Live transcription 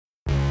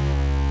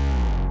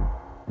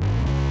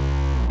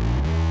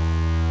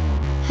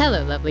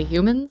Hello, lovely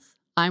humans.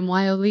 I'm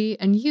Wyo Lee,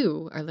 and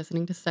you are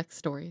listening to Sex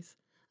Stories,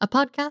 a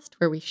podcast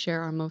where we share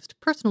our most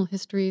personal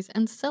histories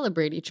and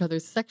celebrate each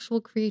other's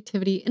sexual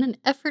creativity in an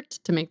effort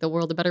to make the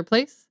world a better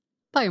place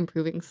by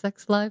improving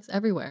sex lives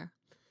everywhere.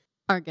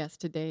 Our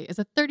guest today is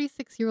a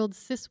 36-year-old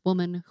cis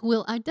woman who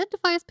will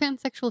identify as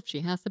pansexual if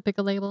she has to pick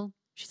a label.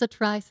 She's a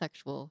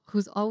trisexual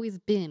who's always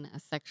been a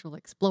sexual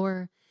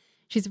explorer.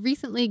 She's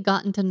recently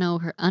gotten to know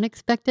her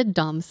unexpected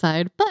dom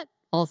side, but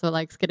also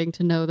likes getting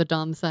to know the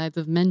dom sides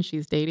of men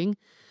she's dating.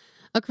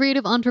 A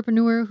creative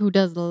entrepreneur who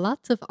does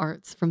lots of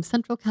arts from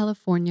Central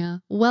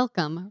California.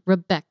 Welcome,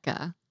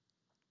 Rebecca.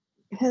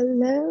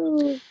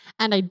 Hello.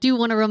 And I do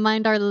want to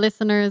remind our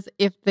listeners,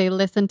 if they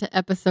listen to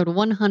episode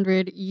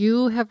 100,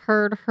 you have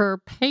heard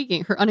her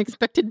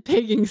unexpected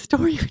pegging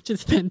story, which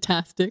is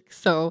fantastic.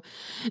 So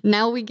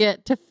now we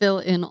get to fill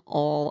in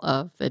all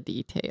of the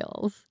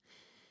details.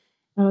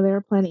 Oh, there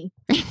are plenty.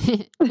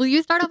 Will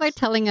you start off by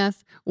telling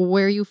us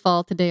where you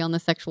fall today on the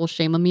sexual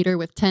shame-o-meter,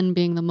 with 10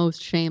 being the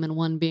most shame and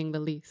 1 being the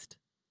least?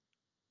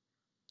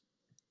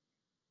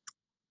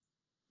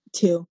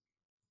 2.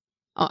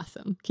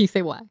 Awesome. Can you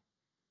say why?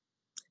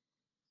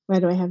 Why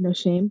do I have no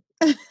shame?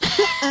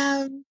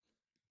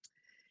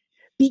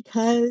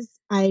 Because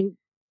I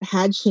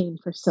had shame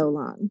for so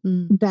long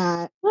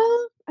that,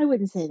 well, I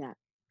wouldn't say that.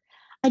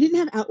 I didn't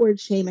have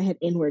outward shame. I had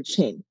inward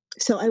shame.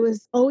 So I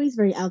was always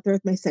very out there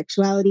with my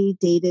sexuality,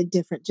 dated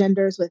different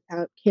genders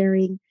without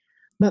caring.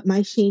 But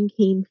my shame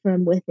came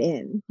from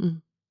within,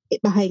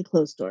 behind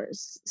closed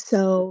doors.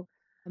 So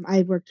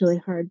I've worked really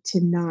hard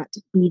to not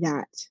be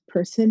that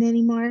person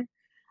anymore.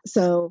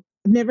 So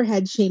I've never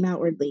had shame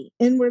outwardly.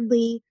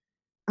 Inwardly,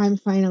 I'm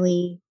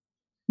finally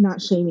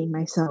not shaming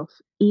myself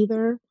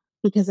either,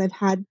 because I've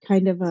had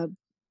kind of a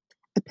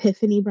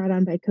epiphany brought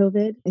on by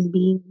COVID and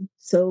being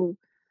so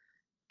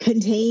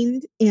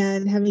contained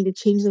and having to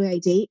change the way I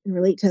date and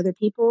relate to other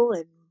people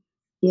and,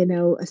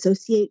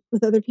 associate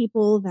with other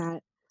people,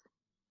 that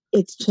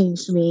it's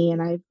changed me.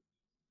 And I've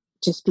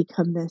just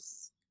become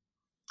this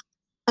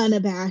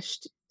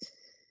unabashed,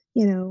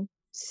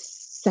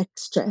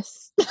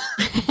 sextress.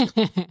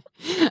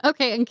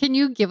 Okay, and can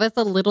you give us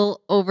a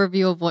little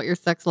overview of what your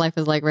sex life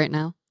is like right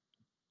now?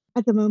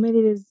 At the moment,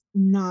 it is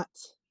not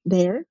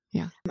there.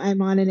 Yeah.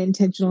 I'm on an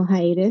intentional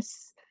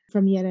hiatus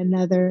from yet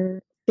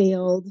another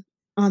failed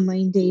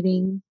online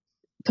dating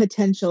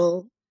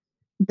potential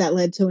that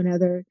led to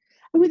another.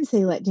 I wouldn't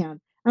say let down.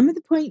 I'm at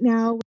the point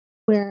now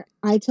where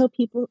I tell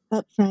people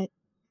up front,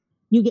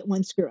 you get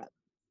one screw up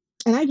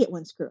and I get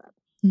one screw up.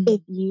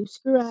 If you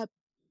screw up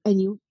and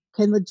you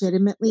can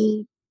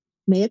legitimately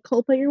mea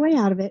culpa your way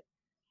out of it,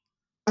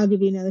 I'll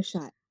give you another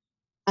shot.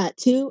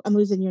 2, I'm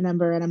losing your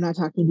number and I'm not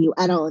talking to you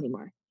at all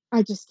anymore.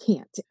 I just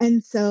can't.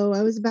 And so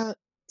I was about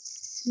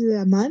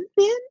a month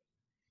in,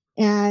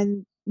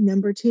 and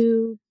number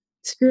 2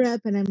 screw up,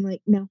 and I'm like,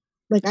 no.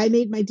 Like, I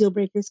made my deal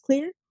breakers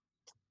clear.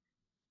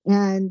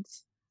 And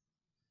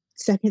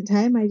second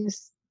time, I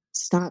just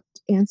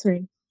stopped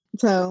answering.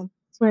 So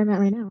that's where I'm at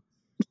right now.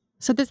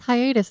 So this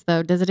hiatus,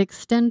 though, does it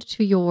extend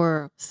to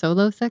your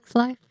solo sex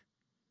life?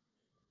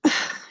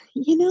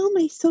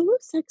 My solo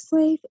sex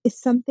life is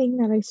something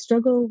that I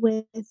struggle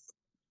with,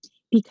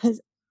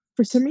 because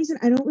for some reason,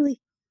 I don't really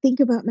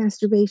think about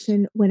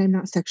masturbation when I'm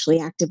not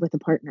sexually active with a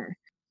partner.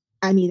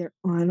 I'm either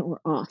on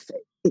or off,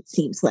 it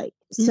seems like.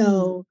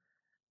 So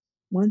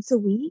once a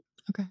week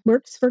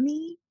works for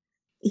me.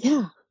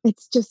 Yeah,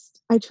 it's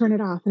just, I turn it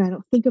off and I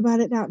don't think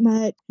about it that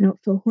much. I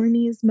don't feel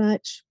horny as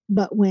much.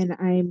 But when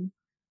I'm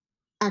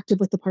active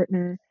with a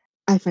partner,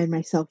 I find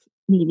myself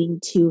needing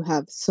to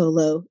have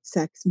solo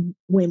sex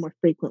way more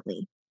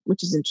frequently,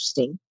 which is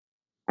interesting.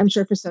 I'm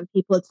sure for some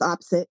people it's the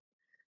opposite.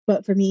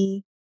 But for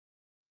me,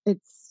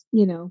 it's,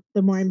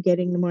 the more I'm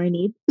getting, the more I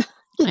need.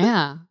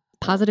 Yeah.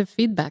 Positive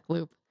feedback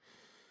loop.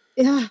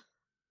 Yeah.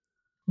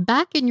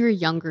 Back in your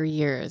younger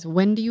years,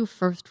 when do you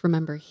first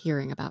remember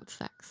hearing about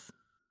sex?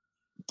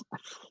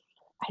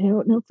 I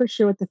don't know for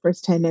sure what the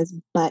first time is,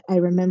 but I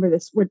remember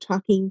this. We're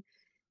talking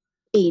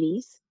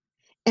 80s.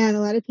 And a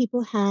lot of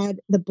people had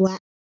the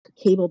black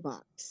cable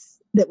box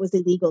that was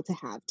illegal to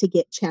have to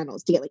get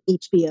channels, to get like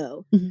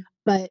HBO.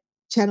 But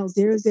channel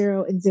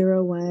 00 and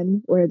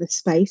 01 were the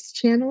spice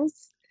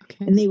channels,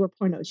 and they were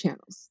porno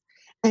channels.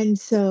 And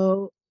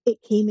so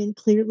it came in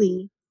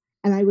clearly,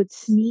 and I would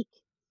sneak.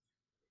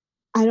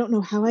 I don't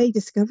know how I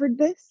discovered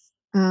this,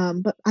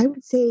 but I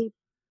would say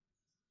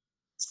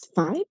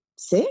 5,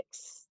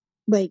 6,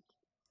 like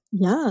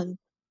young,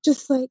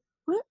 just like,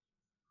 what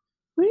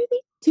are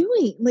they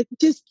doing? Like,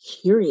 just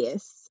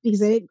curious,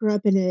 because I didn't grow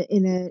up in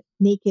a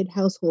naked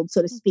household,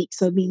 so to speak.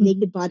 So, I mean,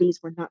 naked bodies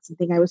were not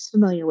something I was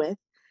familiar with.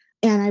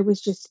 And I was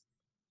just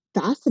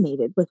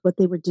fascinated with what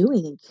they were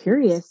doing and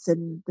curious,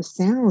 and the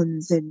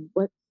sounds and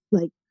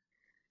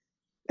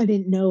I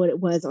didn't know what it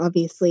was,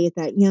 obviously, at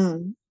that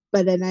young.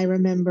 But then I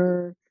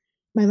remember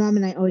my mom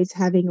and I always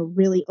having a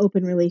really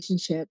open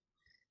relationship.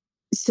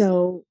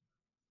 So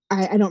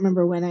I don't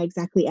remember when I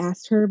exactly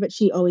asked her, but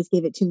she always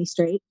gave it to me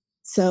straight.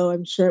 So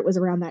I'm sure it was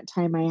around that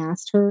time I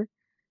asked her,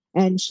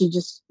 and she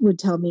just would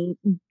tell me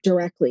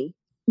directly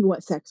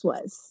what sex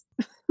was.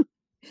 I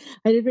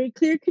had a very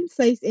clear,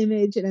 concise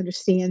image and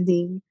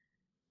understanding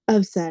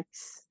of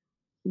sex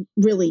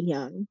really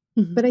young,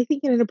 Mhm. but I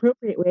think in an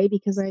appropriate way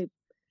because it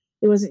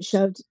wasn't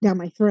shoved down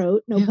my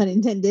throat, no Yeah. pun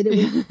intended.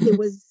 Yeah. It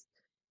was,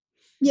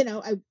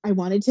 I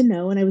wanted to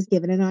know and I was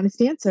given an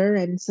honest answer.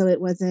 And so it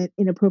wasn't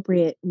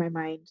inappropriate in my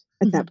mind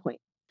at that Mhm.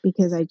 point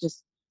because I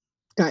just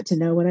got to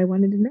know what I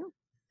wanted to know.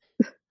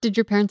 Did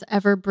your parents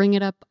ever bring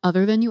it up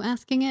other than you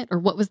asking it? Or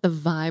what was the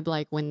vibe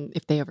like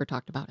if they ever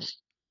talked about it?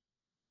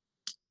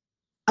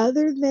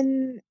 Other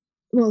than,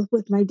 well,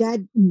 with my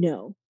dad,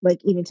 no, like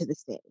even to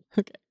this day,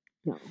 Okay.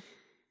 no.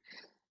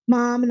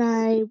 Mom and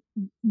I,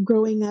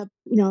 growing up,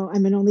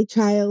 I'm an only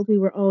child. We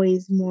were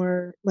always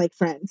more like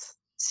friends.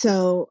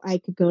 So I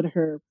could go to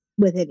her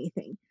with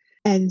anything.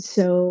 And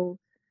so,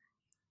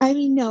 I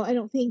mean, no, I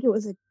don't think it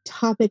was a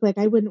topic. Like,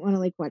 I wouldn't want to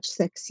like watch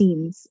sex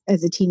scenes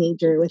as a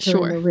teenager with her in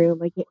Sure. the room.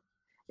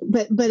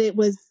 But it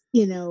was,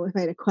 if I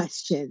had a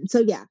question. So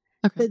yeah,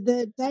 Okay.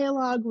 the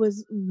dialogue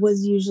was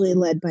usually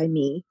led by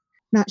me,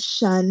 not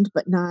shunned,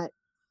 but not,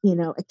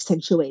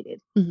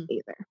 accentuated Mhm.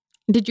 either.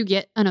 Did you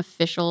get an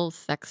official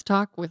sex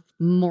talk with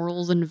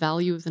morals and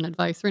values and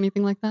advice or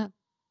anything like that?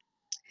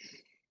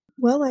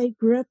 Well, I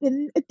grew up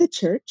in at the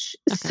church,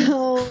 Okay.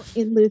 so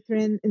in the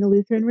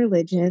Lutheran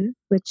religion,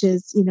 which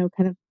is,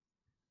 kind of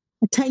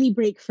a tiny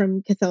break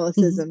from Mhm.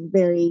 Catholicism,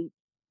 very,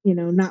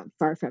 not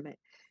far from it.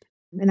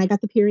 And I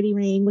got the purity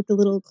ring with the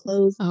little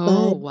closed Oh,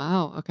 bud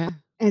wow. Okay.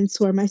 and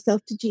swore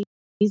myself to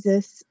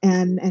Jesus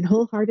and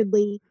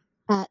wholeheartedly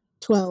at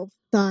 12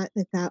 thought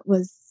that that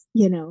was,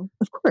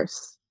 of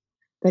course,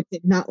 that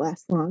did not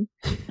last long.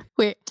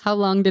 Wait, how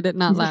long did it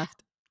not That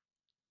last?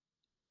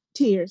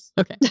 2 years.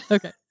 Okay.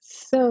 Okay.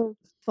 So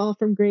fall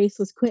from grace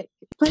was quick.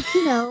 But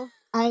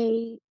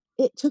I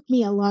it took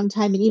me a long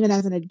time and even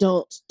as an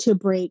adult to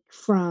break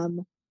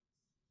from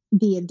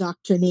the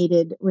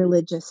indoctrinated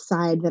religious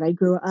side that I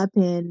grew up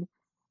in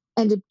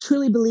and to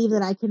truly believe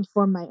that I can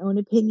form my own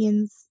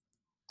opinions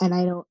and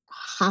I don't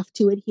have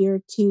to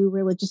adhere to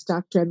religious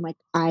doctrine like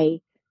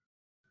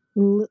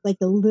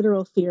the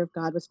literal fear of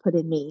God was put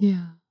in me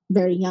Yeah.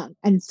 very young.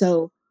 And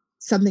so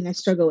something I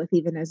struggle with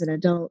even as an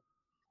adult,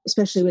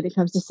 especially when it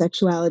comes to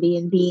sexuality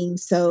and being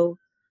so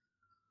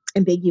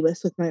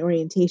ambiguous with my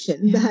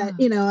orientation that,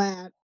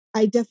 Yeah.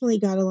 I definitely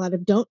got a lot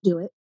of don't do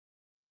it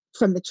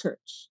from the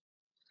church.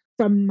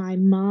 From my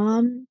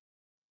mom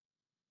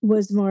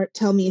was more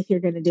tell me if you're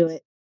going to do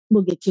it.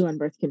 We'll get you on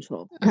birth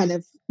control. Kind Okay.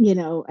 of,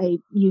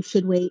 you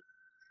should wait.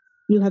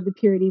 You have the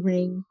purity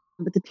ring,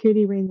 but the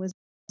purity ring was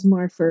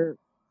more for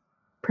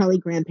probably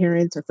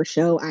grandparents or for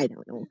show. I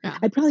don't know. Yeah.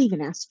 I probably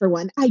even asked for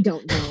one. I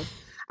don't know.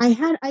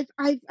 I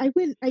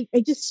went, I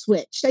just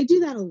switched. I do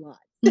that a lot.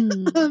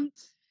 Mm. Um,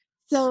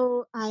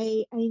 So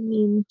I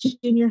mean,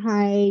 junior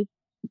high,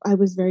 I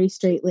was very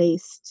straight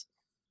laced,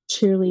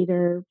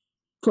 cheerleader,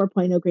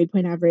 4.0 grade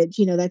point average.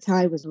 That's how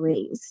I was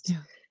raised.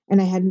 Yeah.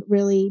 And I hadn't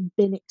really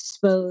been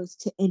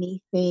exposed to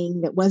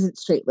anything that wasn't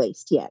straight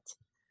laced yet.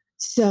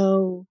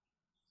 So,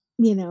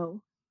 you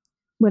know,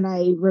 when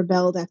I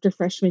rebelled after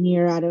freshman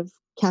year out of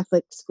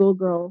Catholic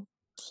schoolgirl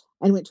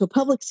and went to a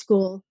public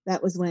school,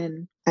 that was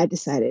when I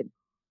decided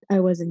I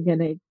wasn't going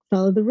to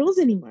follow the rules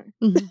anymore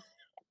Mhm.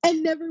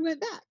 and never went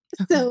back.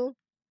 Okay. So,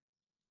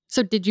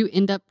 So did you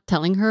end up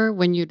telling her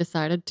when you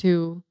decided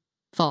to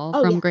fall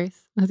oh, from yeah.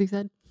 grace, as you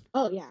said?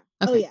 Oh yeah.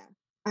 Oh Okay. yeah.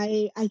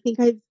 I think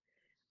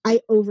I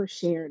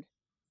overshared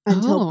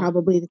until Oh.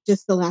 probably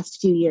just the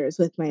last few years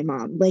with my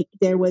mom. Like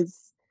there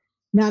was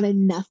not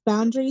enough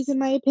boundaries in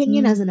my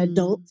opinion as an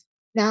adult. Mm.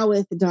 Now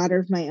with a daughter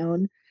of my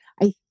own,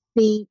 I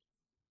think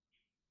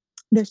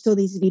there still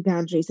needs to be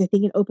boundaries. I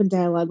think an open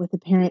dialogue with a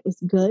parent is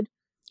good,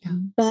 Yeah.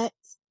 but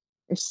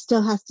there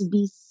still has to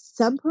be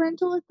some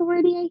parental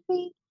authority, I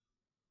think.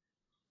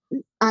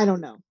 I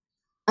don't know.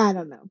 I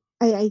don't know.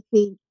 I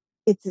think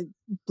it's a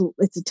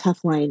it's a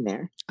tough line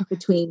there Okay.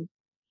 between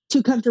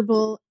too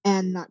comfortable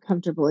and not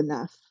comfortable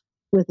enough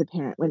with a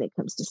parent when it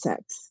comes to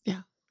sex.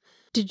 Yeah.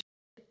 Did you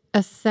get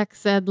a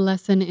sex ed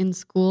lesson in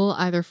school,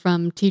 either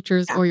from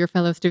teachers Yeah. or your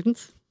fellow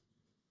students?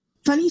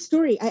 Funny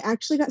story. I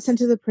actually got sent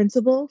to the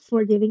principal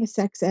for giving a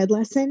sex ed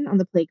lesson on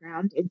the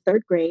playground in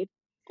third grade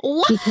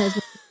What? because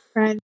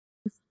friend,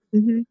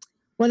 mhm,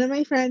 one of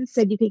my friends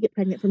said you could get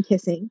pregnant from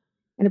kissing,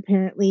 and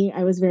apparently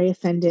I was very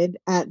offended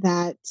at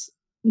that,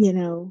 you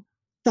know,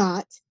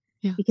 thought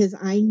Yeah. because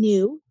I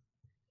knew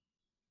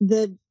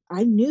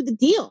the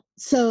deal.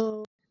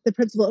 So the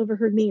principal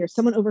overheard me or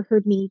someone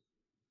overheard me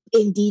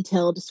in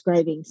detail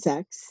describing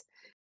sex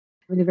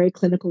in a very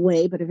clinical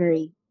way, but a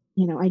very,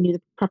 I knew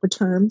the proper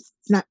terms.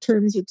 It's not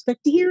terms you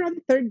expect to hear on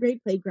the third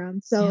grade playground.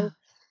 Yeah. So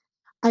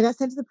I got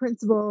sent to the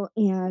principal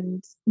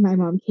and my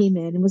mom came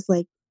in and was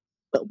like,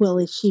 but well,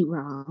 is she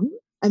wrong?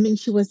 I mean,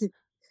 she was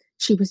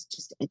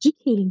just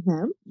educating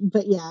them.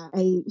 But yeah,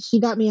 she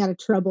got me out of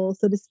trouble,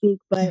 so to speak.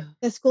 But Yeah.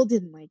 the school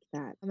didn't like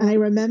that. And I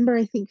remember,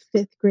 I think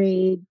fifth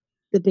grade,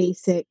 the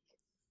basic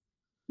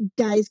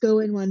guys go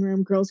in one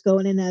room, girls go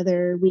in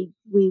another. We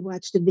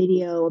watched a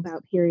video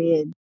about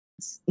periods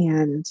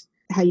and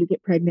how you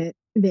get pregnant.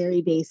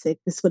 Very basic.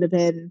 This would have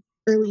been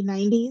early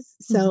 90s,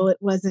 so it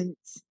wasn't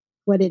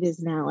what it is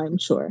now, I'm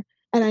sure.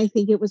 And I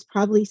think it was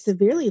probably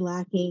severely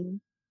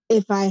lacking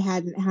if I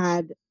hadn't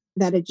had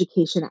that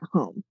education at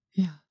home.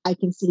 Yeah. I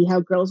can see how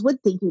girls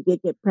would think you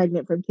could get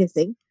pregnant from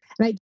kissing.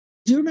 And I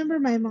do remember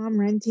my mom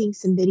renting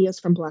some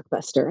videos from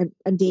Blockbuster.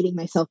 I'm dating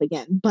myself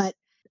again, but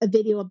a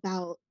video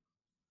about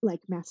like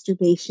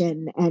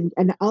masturbation. And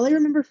all I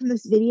remember from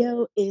this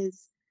video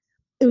is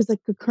it was like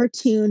a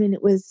cartoon and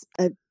it was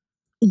a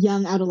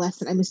young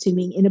adolescent, I'm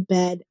assuming, in a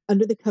bed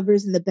under the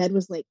covers, and the bed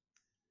was like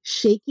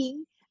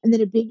shaking. And then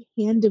a big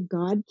hand of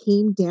God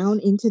came down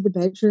into the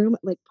bedroom,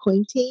 like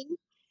pointing.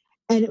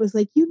 And it was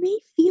like, you may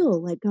feel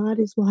like God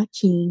is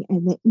watching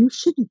and that you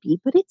shouldn't be,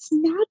 but it's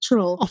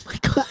natural. Oh my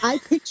God. But I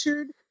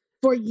pictured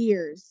for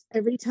years,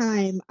 every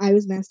time I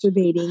was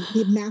masturbating,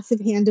 the massive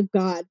hand of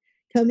God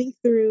coming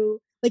through.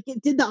 Like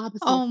it did the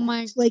opposite Oh my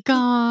effect. Like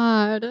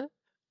God.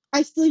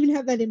 I still even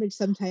have that image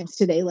sometimes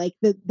today, like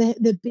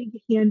the big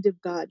hand of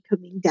God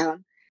coming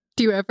down.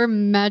 Do you ever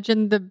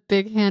imagine the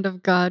big hand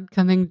of God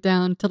coming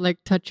down to like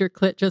touch your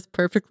clit just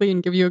perfectly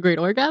and give you a great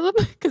orgasm?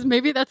 Because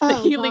maybe that's the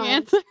Oh healing God,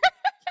 answer.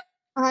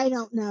 I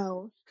don't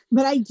know.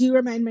 But I do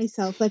remind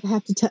myself, like I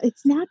have to tell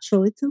it's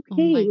natural, it's Oh my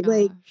okay.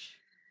 Like, gosh.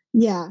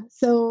 yeah.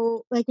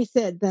 So like I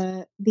said,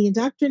 the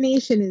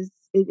indoctrination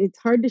it's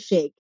hard to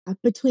shake.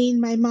 Between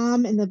my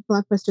mom and the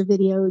Blockbuster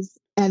videos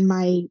and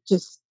my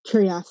just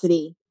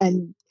curiosity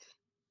and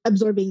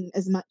absorbing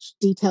as much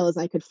detail as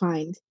I could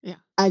find. Yeah.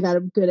 I got a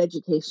good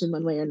education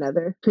one way or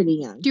another, pretty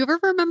young. Do you ever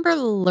remember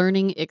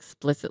learning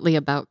explicitly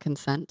about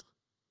consent?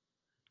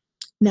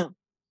 No.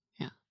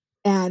 Yeah.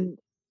 And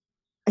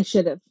I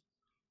should have.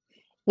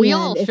 We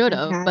all And if should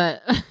I have, had,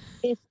 but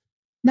if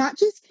not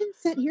just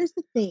consent, here's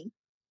the thing.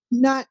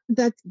 Not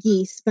that's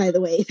geese, by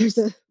the way. There's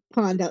a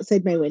pond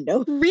outside my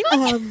window. really?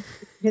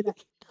 Hear that?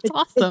 That's It's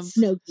awesome.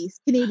 snow geese,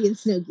 Canadian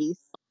snow geese.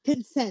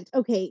 Consent.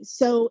 Okay,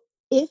 so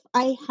if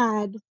I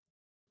had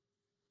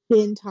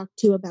been talked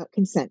to about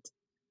consent,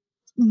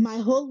 my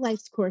whole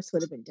life's course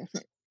would have been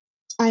different.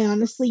 I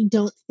honestly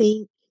don't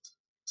think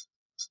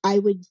I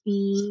would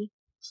be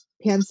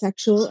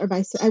pansexual or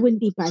I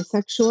wouldn't be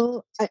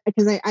bisexual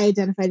because I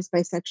identified as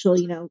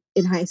bisexual,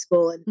 in high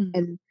school Mm-hmm.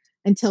 and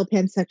until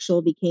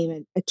pansexual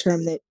became a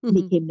term that Mm-hmm.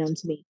 became known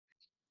to me.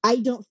 I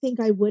don't think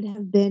I would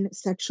have been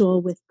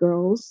sexual with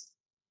girls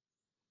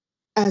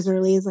as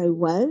early as I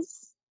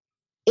was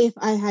if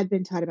I had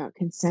been taught about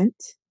consent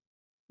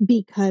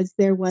because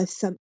there was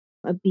some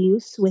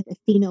abuse with a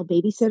female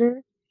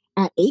babysitter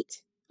at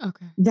 8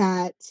 Okay.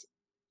 that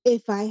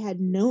if I had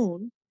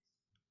known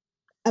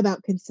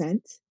about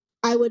consent,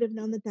 I would have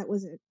known that that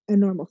wasn't a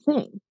normal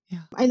thing.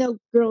 Yeah. I know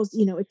girls,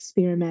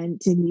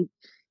 experiment and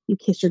you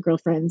kiss your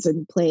girlfriends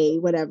and play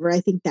whatever.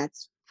 I think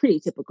that's pretty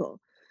typical.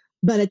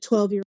 But a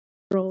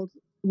 12-year-old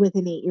with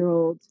an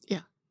 8-year-old,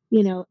 Yeah.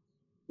 you know,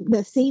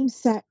 the same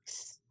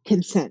sex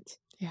consent,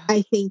 Yeah.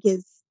 I think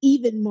is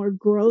even more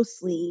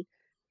grossly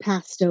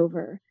passed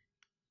over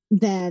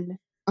than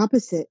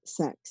opposite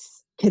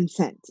sex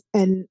consent.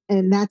 And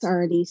that's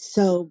already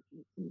so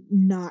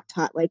not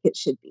taught like it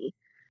should be.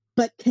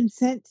 But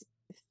consent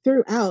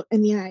throughout, I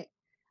mean,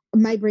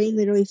 my brain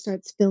literally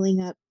starts filling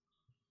up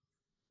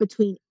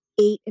between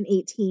 8 and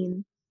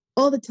 18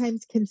 all the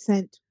times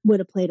consent would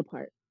have played a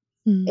part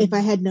if I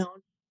Mm. had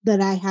known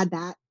that I had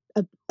that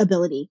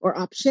ability or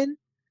option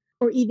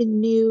or even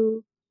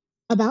knew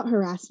about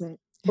harassment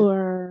Yeah.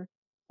 or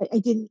I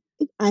didn't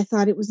I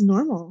thought it was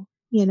normal,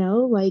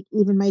 like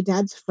even my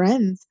dad's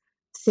friends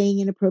saying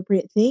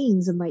inappropriate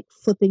things and like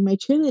flipping my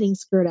cheerleading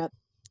skirt up.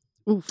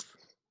 Oof.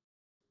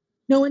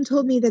 No one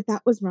told me that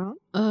that was wrong.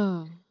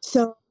 Oh.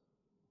 So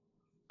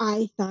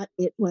I thought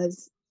it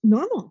was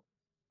normal.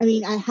 I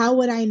mean, how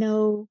would I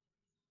know?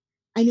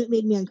 I knew it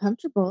made me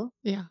uncomfortable,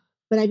 Yeah.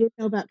 but I didn't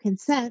know about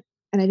consent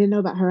and I didn't know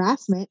about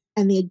harassment.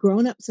 And the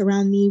grown-ups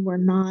around me were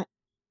not,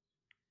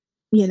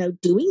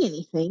 doing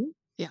anything.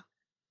 Yeah.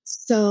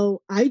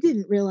 So I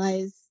didn't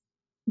realize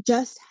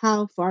just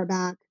how far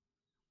back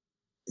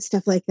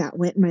stuff like that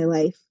went in my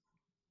life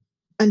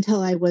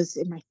until I was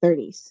in my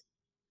 30s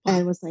Wow.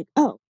 and was like,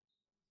 oh,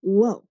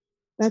 whoa,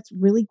 that's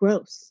really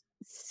gross.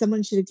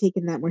 Someone should have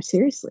taken that more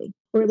seriously,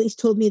 or at least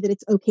told me that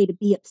it's okay to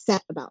be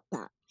upset about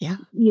that. Yeah.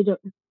 You don't,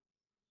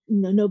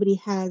 nobody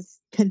has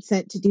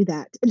consent to do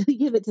that.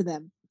 Give it to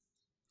them.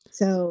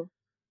 So,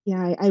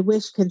 yeah, I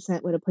wish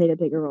consent would have played a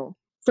bigger role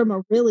from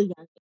a really young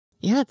age.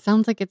 Yeah. It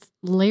sounds like it's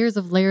layers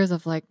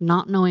of like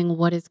not knowing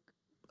what is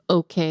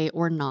okay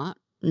or not,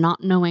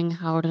 not knowing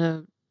how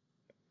to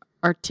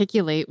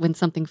articulate when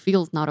something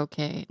feels not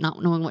okay,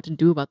 not knowing what to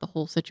do about the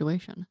whole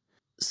situation.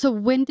 So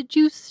when did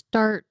you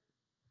start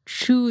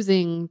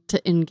choosing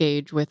to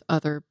engage with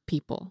other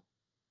people?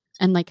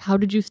 And like, how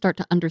did you start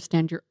to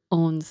understand your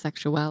own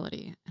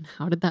sexuality? And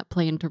how did that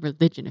play into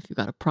religion if you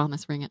got a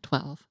promise ring at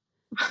 12?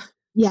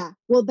 Yeah,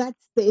 well,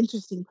 that's the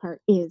interesting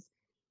part is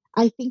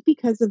I think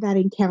because of that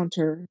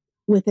encounter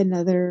with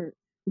another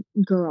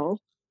girl,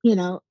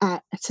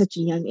 at such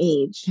a young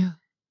age, Yeah.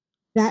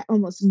 that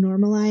almost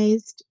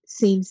normalized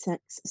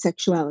same-sex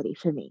sexuality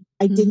for me.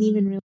 I didn't Mm.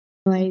 even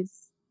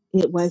realize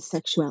it was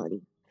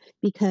sexuality.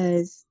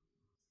 because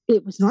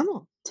it was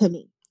normal to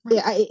me.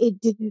 Right.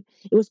 It didn't,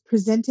 it was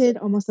presented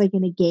almost like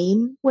in a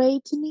game way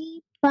to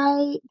me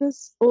by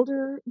this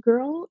older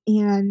girl.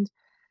 And,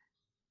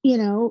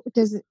 it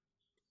doesn't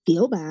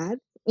feel bad.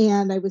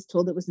 And I was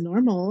told it was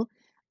normal.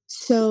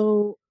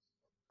 So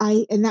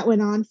and that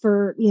went on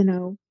for,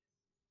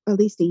 at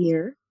least a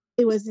year.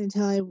 It wasn't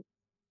until I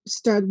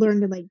started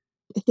learning, like,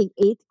 I think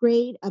eighth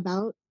grade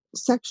about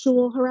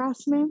sexual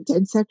harassment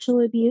and sexual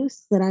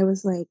abuse that I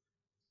was like,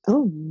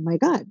 oh my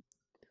God,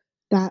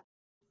 that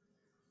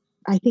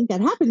I think that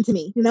happened to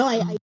me.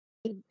 Oh.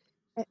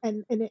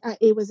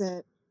 It was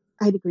I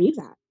had to grieve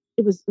that.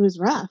 It was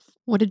rough.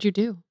 What did you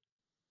do?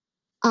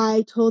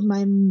 I told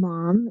my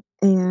mom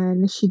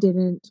and she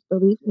didn't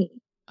believe me.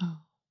 Oh.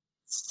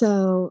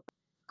 So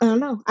I don't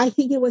know. I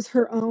think it was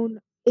her own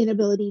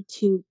inability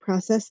to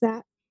process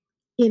that,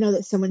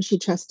 that someone she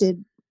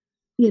trusted,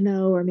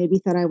 or maybe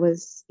thought I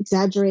was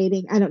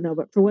exaggerating. I don't know,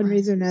 but for one Right.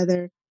 reason or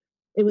another,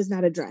 it was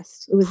not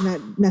addressed. It was not,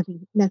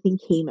 nothing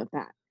came of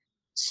that.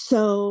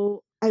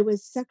 So I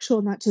was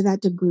sexual, not to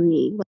that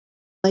degree.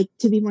 Like,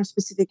 to be more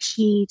specific,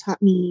 she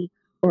taught me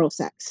oral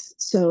sex.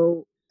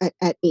 So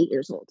at 8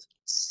 years old.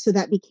 So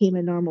that became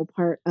a normal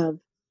part of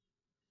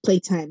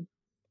playtime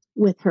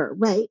with her.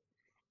 Right.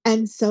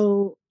 And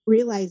so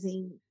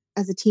realizing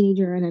as a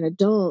teenager and an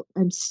adult,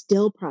 I'm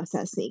still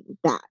processing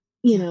that,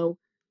 Yeah.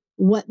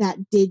 what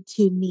that did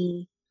to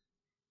me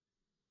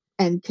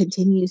and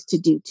continues to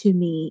do to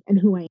me and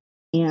who I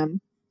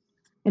am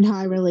and how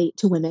I relate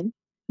to women.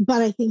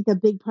 But I think the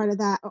big part of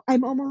that,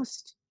 I'm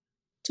almost,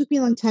 took me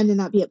a long time to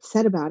not be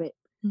upset about it,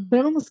 Mm. but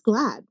I'm almost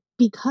glad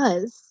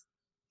because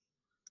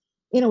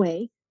in a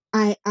way,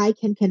 I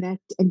can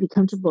connect and be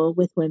comfortable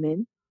with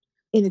women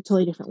in a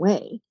totally different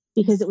way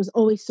Yeah. because it was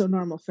always so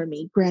normal for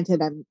me. Granted,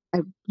 I'm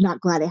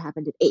not glad it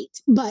happened at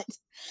 8, but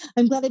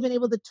I'm glad I've been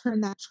able to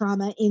turn that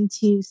trauma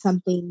into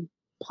something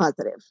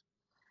positive.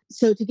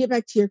 So to get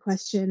back to your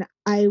question,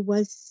 I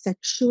was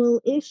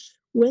sexual-ish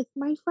with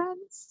my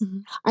friends.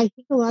 Mhm. I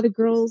think a lot of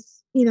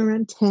girls,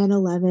 around 10,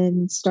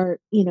 11 start,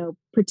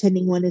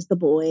 pretending one is the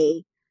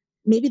boy.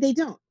 Maybe they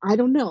don't. I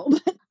don't know.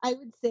 But I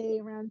would say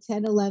around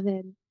 10,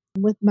 11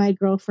 with my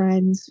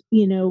girlfriends,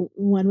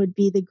 one would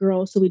be the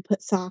girl. So we'd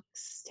put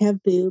socks to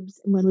have boobs,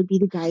 and one would be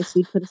the guy. So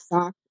we'd put a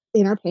sock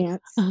in our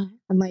pants Uh-huh.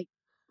 and like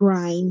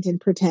grind and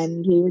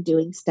pretend we were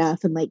doing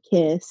stuff and like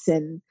kiss.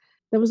 And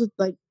that was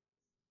like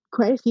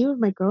quite a few of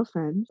my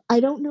girlfriends. I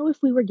don't know if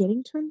we were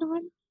getting turned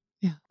on,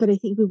 Yeah. but I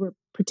think we were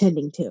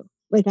pretending to.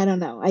 Like, I don't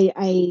know.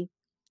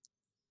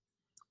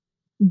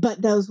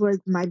 But those were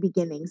my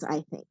beginnings,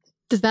 I think.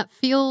 Does that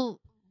feel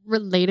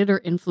related or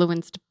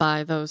influenced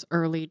by those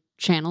early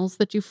channels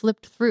that you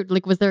flipped through?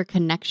 Like, was there a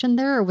connection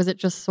there, or was it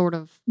just sort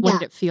of, what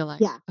did Yeah. it feel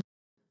like? Yeah.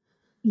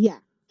 Yeah,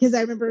 because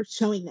I remember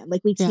showing them,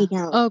 like, we'd Yeah. sneak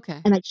out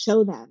Okay. and I'd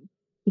show them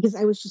because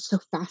I was just so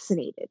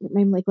fascinated. And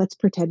I'm like, let's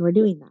pretend we're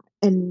doing that.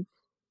 And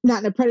not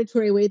in a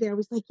predatory way. They're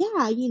always like,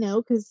 yeah,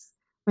 because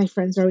my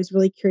friends are always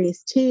really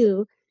curious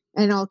too.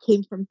 And all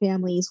came from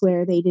families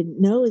where they didn't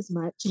know as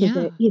much. So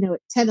that, Yeah.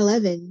 at 10,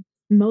 11,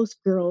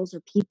 most girls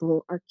or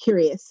people are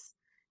curious.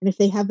 And if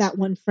they have that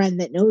one friend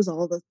that knows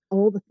all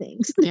the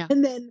things, Yeah.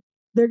 and then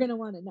they're gonna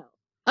want to know.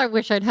 I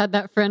wish I'd had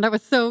that friend. I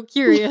was so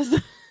curious.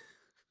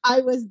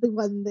 I was the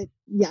one that,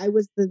 yeah, I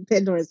was the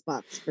Pandora's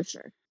box for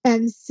sure.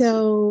 And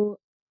so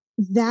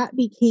that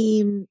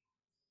became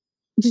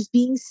just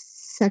being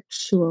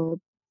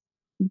sexual,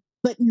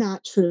 but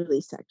not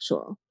truly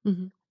sexual.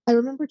 Hmm. I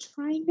remember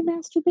trying to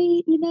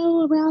masturbate,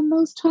 around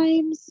those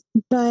times,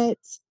 but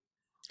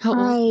How old?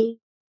 I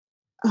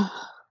uh,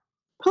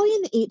 probably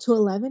in the 8 to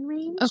 11 Okay.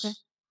 range.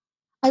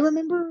 I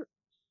remember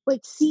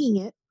like seeing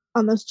it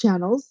on those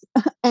channels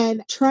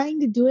and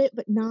trying to do it,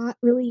 but not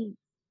really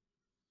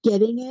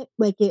getting it.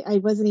 Like I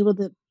wasn't able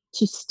to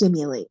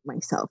stimulate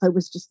myself. I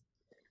was just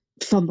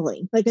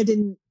fumbling. Like I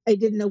didn't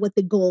know what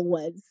the goal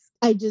was.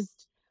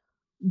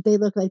 They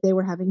looked like they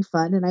were having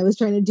fun and I was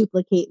trying to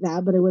duplicate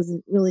that, but I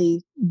wasn't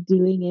really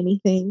doing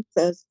anything.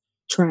 So I was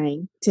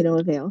trying to no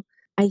avail.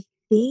 I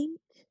think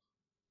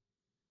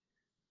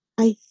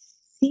I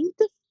think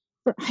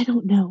I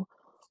don't know.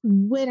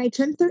 When I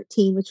turned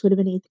 13, which would have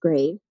been 8th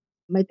grade,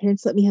 my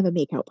parents let me have a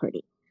makeout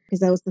party because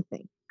that was the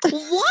thing. So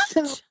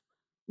What?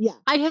 yeah.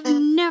 I have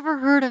And never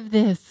heard of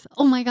this.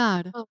 Oh my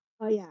God. oh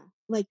yeah,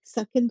 like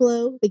Suck and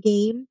Blow, the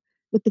game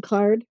with the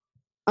card.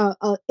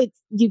 It's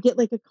you get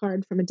like a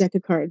card from a deck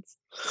of cards,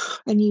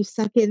 and you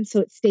suck in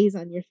so it stays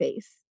on your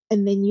face,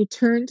 and then you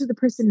turn to the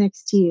person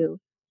next to you,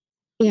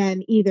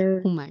 and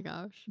either Oh my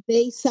gosh.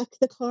 they suck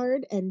the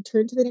card and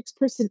turn to the next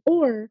person,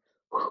 or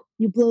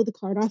you blow the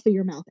card off of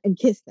your mouth and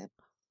kiss them.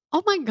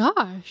 Oh my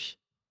gosh.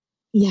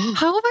 Yeah,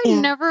 How have I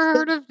and never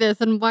heard of this?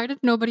 And why did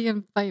nobody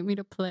invite me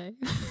to play?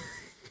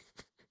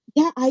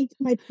 yeah, I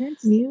my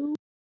parents knew.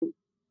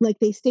 Like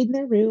they stayed in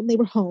their room. They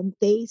were home.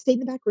 They stayed in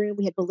the back room.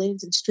 We had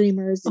balloons and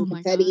streamers Oh and my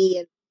gosh. confetti,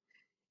 and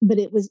but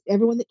it was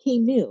everyone that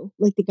came knew,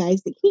 like the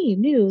guys that came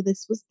knew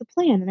this was the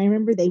plan. And I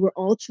remember they were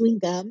all chewing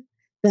gum,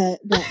 that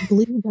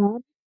blue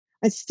gum.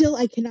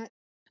 I cannot.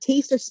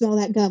 taste or smell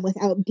that gum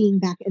without being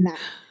back in that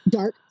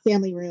dark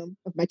family room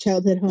of my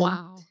childhood home.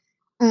 Wow.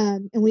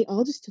 And we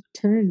all just took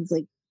turns,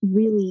 like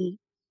really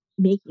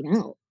making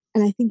out.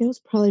 And I think that was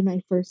probably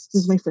this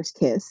was my first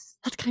kiss,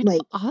 That's kind of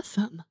like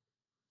awesome.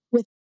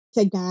 with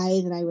a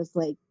guy that I was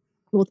like,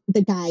 well,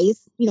 the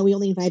guys, we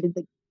only invited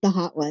the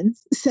hot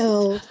ones.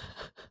 So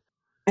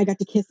I got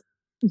to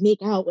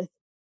make out with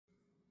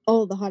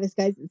all the hottest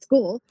guys in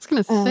school. I was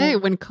gonna say,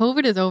 Um, when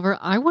COVID is over,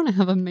 I want to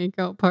have a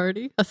makeout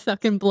party, a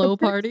second the blow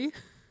perks party.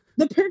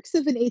 the perks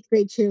of an eighth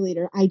grade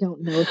cheerleader. I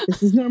don't know if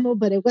this is normal,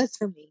 but it was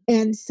for me.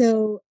 And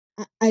so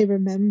I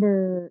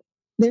remember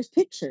there's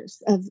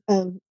pictures of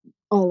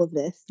all of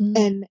this. Mm.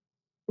 And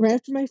right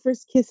after my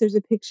first kiss, there's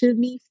a picture of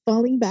me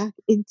falling back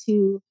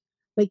into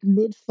like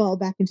mid fall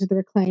back into the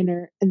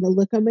recliner, and the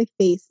look on my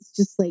face is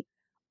just like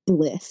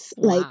bliss.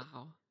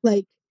 Wow.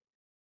 Like,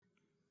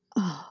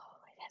 oh,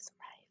 it has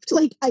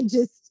arrived.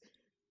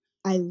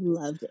 I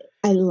loved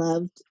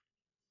it.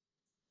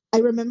 I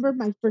remember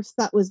my first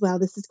thought was, wow,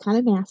 this is kind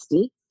of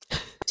nasty.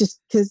 Just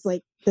because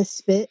like the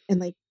spit and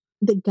like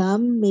the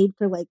gum made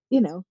for like,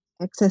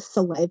 excess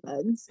saliva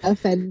and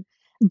stuff.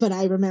 But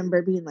I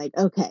remember being like,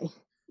 okay,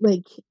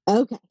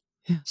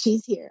 Yeah.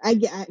 she's here.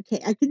 Okay,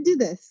 I can do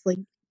this. Like,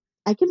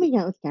 I can make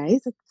out with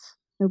guys. Like,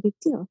 no big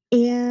deal.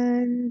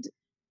 And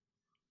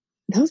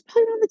that was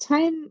probably around the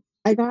time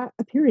I got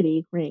a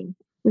purity ring,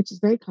 which is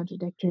very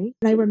contradictory.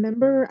 And I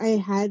remember I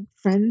had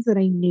friends that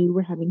I knew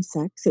were having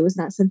sex. It was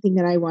not something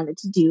that I wanted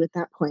to do at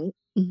that point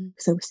Mm-hmm.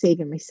 because I was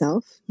saving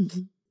myself.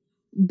 Mm-hmm.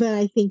 But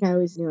I think I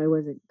always knew I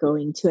wasn't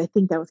going to. I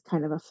think that was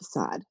kind of a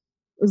facade.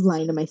 I was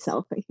lying to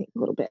myself, I think, a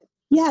little bit.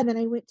 Yeah, then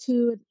I went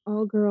to an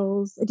all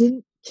girls. I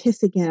didn't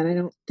kiss again, I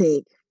don't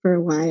think, for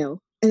a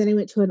while. And then I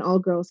went to an all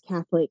girls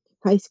Catholic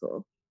high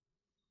school,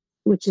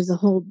 which is a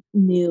whole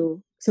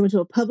new. So I went to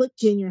a public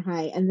junior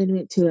high and then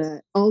went to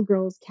a all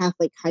girls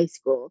Catholic high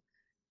school.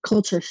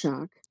 Culture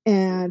shock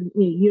and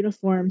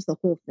uniforms, the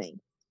whole thing.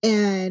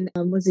 And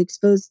was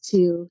exposed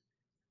to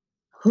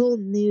whole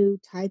new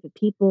type of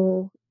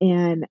people,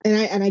 and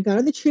I got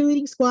on the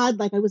cheerleading squad.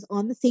 Like, I was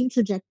on the same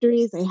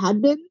trajectory as I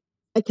had been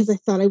because I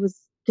thought I was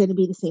going to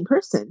be the same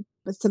person,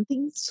 but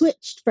something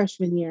switched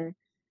freshman year,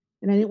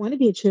 and I didn't want to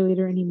be a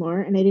cheerleader anymore,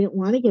 and I didn't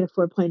want to get a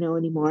 4.0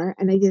 anymore,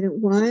 and I didn't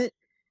want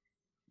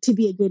to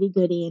be a goody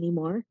goody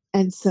anymore.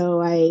 And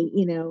so I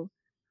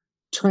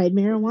tried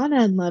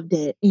marijuana and loved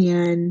it,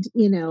 and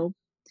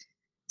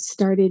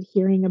started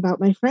hearing about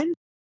my friends'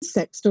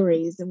 sex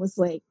stories and was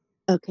like,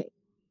 okay,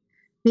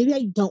 maybe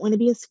I don't want to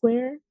be a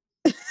square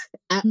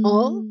at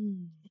all.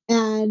 Mm.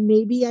 And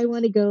maybe I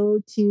want to go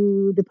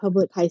to the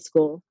public high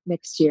school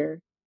next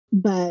year.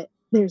 But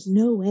there's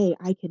no way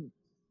I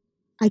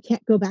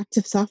can't go back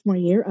to sophomore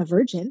year a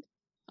virgin.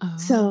 Oh.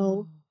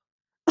 So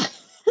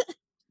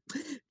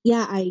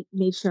yeah, I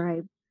made sure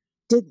I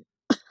didn't.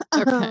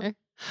 Um, Okay.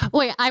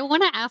 Wait, I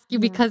want to ask you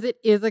yeah. because it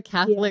is a Yeah.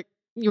 Catholic.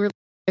 You were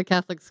a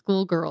Catholic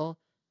schoolgirl.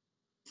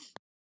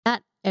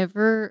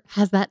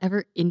 Has that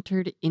ever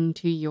entered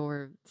into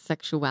your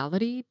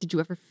sexuality? Did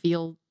you ever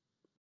feel?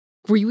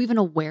 Were you even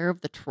aware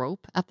of the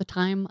trope at the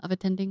time of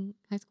attending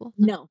high school?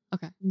 No. No.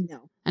 Okay.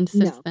 No. And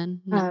since No.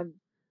 then, no. Um,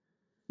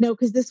 no,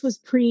 because this was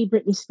pre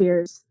Britney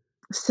Spears.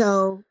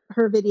 So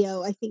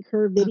I think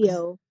her Okay.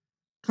 video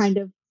kind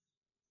of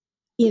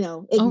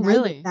Oh, ignited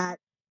really? that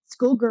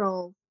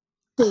schoolgirl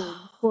thing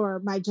Oh, for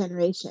my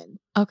generation.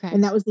 And okay.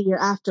 that was the year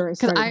after I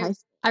Because started high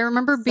school. I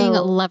remember being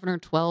So, 11 or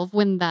 12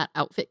 when that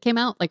outfit came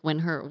out, like when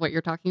what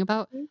you're talking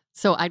about. mhm,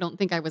 So I don't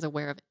think I was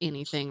aware of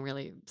anything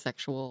really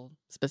sexual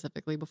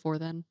specifically before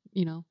then,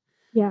 you know?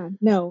 yeah,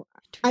 no,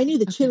 I knew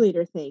Interesting. the Okay.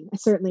 cheerleader thing. I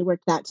certainly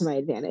worked that to my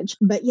advantage.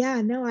 But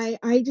yeah, no,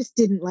 I just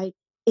didn't like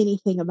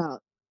anything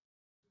about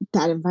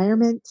that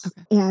environment.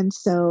 Okay. And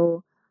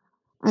so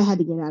I had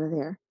to get out of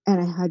there. And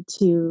I had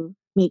to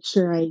make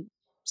sure I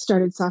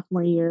started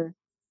sophomore year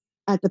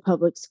at the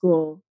public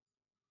school,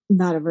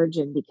 not a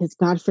virgin, because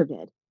God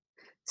forbid.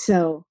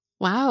 So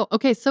Wow.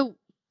 Okay. So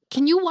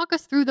can you walk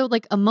us through, though,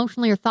 like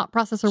emotionally or thought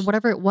process or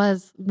whatever it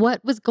was,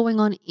 what was going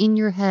on in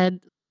your head?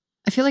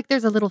 I feel like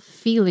there's a little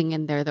feeling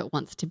in there that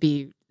wants to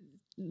be,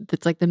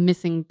 that's like the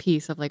missing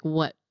piece of like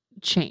what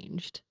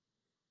changed.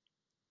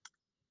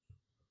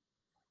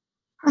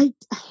 I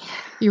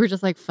You were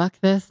just like, fuck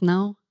this.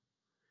 No.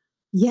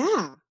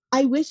 yeah,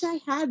 I wish I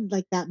had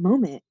like that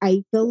moment.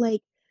 I feel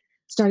like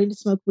starting to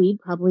smoke weed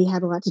probably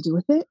had a lot to do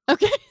with it.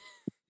 Okay.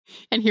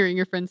 And hearing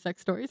your friends'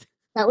 sex stories.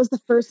 That was the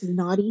first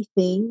naughty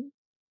thing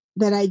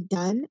that I'd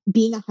done.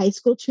 Being a high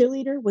school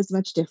cheerleader was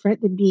much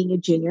different than being a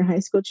junior high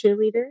school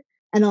cheerleader.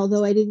 And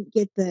although I didn't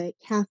get the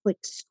Catholic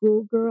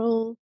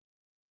schoolgirl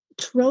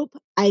trope,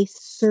 I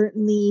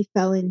certainly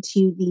fell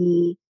into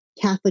the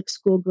Catholic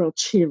schoolgirl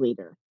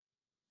cheerleader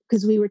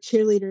because we were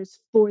cheerleaders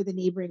for the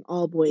neighboring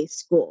all boys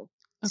school.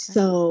 Okay.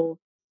 So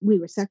we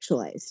were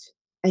sexualized.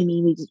 I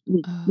mean, we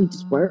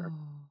just were. Oh.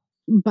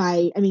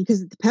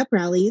 Because at the pep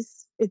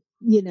rallies,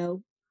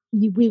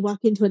 we walk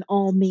into an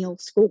all male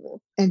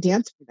school and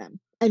dance for them.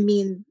 I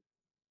mean,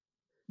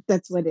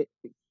 that's what it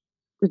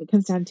when it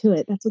comes down to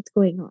it. That's what's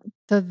going on.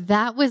 So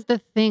that was the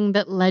thing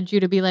that led you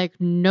to be like,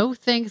 "No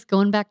thanks,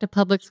 going back to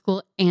public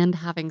school and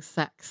having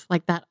sex."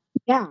 Like that.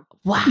 Yeah.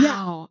 Yeah.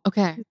 Wow.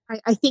 Okay.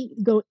 I think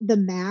the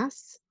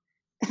mass,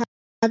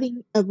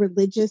 having a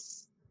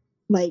religious,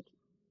 like,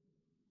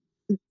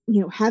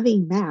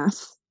 having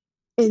mass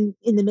in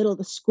the middle of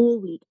the school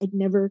week, I'd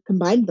never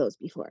combined those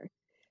before.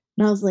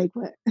 And I was like,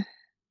 what?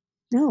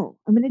 No,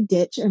 I'm gonna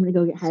ditch. I'm gonna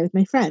go get high with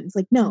my friends.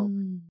 Like, no.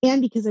 Mm.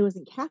 And because I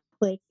wasn't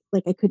Catholic,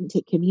 like I couldn't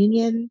take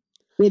communion.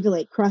 We had to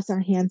like cross our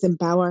hands and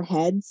bow our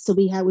heads. So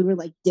we were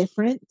like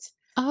different.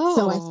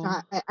 So I Oh.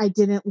 thought I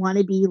didn't want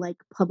to be like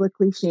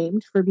publicly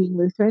shamed for being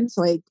Lutheran.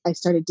 So I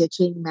started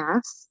ditching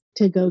mass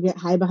to go get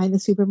high behind the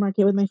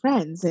supermarket with my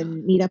friends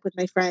and meet up with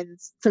my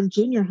friends from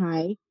junior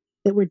high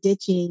that were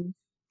ditching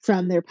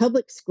from their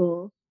public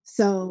school.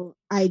 So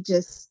I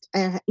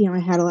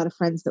had a lot of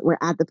friends that were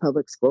at the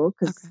public school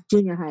because Okay.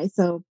 junior high.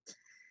 So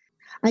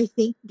I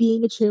think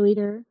being a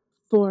cheerleader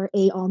for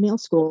a all male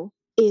school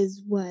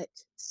is what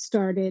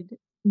started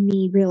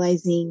me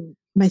realizing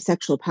my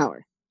sexual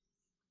power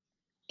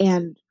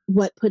and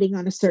what putting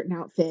on a certain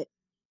outfit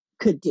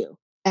could do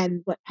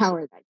and what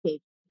power that gave.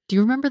 Do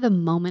you remember the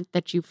moment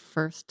that you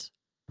first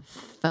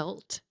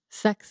felt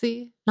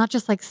sexy? Not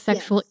just like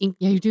sexual Yes. ink.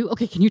 Yeah, you do?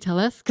 Okay, can you tell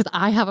us? Because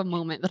I have a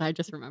moment that I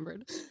just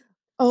remembered.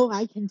 Oh,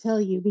 I can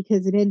tell you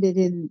because it ended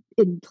in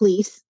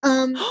police.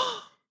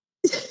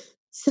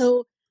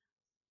 So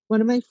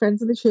one of my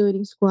friends in the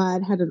cheerleading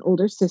squad had an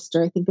older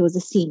sister. I think it was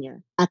a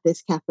senior at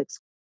this Catholic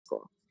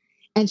school,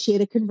 and she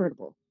had a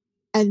convertible.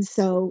 And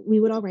so we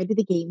would all ride to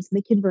the games in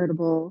the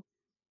convertible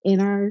in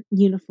our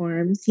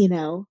uniforms,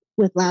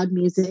 with loud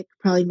music,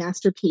 probably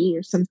Master P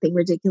or something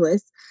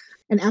ridiculous.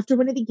 And after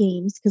one of the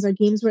games, because our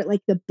games were at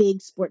like the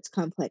big sports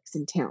complex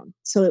in town.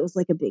 So it was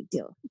like a big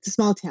deal. It's a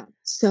small town.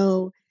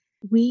 So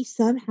we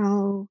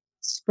somehow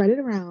spread it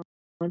around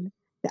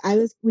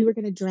that we were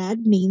going to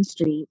drag Main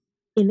Street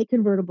in the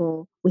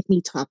convertible with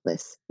me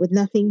topless, with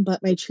nothing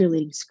but my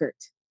cheerleading skirt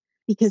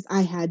because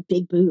I had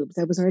big boobs.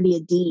 I was already a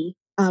D.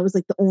 I was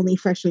like the only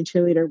freshman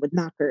cheerleader with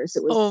knockers.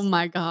 It Oh was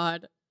my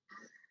God.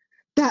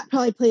 that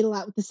probably played a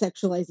lot with the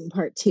sexualizing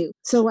part too.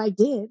 So I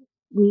did.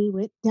 We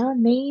went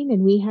down Main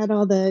and we had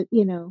all the,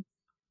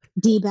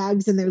 D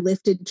bags in their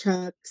lifted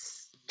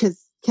trucks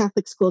because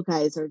Catholic school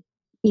guys are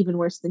even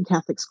worse than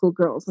Catholic school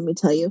girls, let me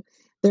tell you.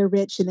 They're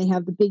rich and they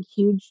have the big,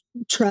 huge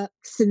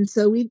trucks. And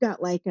so we've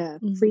got like a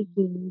Mm.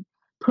 freaking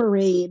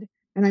parade.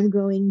 And I'm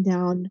going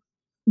down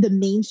the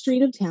main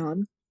street of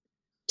town,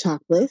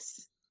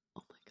 topless,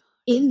 Oh my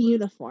in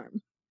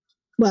uniform.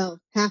 Well,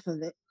 half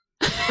of it.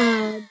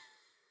 Um,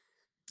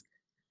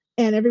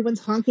 and everyone's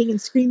honking and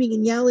screaming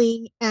and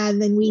yelling.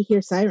 And then we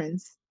hear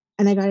sirens.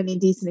 And I got an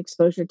indecent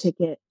exposure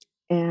ticket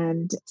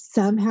and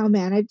somehow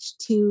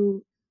managed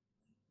to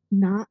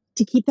not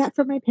to keep that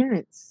from my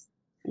parents.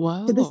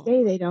 To this Whoa.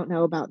 day, they don't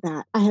know about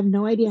that. I have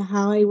no idea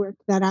how I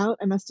worked that out.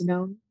 I must have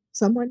known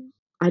someone.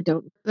 I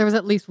don't. There was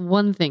at least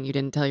one thing you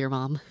didn't tell your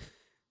mom.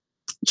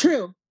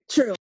 True,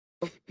 true.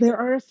 There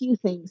are a few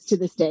things to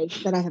this day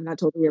that I have not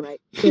told you. You're right.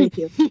 Very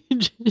few.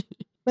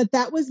 But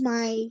that was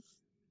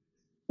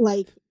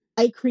like,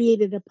 I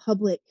created a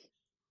public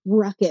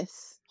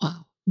ruckus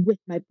Wow. with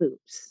my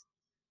boobs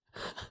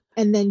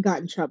and then got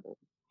in trouble.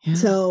 Yeah.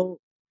 So,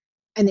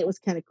 and it was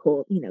kind of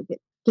cool,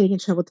 getting in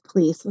trouble with the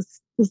police was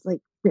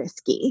like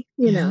risky.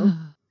 Yeah.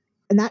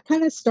 And that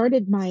kind of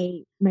started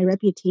my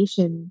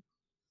reputation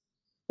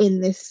in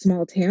this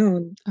small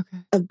town Okay.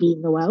 of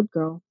being the wild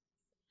girl.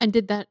 And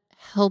did that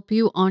help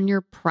you on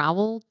your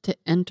prowl to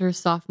enter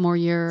sophomore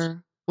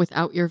year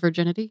without your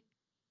virginity?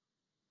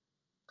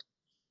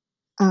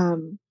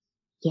 um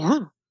yeah,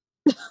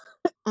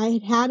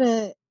 I had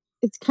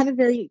it's kind of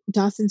very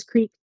Dawson's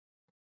Creek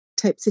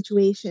type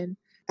situation.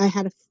 I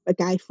had a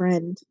guy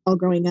friend all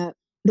growing up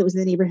that was in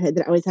the neighborhood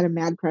that I always had a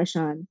mad crush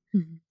on,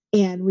 Mhm.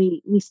 and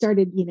we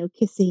started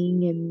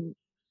kissing,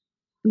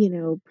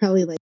 and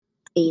probably like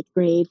eighth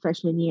grade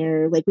freshman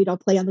year, like we'd all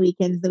play on the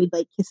weekends, then we'd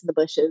like kiss in the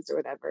bushes or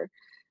whatever.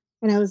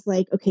 And I was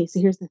like, okay, so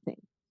here's the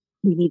thing.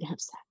 We need to have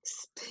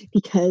sex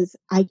because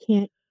I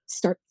can't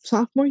start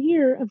sophomore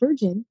year a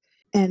virgin.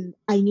 And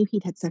I knew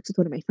he'd had sex with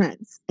one of my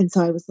friends. And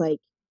so I was like,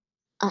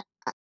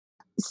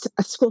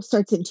 school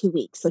starts in 2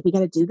 weeks. Like, we got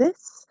to do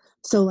this.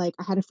 So, like,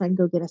 I had a friend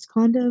go get us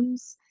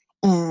condoms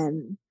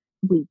and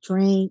we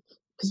drank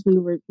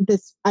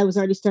because I was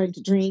already starting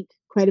to drink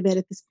quite a bit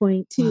at this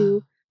point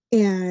too. Wow.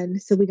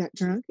 And so we got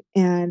drunk,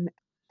 and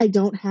I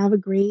don't have a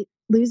great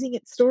losing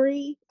it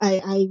story.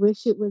 I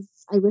wish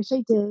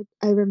I did.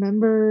 I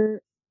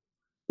remember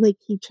like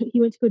he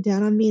went to go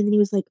down on me and then he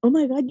was like, "Oh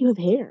my God, you have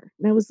hair."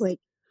 And I was like,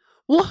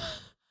 What?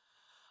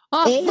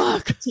 Oh, "Hey, I'm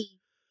fuck. 14.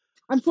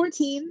 I'm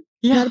 14,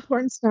 Yeah. not a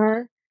porn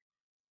star.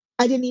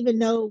 I didn't even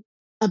know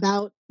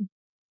about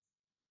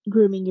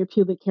grooming your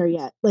pubic hair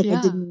yet. Like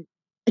Yeah.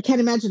 I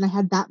can't imagine I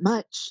had that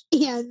much.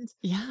 And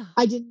Yeah.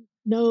 I didn't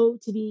know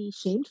to be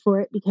shamed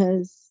for it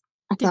because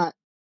I Did thought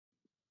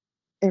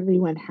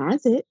everyone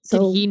has it. did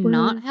So he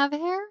not we're have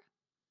hair?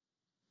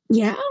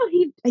 yeah,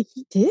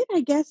 he did, I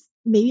guess.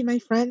 maybe my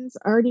friends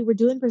already were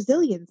doing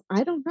Brazilians.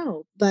 I don't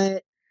know.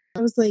 But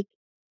I was like,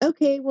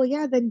 okay, well,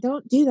 yeah, then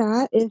don't do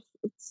that if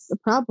it's a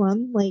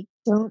problem. Like,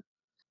 don't.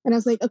 And I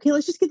was like, okay,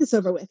 let's just get this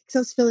over with. Because I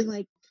was feeling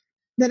like,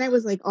 then I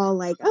was like, all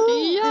like,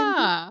 oh,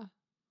 Yeah.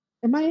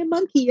 am I a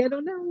monkey? I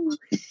don't know.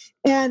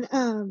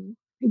 And,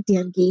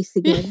 damn geese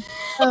again.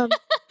 Um,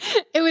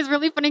 It was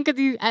really funny because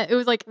it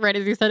was like right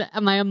as you said,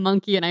 "Am I a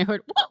monkey?" And I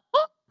heard,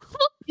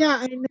 yeah,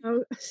 I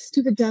know.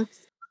 Stupid ducks.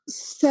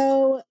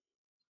 So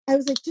I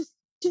was like, just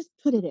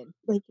put it in.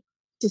 Like,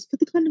 just put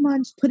the condom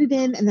on, just put it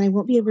in, and then I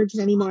won't be a virgin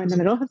anymore, and then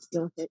I don't have to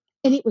deal with it.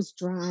 And it was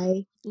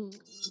dry,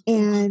 Mm.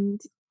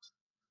 and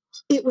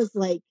it was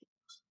like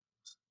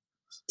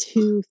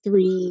 2,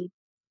 3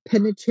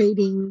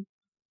 penetrating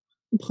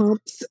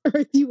pumps,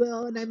 or if you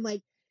will. And I'm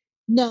like,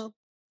 no,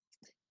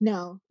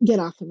 no, get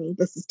off of me.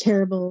 This is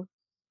terrible.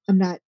 I'm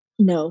not,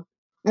 no.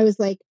 I was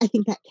like, I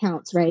think that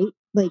counts, right?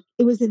 Like,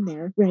 it was in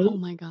there, Oh right?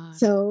 my god.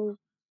 So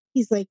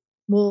he's like,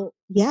 well,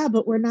 yeah,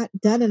 but we're not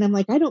done. And I'm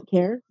like, I don't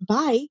care.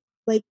 Bye.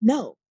 Like,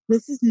 no,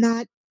 this is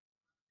not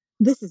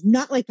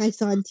like I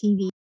saw on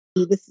TV.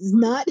 This is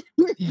not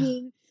Yeah.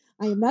 working.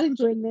 I am not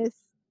enjoying this.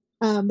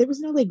 There was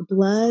no like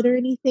blood or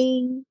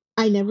anything.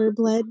 I never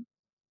bled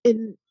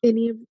in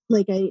any of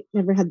like I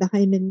never had the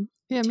hymen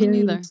Yeah, me tearing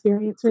neither.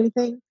 experience or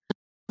anything.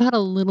 I had a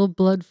little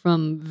blood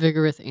from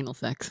vigorous anal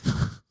sex,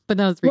 but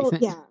that was Well,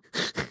 recent. yeah,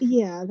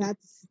 yeah,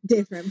 that's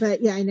different.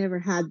 But yeah, I never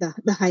had the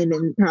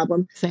hymen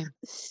problem. Same.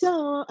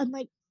 So I'm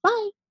like,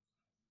 bye,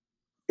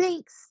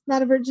 thanks,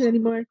 not a virgin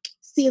anymore.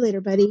 See you later,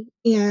 buddy.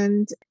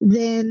 And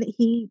then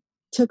he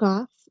took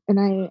off,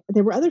 and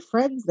there were other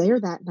friends there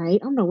that night.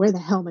 I don't know where the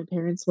hell my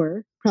parents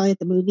were. Probably at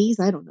the movies.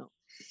 I don't know.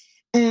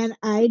 And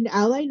I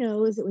all I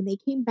know is that when they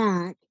came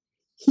back,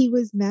 he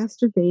was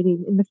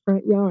masturbating in the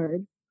front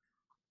yard.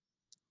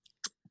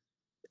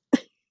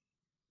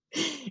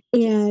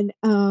 And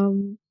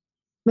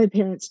my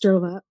parents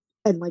drove up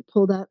and like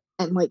pulled up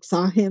and like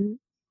saw him,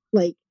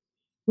 like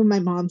when my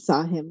mom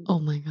saw him Oh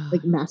my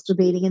like god.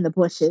 masturbating in the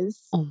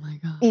bushes, Oh my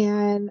god.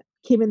 and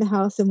came in the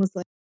house and was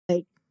like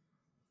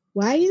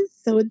why is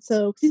so and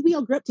so, because we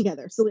all grew up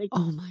together, so like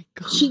Oh my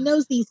she god.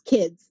 knows these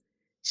kids.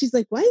 She's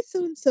like, why is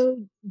so and so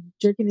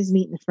jerking his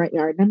meat in the front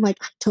yard? And I'm like,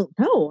 I don't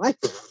know. I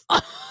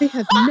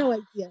have no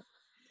idea.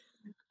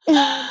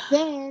 And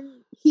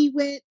then he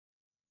went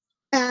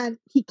and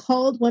he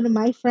called one of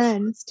my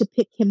friends to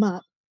pick him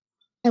up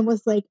and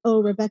was like,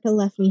 oh, Rebecca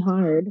left me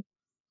hard,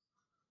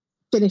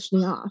 finish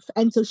me off.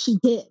 And so she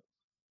did.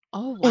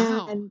 Oh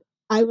wow. And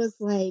I was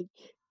like,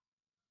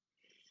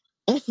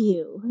 F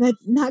you. That's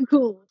not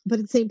cool. But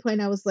at the same point,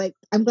 I was like,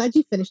 I'm glad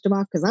you finished him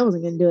off because I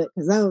wasn't going to do it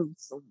because that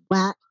was a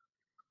whack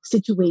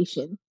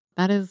situation.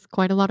 That is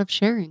quite a lot of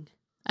sharing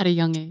at a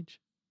young age.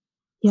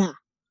 Yeah.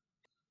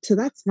 So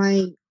that's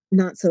my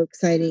not so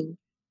exciting.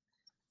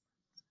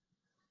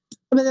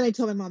 But then I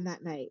told my mom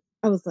that night,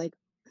 I was like,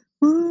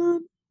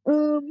 Mom,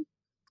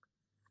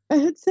 I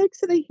had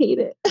sex and I hate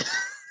it.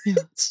 Yeah.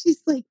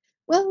 She's like,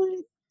 well,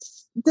 it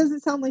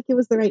doesn't sound like it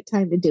was the right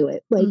time to do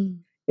it. Like, Mm,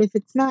 if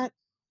it's not,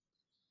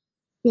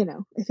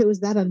 if it was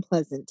that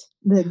unpleasant,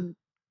 yeah. then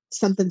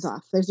something's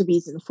off. There's a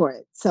reason for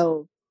it.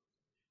 So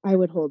I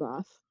would hold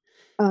off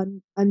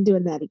on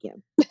doing that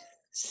again.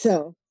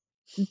 So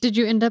Did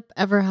you end up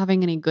ever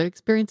having any good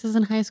experiences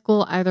in high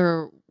school,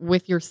 either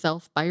with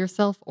yourself, by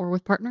yourself, or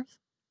with partners?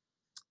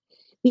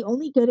 the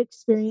only good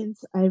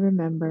experience I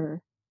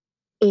remember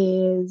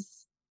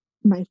is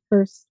my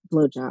first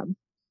blowjob,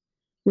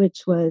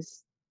 which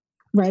was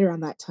right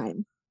around that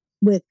time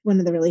with one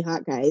of the really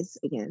hot guys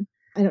again.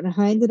 I don't know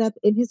how I ended up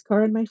in his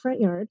car in my front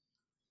yard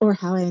or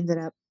how I ended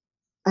up.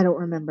 I don't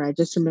remember. I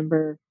just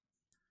remember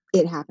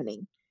it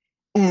happening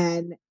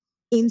and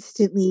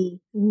instantly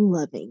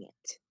loving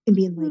it and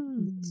being like,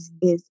 this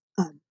Mhm. is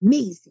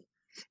amazing.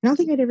 I don't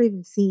think I'd ever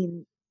even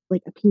seen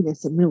like a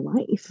penis in real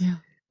life, Yeah.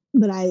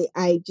 but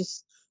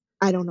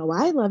I don't know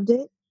why I loved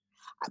it.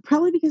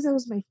 Probably because that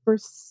was my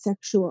first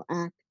sexual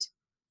act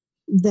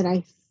that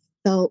I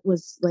felt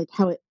was like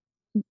how it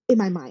in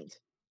my mind.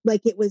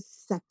 Like it was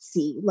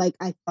sexy, like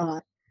I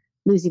thought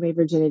losing my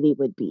virginity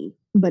would be,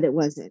 but it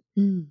wasn't.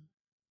 Mm.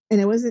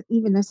 And I wasn't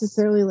even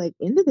necessarily like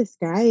into this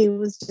guy. It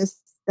was just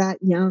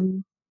that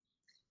young.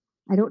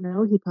 I don't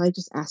know. He probably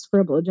just asked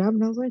for a blowjob,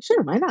 and I was like,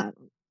 sure, why not?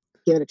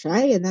 Give it a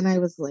try. And then I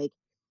was like,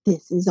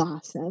 this is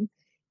awesome.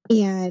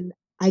 And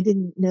I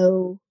didn't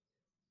know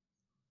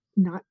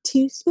not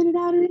to spit it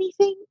out or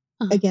anything.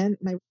 Uh-huh. Again,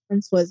 my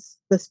reference was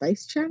the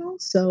Spice Channel.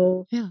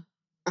 So Yeah.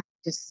 I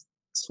just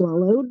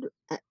swallowed.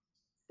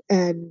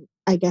 And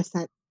I guess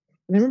that,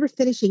 and I remember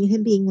finishing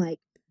him being like,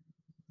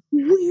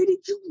 where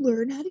did you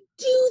learn how to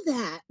do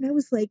that? And I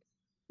was like,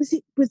 was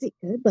it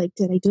good? Like,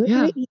 did I do it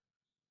Yeah. right?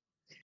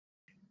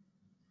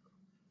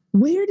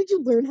 Where did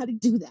you learn how to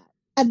do that?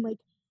 And like,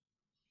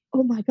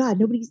 oh my God,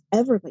 nobody's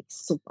ever like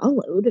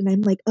swallowed. And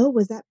I'm like, oh,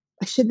 was that,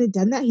 I shouldn't have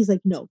done that? He's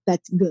like, no,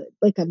 that's good.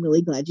 Like, I'm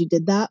really glad you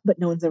did that, but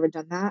no one's ever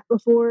done that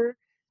before.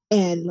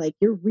 And like,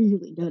 you're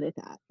really good at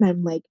that. And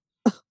I'm like,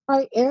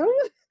 I am.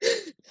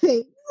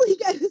 Thanks. Like,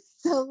 I was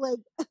so like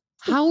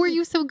How were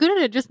you so good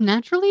at it? Just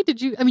naturally?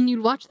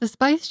 You'd watch the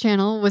Spice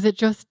Channel. Was it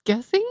just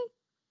guessing?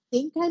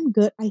 Think I'm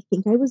good. I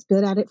think I was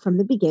good at it from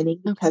the beginning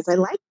Okay. because I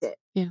liked it.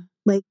 Yeah.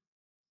 Like,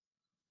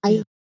 Yeah.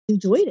 I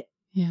enjoyed it.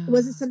 Yeah. It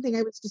wasn't something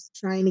I was just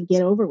trying to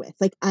get over with.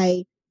 Like,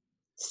 I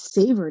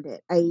savored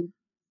it.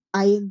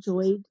 I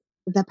enjoyed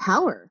the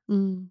power.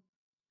 Mm.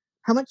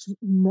 How much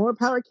more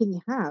power can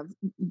you have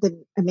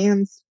than a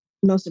man's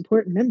most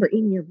important member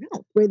in your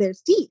mouth where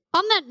there's teeth?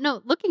 On that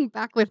note, looking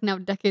back with now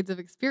decades of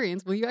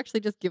experience, will you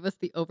actually just give us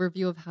the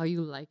overview of how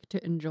you like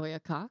to enjoy a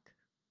cock?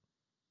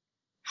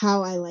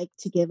 How I like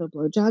to give a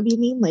blowjob, you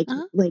mean?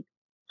 Uh-huh.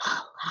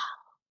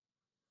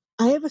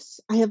 I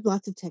have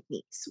lots of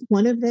techniques.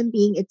 One of them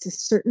being it's a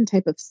certain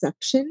type of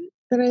suction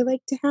that I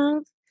like to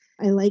have.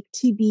 I like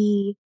to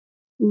be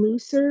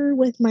looser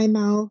with my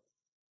mouth.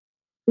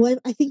 Well,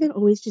 I think I've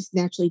always just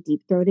naturally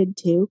deep throated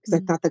too, because I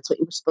Mm. thought that's what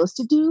you were supposed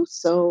to do.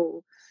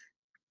 So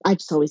I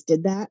just always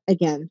did that.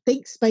 Again,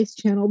 thanks Spice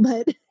Channel,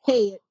 but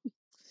hey, it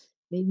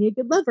made me a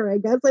good lover, I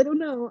guess. I don't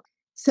know.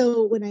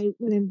 So when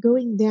I'm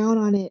going down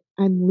on it,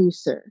 I'm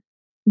looser.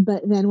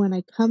 But then when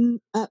I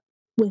come up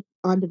with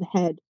onto the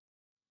head,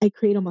 I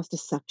create almost a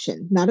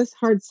suction, not as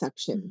hard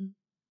suction, Mhm.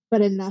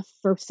 but enough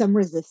for some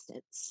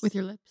resistance With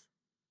your lips?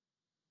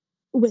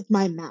 with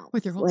my mouth.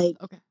 With your whole mouth.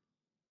 Like, Okay.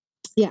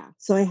 yeah.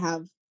 So I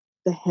have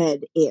the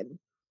head in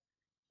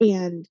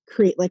and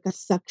create like a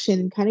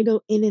suction, kind of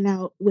go in and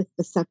out with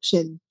the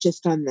suction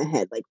just on the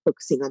head, like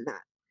focusing on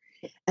that.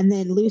 And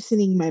then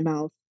loosening my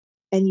mouth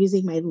and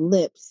using my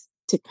lips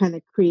to kind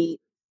of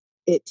create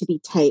it to be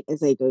tight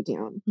as I go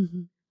down.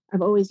 Mhm.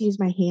 I've always used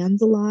my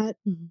hands a lot.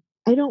 Mhm.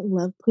 I don't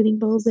love putting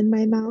balls in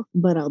my mouth,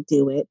 but I'll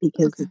do it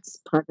because Okay. it's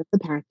part of the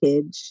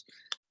package.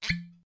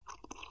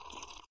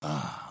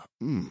 Ah,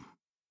 mmm.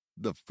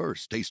 The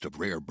first taste of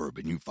rare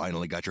bourbon you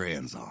finally got your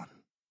hands on.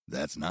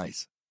 That's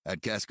nice.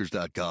 At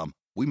Caskers.com,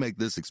 we make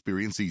this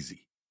experience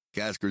easy.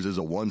 Caskers is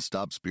a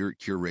one-stop spirit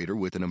curator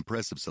with an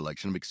impressive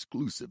selection of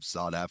exclusive,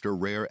 sought-after,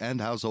 rare,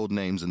 and household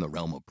names in the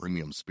realm of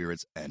premium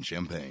spirits and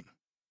champagne.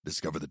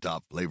 Discover the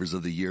top flavors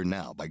of the year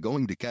now by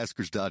going to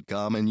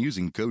Caskers.com and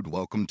using code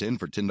WELCOME10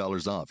 for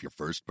 $10 off your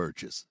first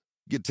purchase.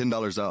 Get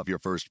 $10 off your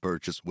first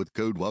purchase with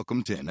code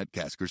WELCOME10 at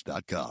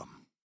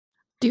Caskers.com.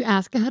 Do you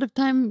ask ahead of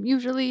time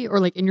usually, or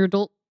like in your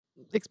adult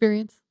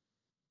experience?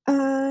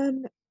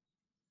 Um,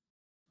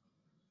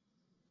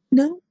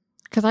 no.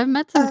 Because I've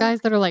met some Uh,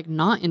 guys that are like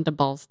not into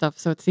ball stuff,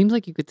 so it seems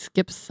like you could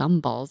skip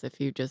some balls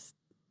if you just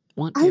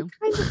want I to,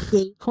 kind of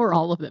gauge or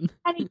all of them.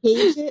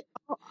 it.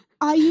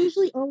 I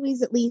usually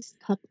always at least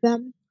cup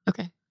them.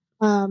 Okay.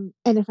 And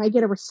if I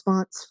get a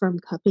response from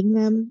cupping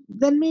them,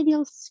 then maybe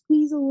I'll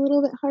squeeze a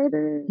little bit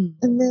harder. Mm.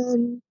 And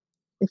then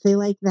if they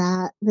like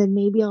that, then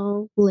maybe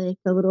I'll lick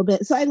a little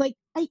bit. So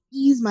I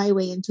ease my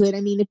way into it.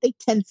 I mean, if they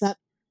tense up,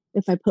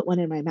 if I put one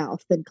in my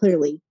mouth, then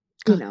clearly,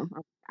 Got it.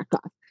 I'll back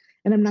off.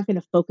 And I'm not going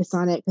to focus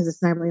on it because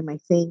it's not really my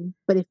thing.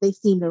 But if they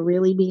seem to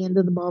really be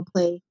into the ball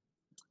play,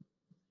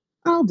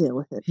 I'll deal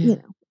with it. Yeah.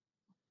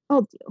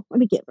 I'll deal.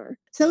 I'm a giver.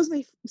 So that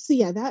was so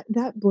yeah, that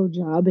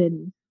blowjob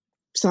in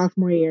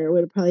sophomore year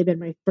would have probably been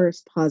my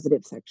first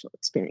positive sexual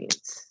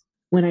experience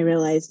when I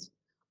realized,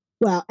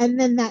 wow. And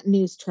then that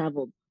news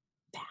traveled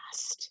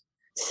fast.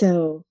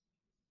 So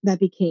that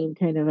became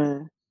kind of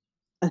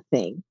a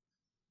thing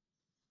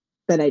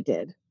that I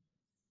did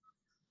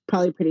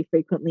probably pretty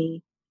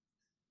frequently,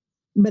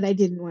 but I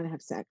didn't want to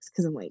have sex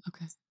because I'm like,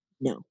 Okay.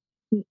 no,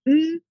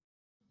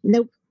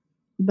 nope.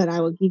 But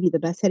I will give you the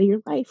best head of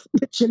your life,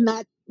 but you're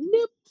not,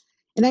 nope.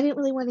 And I didn't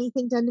really want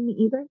anything done to me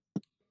either.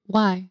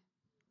 Why?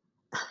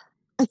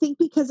 I think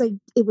because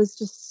it was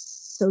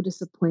just so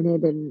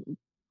disappointed and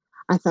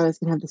I thought I was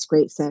gonna have this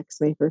great sex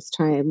my first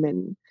time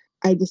and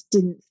I just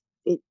didn't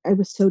I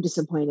was so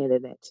disappointed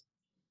in it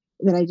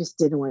that I just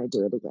didn't want to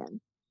do it again.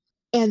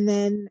 And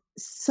then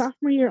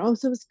sophomore year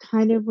also was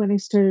kind of when I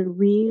started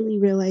really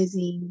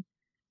realizing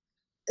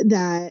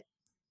that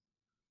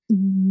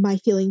my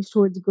feelings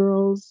towards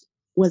girls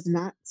was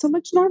not so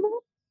much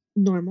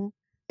normal.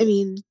 I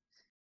mean,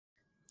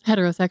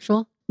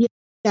 Heterosexual? yeah,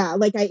 yeah,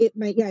 like I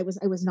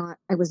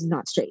was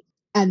not straight.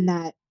 And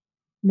that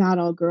not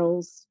all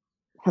girls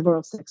have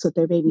oral sex with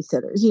their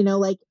babysitters.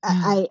 Like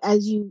Yeah.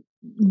 as you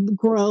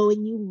grow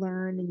and you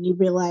learn and you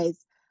realize,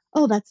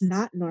 oh, that's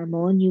not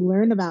normal, and you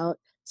learn about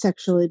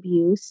sexual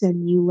abuse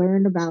and you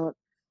learn about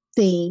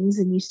things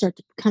and you start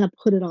to kind of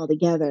put it all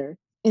together,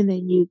 and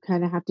then you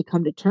kind of have to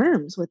come to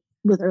terms with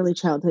early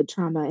childhood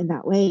trauma in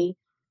that way.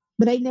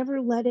 But I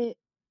never let it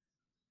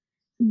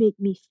make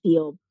me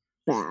feel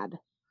bad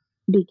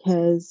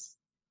because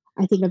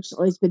I think I've just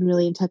always been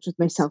really in touch with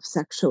myself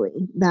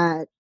sexually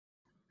that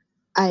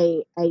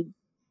I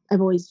I've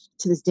always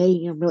to this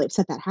day, really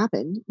upset that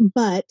happened,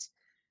 but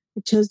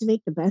I chose to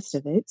make the best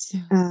of it,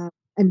 Yeah.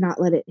 and not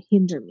let it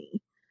hinder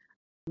me.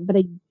 But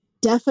I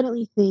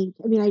definitely think,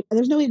 I mean,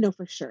 there's no way to know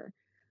for sure,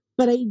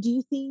 but I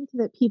do think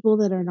that people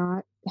that are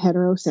not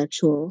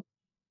heterosexual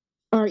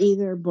are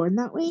either born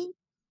that way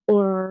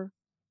or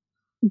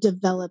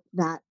develop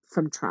that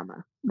from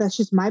trauma. That's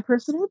just my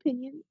personal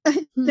opinion.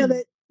 I know Hmm.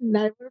 that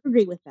not everyone would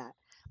agree with that.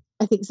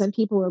 I think some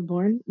people were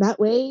born that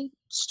way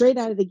straight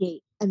out of the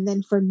gate. And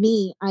then for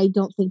me, I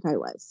don't think I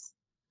was.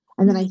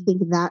 And then I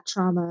think that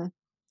trauma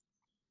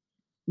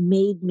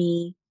made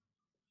me,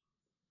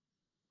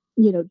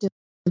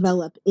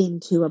 develop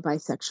into a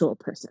bisexual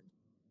person.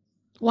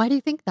 Why do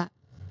you think that?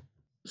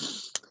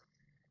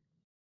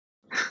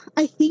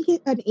 I think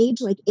at an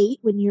age like 8,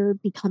 when you're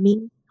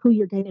becoming who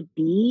you're going to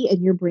be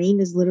and your brain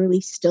is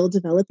literally still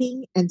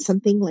developing, and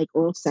something like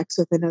oral sex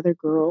with another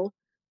girl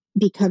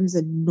becomes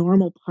a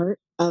normal part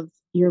of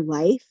your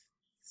life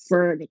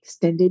for an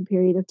extended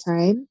period of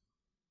time,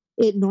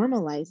 it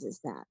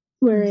normalizes that.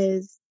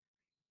 Whereas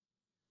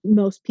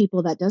most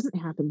people that doesn't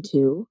happen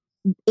to,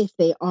 if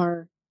they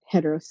are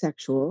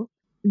heterosexual,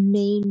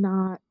 may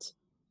not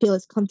feel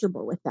as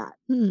comfortable with that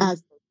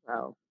as they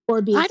grow,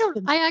 or be as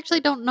I actually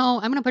don't know.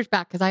 I'm going to push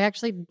back because I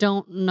actually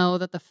don't know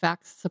that the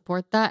facts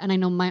support that. And I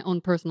know my own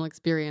personal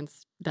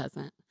experience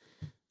doesn't.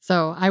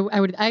 So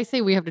I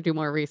say we have to do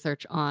more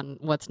research on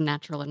what's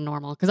natural and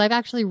normal, because I've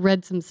actually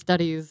read some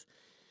studies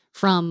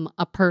from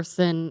a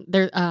person.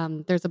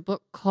 There's a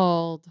book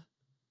called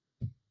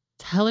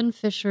Helen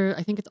Fisher.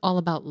 I think it's all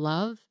about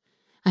love.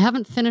 I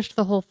haven't finished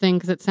the whole thing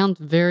because it sounds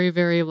very,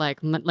 very like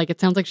it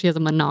sounds like she has a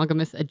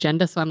monogamous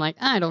agenda. So I'm like,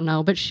 I don't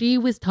know. But she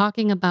was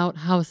talking about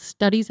how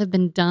studies have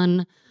been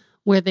done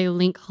where they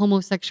link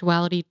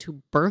homosexuality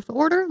to birth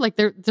order.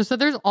 So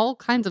there's all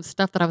kinds of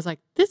stuff that I was like,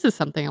 this is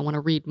something I want to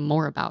read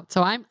more about.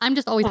 So I'm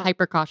just always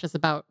hyper cautious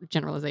about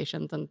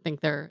generalizations and think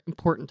they're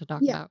important to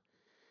talk about.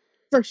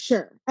 For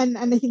sure. And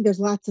I think there's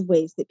lots of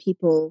ways that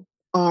people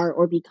are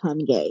or become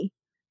gay.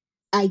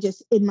 I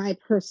just, in my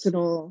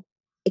personal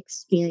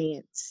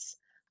experience,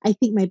 I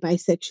think my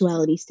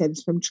bisexuality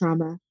stems from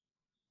trauma,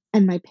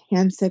 and my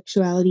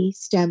pansexuality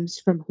stems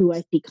from who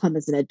I've become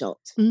as an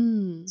adult.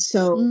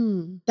 So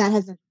that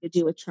has nothing to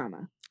do with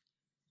trauma.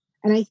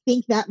 And I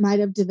think that might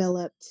have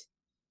developed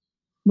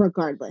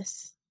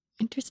regardless.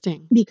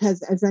 Interesting.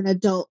 Because as an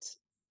adult,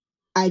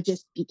 I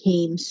just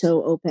became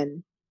so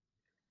open.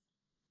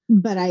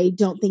 But I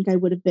don't think I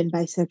would have been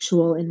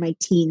bisexual in my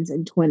teens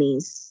and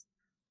 20s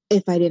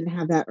if I didn't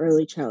have that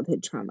early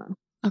childhood trauma.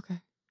 Okay.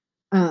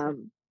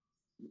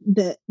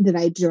 That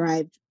I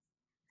derived.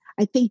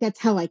 I think that's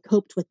how I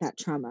coped with that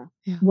trauma,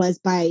 was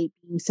by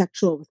being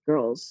sexual with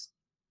girls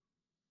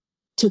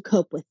to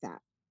cope with that.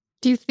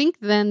 Do you think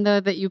then,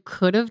 though, that you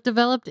could have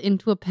developed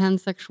into a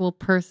pansexual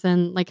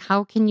person? Like,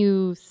 how can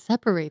you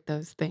separate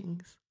those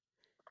things?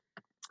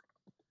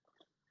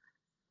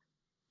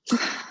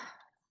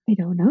 I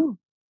don't know.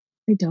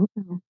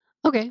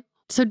 Okay.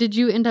 So did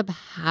you end up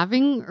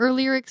having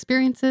earlier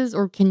experiences,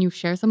 or can you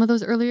share some of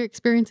those earlier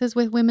experiences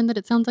with women that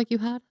it sounds like you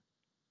had?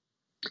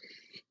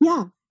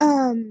 Yeah.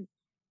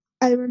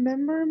 I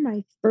remember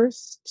my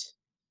first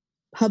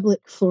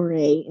public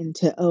foray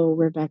into,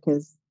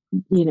 Rebecca's,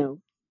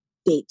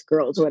 dates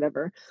girls or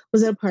whatever,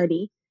 was at a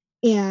party.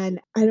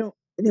 And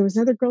there was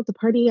another girl at the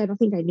party. I don't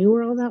think I knew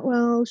her all that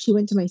well. She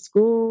went to my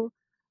school,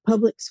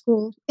 public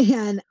school,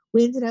 and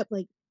we ended up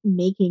like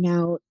making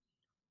out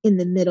in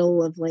the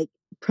middle of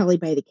probably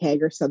by the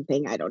keg or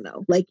something. I don't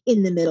know, like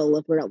in the middle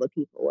of where all the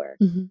people were.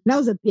 That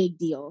was a big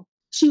deal.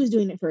 She was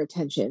doing it for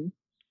attention.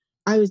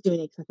 I was doing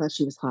it because I thought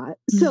she was hot.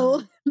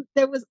 So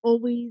there was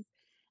always,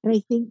 and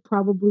I think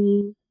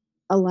probably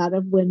a lot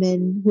of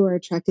women who are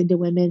attracted to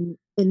women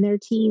in their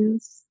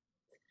teens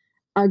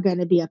are going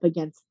to be up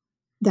against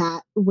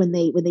that when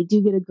they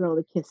do get a girl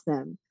to kiss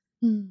them.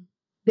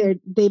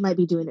 They might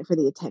be doing it for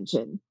the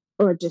attention,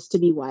 or just to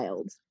be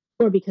wild,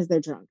 or because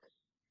they're drunk.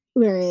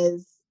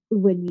 Whereas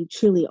when you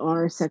truly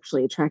are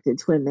sexually attracted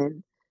to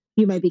women,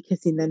 you might be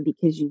kissing them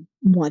because you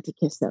want to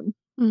kiss them,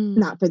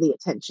 not for the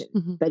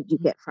attention that you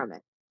get from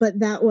it. But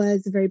that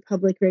was a very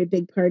public, very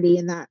big party,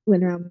 and that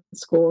went around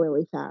school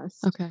really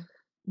fast. Okay.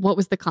 What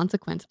was the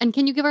consequence? And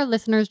can you give our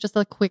listeners just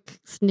a quick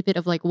snippet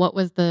of what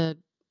was the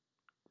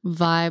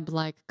vibe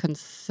like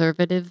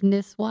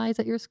conservativeness wise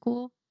at your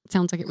school? It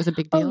sounds like it was a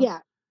big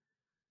deal.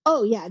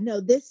 Oh yeah. No,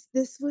 this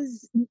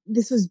was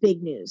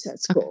big news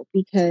at school,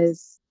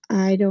 because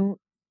I don't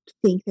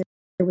think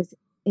there was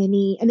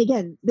any, and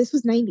again, this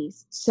was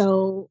 90s.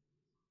 So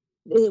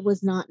it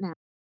was not now.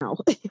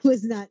 It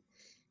was not.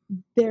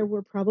 There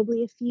were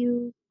probably a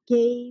few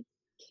gay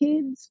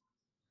kids,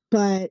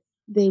 but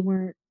they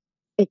weren't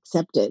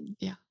accepted.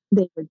 Yeah.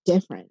 They were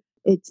different.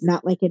 It's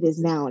not like it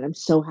is now, and I'm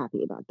so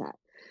happy about that.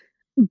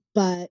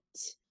 But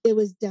it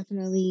was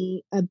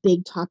definitely a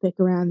big topic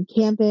around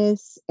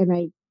campus, and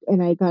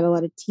I got a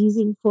lot of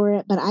teasing for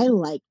it, but I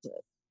liked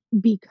it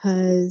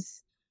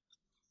because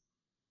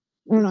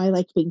I don't know, I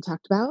liked being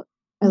talked about.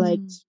 I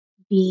liked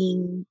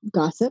being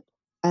gossip.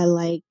 I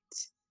liked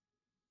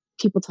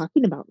people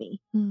talking about me.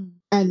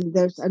 And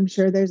I'm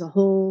sure there's a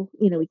whole,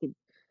 we could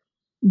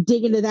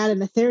dig into that in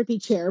the therapy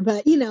chair,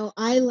 but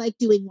I like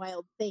doing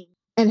wild things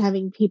and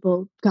having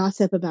people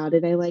gossip about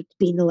it. I liked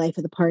being the life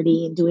of the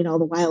party and doing all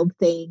the wild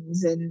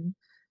things and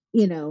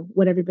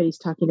what everybody's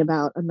talking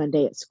about on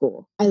Monday at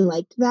school. I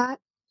liked that.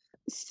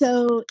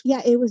 So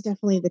yeah, it was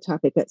definitely the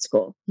topic at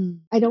school.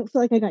 I don't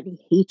feel like I got any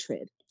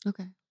hatred.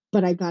 Okay.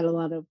 But I got a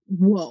lot of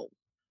whoa,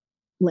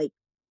 like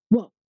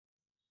Whoa,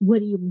 what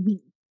do you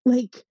mean?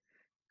 Like,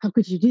 how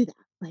could you do that?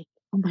 Like,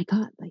 oh my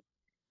God, like,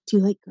 do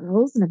you like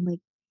girls? And I'm like,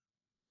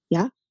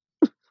 yeah.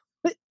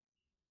 But,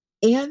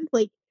 and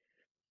like,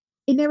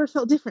 it never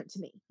felt different to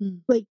me.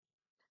 Mm. Like,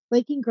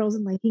 liking girls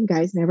and liking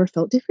guys never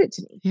felt different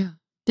to me. Yeah.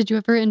 Did you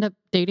ever end up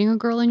dating a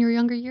girl in your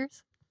younger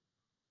years?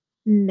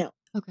 No.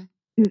 Okay.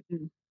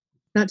 Mm-mm.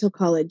 Not till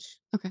college.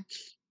 Okay.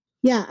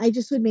 Yeah, I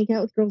just would make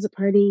out with girls at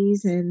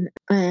parties, and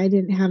I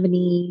didn't have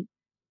any.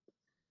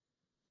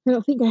 I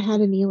don't think I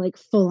had any like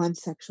full on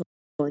sexual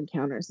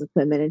encounters with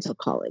women until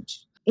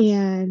college.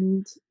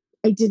 And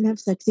I didn't have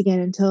sex again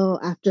until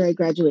after I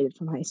graduated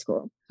from high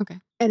school. Okay.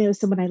 And it was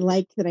someone I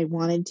liked that I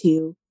wanted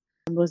to,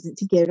 and wasn't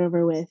to get it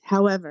over with.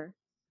 However,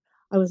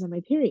 I was on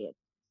my period.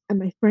 And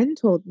my friend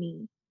told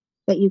me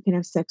that you can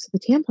have sex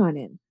with a tampon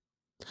in.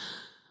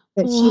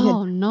 That she had.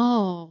 Oh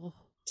no.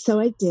 So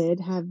I did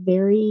have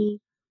very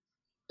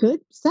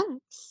good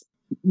sex,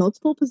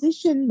 multiple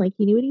position, like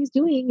he knew what he was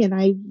doing, and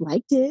I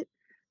liked it.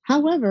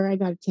 However, I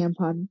got a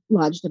tampon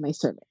lodged in my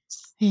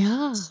cervix.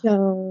 Yeah.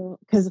 So,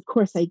 because of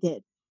course I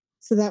did.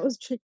 So that was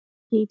tricky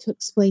to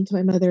explain to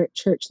my mother at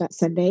church that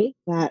Sunday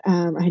that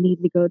I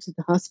needed to go to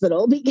the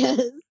hospital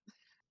because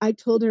I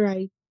told her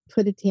I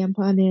put a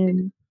tampon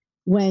in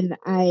when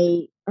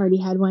I already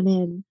had one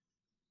in.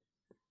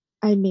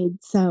 I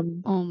made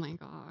some. Oh my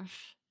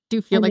gosh. Do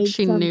you I feel like made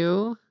she some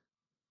knew?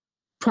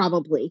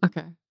 probably,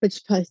 Okay. but she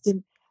probably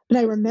didn't. But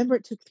I remember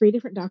it took 3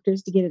 different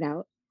doctors to get it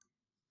out.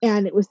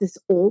 And it was this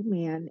old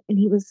man, and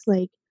he was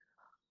like,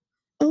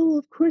 "Oh,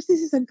 of course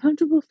this is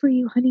uncomfortable for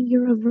you, honey.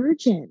 You're a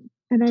virgin."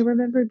 And I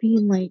remember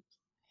being like,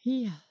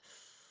 Yes.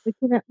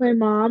 looking at my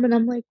mom, and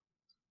I'm like,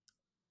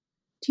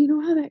 "Do you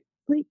know how that?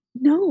 Like,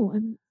 no,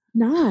 I'm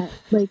not.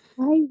 Like,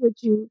 why would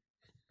you?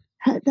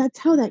 That's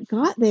how that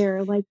got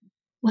there. Like,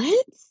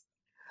 what?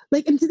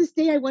 Like, and to this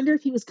day, I wonder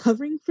if he was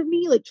covering for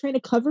me, like trying to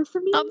cover for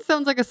me, That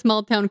sounds like a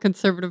small town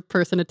conservative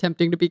person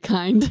attempting to be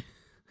kind.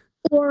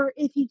 or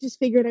if he just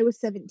figured I was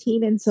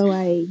 17 and so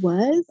I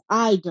was.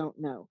 I don't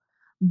know.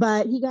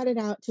 But he got it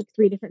out, took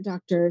 3 different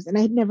doctors, and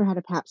I had never had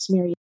a pap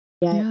smear yet.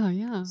 Yeah,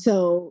 yeah.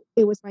 So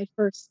it was my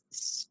first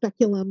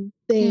speculum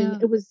thing. Yeah.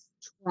 It was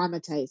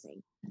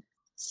traumatizing.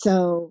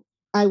 So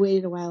I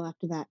waited a while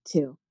after that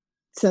too.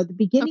 So the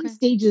beginning Okay.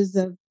 stages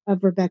of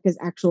Rebecca's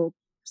actual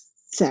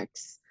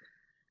sex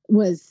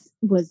was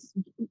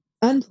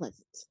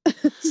unpleasant.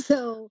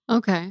 So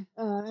Okay.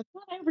 I'm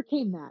glad I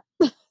overcame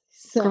that.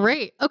 So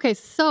Great. Okay,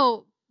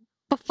 so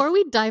before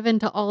we dive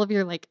into all of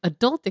your like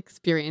adult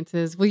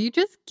experiences, will you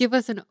just give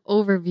us an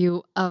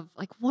overview of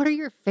like what are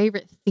your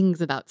favorite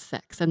things about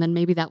sex? And then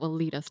maybe that will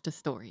lead us to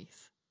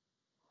stories.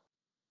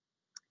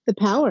 the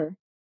power,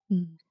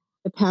 Mm.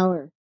 the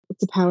power.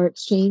 It's a power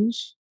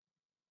exchange.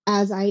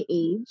 As I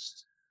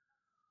aged,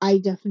 I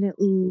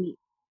definitely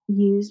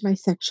used my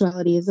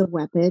sexuality as a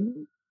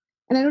weapon.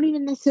 And I don't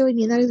even necessarily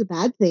mean that as a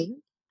bad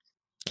thing.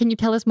 Can you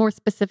tell us more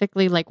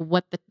specifically like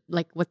what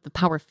the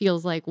power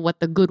feels like, what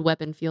the good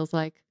weapon feels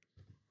like?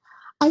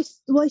 I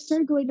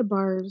started going to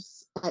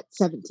bars at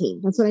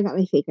 17. That's when I got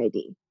my fake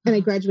ID. And I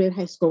Uh-huh. graduated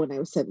high school when I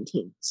was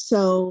 17.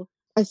 So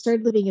I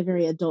started living a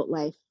very adult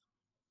life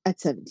at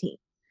 17.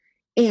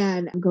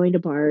 And I'm going to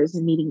bars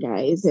and meeting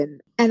guys,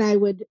 and I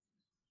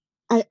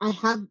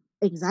have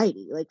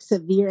anxiety, like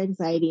severe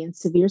anxiety and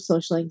severe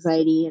social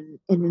anxiety. And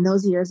in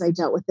those years, I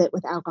dealt with it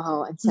with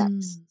alcohol and sex.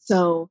 Mm.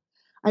 So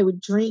I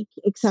would drink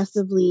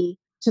excessively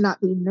to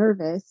not be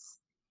nervous.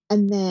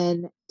 And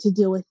then to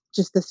deal with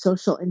just the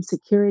social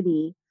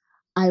insecurity,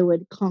 I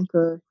would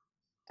conquer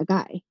a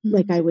guy.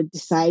 Like Mm. I would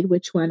decide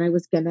which one I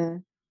was going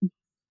to,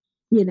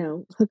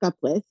 hook up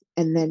with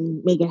and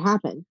then make it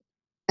happen.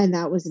 And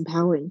that was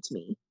empowering to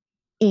me.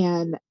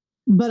 And,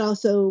 but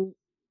also,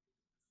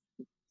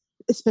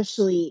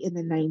 especially in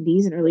the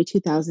 90s and early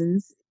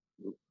 2000s,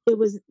 it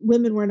was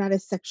women were not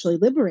as sexually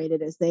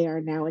liberated as they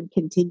are now and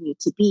continue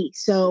to be.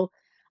 So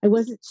I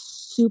wasn't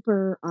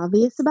super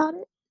obvious about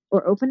it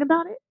or open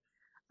about it,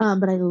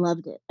 but I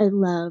loved it. I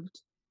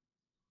loved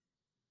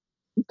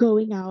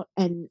going out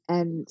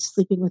and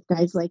sleeping with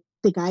guys like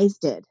the guys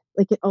did.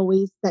 Like it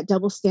always that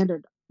double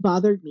standard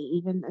bothered me,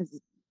 even as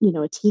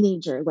a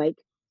teenager. Like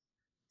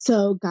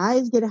so,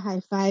 guys get a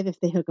high five if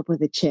they hook up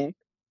with a chick,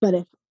 but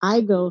if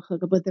I go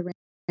hook up with a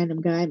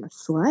random guy, I'm a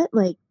slut.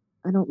 Like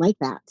I don't like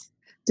that.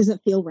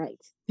 Doesn't feel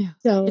right. Yeah.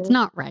 It's So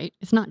not right.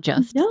 It's not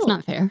just. It's no,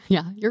 not fair.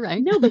 Yeah, you're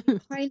right. no, but you're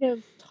kind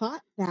of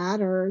taught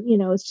that, or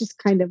it's just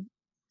kind of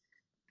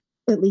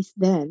at least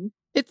then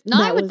It's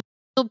not, I that would was say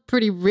it's still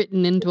pretty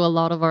written into a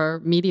lot of our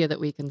media that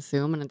we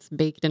consume, and it's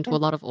baked into yeah, a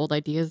lot of old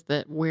ideas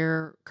that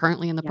we're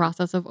currently in the yeah,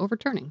 process of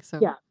overturning. So,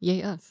 yeah.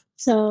 yay us.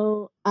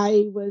 So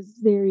I was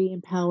very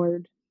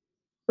empowered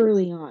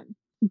early on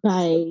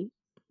by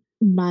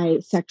my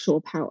sexual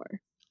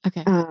power.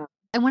 Okay. Uh,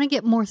 I want to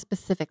get more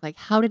specific. Like,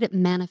 how did it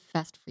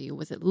manifest for you?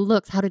 Was it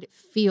looks? How did it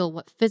feel?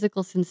 What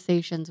physical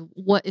sensations?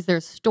 What is there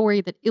a story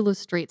that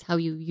illustrates how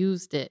you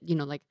used it?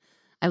 Like,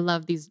 I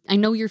love these. I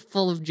know you're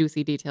full of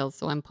juicy details,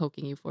 so I'm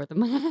poking you for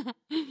them.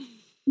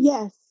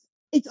 yes,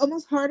 it's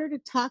almost harder to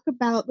talk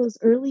about those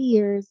early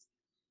years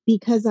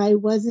because I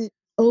wasn't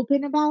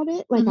open about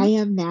it like I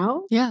am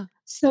now. Yeah.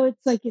 So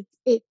it's like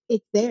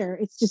it's there.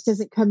 It just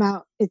doesn't come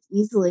out as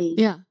easily.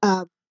 Yeah.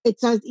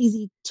 It's not as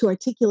easy to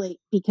articulate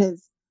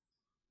because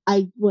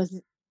I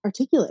wasn't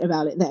articulate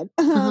about it then.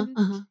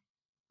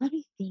 Let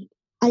me think.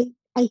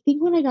 I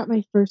think when I got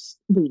my first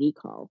booty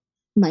call,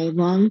 my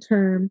long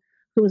term,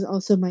 who was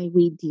also my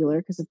weed dealer,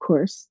 because of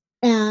course.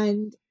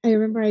 And I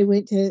remember I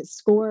went to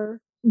score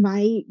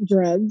my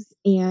drugs,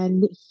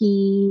 and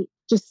he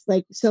just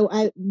like, so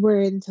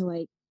we're into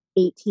like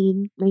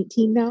 18,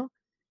 19 now,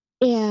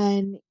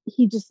 and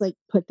he just like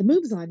put the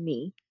moves on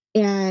me,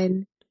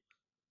 and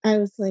I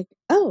was like,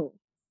 oh,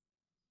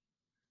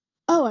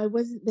 I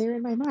wasn't there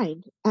in my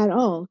mind at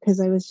all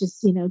because I was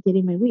just,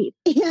 getting my weed.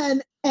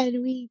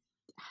 And we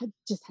had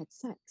just had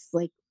sex.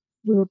 Like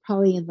we were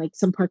probably in like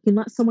some parking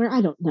lot somewhere.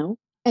 I don't know.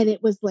 And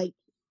it was like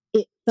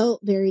it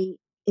felt very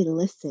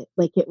illicit.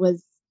 Like it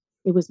was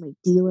my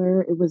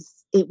dealer. It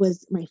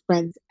was my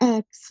friend's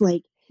ex.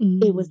 Like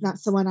it was not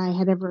someone I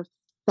had ever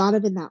thought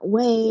of in that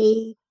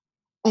way.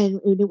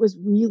 And it was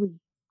really,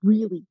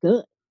 really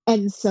good.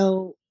 And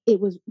so it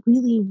was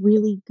really,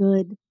 really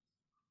good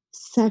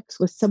sex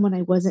with someone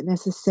I wasn't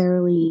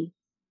necessarily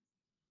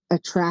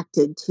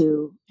attracted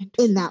to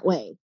in that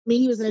way. I mean,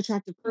 he was an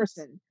attractive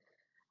person,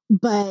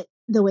 but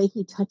the way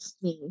he touched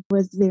me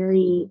was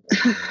very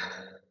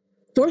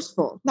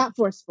forceful, not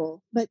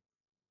forceful, but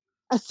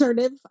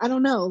assertive. I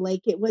don't know.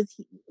 Like it was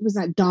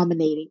not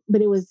dominating,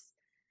 but it was,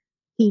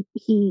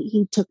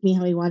 he took me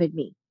how he wanted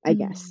me, I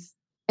guess.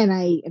 And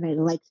I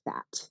liked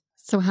that.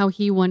 So how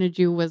he wanted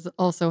you was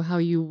also how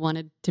you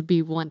wanted to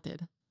be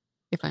wanted,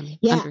 if I'm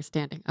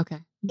understanding. Okay.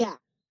 Yeah.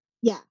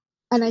 Yeah.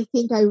 And I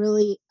think I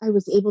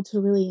was able to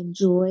really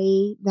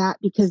enjoy that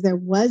because there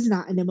was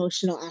not an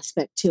emotional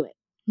aspect to it.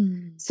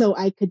 So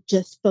I could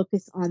just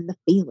focus on the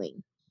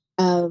feeling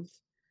of,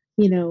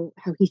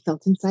 how he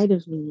felt inside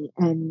of me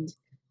and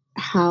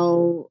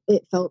how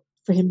it felt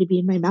for him to be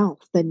in my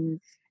mouth and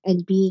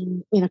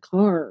being in a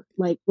car,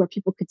 like where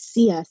people could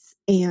see us.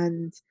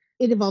 And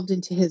it evolved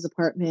into his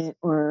apartment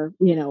or,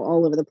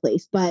 all over the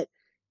place, but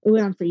it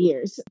went on for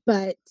years,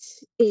 but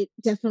it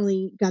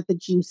definitely got the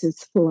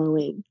juices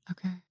flowing.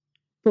 Okay.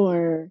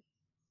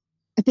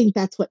 I think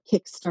that's what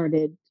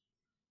kickstarted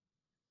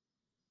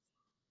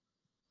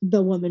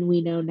the woman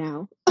we know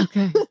now.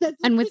 Okay.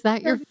 And was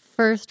that your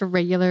first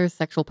regular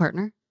sexual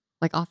partner?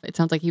 Like it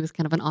sounds like he was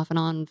kind of an off and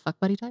on fuck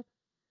buddy type.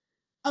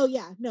 Oh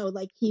yeah, no,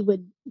 like he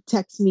would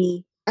text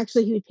me.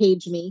 Actually, he would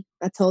page me.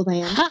 That's how old I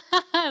am.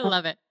 I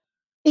love it.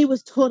 It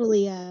was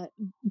totally a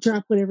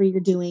drop whatever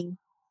you're doing,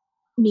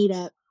 meet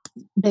up,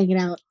 bang it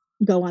out,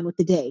 go on with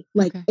the day.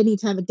 Like any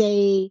time of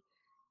day,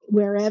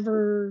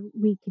 wherever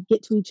we could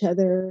get to each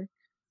other.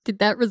 Did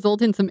that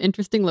result in some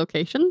interesting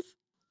locations?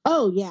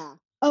 Oh yeah.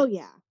 Oh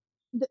yeah.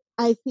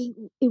 I think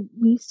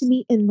we used to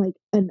meet in like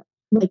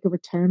a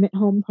retirement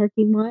home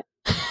parking lot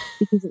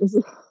because it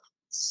was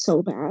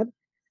so bad.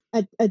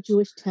 A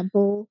Jewish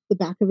temple, the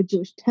back of a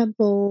Jewish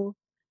temple,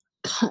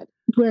 God,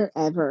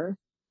 wherever.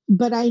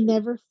 But I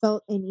never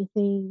felt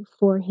anything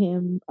for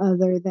him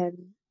other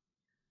than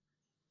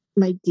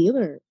my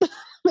dealer,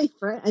 my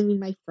friend. I mean,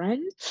 my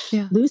friend,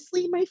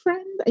 loosely my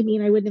friend. I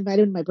mean, I wouldn't invite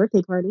him to my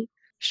birthday party.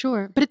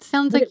 Sure. But it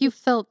sounds like you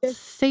felt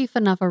safe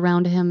enough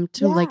around him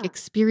to like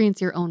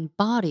experience your own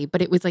body,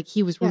 but it was like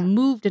he was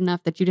removed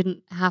enough that you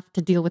didn't have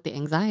to deal with the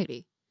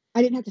anxiety.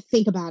 I didn't have to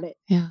think about it.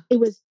 Yeah. It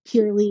was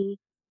purely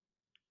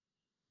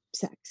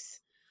sex.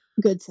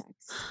 Good sex.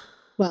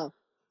 Well,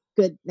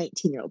 good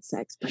 19-year-old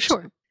sex.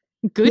 Sure.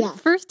 Good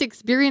first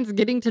experience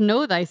getting to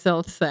know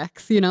thyself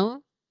sex,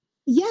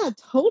 Yeah,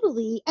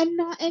 totally. And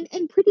not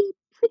and pretty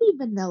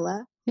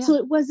vanilla. Yeah. So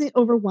it wasn't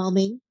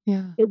overwhelming.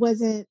 Yeah.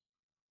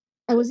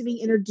 I wasn't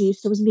being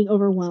introduced. I wasn't being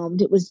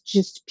overwhelmed. It was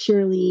just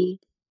purely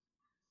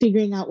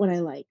figuring out what I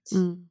liked.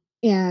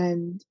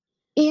 And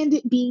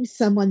it being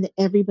someone that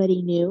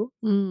everybody knew.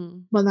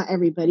 Well, not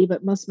everybody,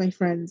 but most of my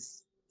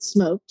friends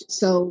smoked.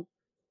 So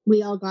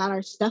we all got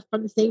our stuff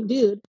from the same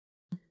dude.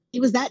 He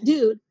was that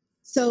dude.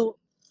 So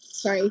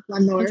sorry,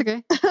 one more. That's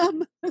okay.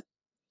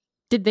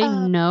 Did they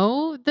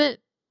know that?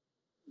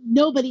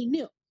 Nobody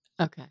knew.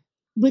 Okay.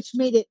 Which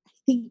made it, I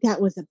think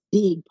that was a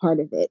big part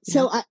of it. Yeah.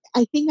 So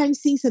I think I'm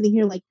seeing something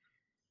here, like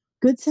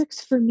good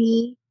sex for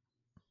me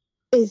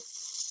is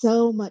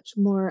so much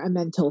more a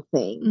mental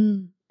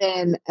thing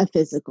than a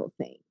physical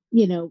thing.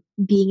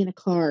 Being in a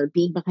car,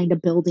 being behind a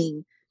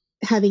building,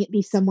 having it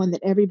be someone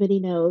that everybody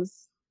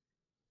knows,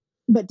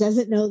 but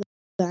doesn't know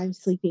that I'm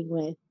sleeping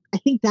with. I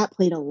think that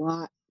played a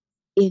lot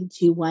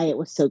into why it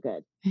was so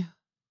good. Yeah.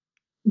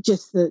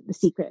 Just the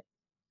secret.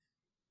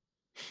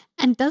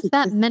 And does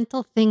that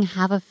mental thing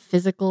have a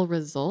physical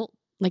result?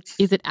 Like,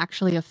 is it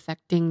actually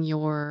affecting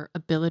your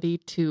ability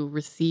to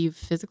receive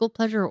physical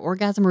pleasure or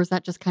orgasm, or is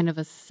that just kind of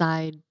a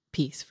side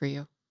piece for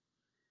you?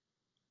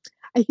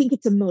 I think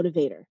it's a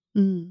motivator.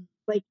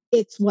 Like,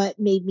 it's what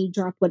made me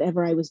drop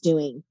whatever I was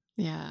doing.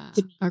 Yeah.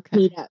 To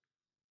meet up.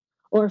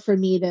 Or for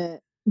me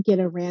to get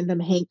a random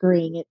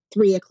hankering at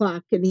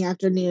 3:00 in the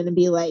afternoon and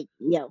be like,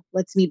 yo,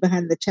 let's meet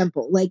behind the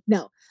temple. Like,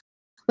 no.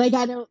 Like,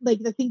 I don't, like,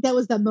 I think that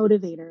was the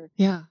motivator.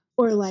 Yeah.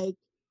 Or like,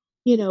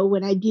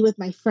 when I'd be with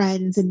my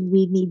friends and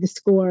we'd need the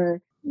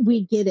score,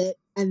 we'd get it.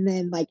 And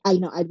then like,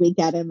 I'd wink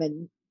at him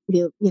and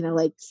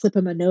like slip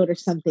him a note or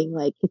something,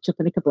 like hit you up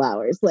in a couple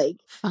hours, like,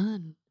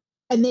 Fun.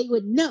 and they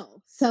would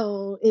know.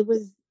 So it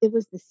was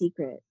the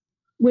secret,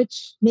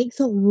 which makes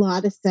a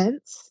lot of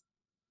sense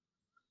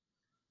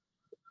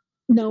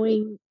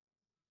knowing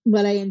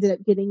what I ended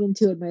up getting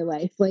into in my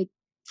life. Like,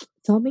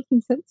 it's all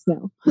making sense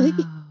now. Like,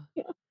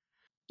 Wow.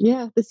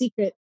 yeah, the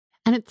secret.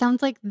 And it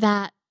sounds like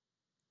that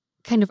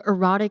kind of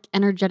erotic,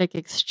 energetic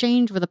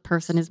exchange with a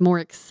person is more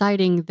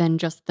exciting than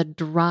just the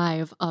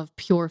drive of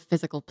pure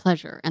physical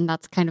pleasure. And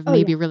that's kind of Oh yeah,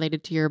 maybe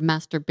related to your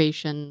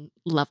masturbation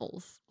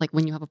levels. Like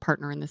when you have a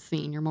partner in the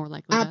scene, you're more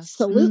likely to.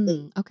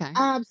 absolutely. Okay.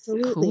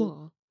 Absolutely.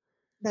 Cool.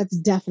 That's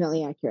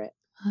definitely accurate.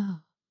 Oh.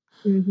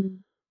 Hmm.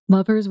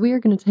 Lovers, we are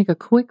going to take a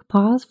quick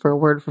pause for a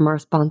word from our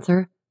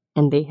sponsor,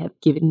 and they have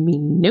given me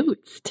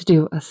notes to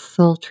do a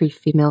sultry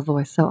female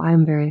voice, so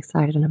I'm very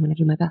excited and I'm going to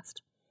do my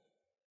best.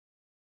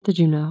 Did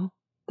you know?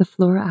 The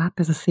Flora app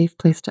is a safe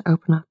place to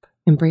open up,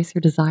 embrace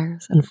your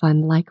desires, and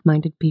find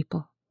like-minded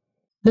people.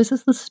 This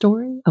is the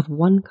story of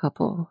one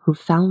couple who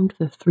found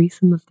the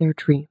threesome of their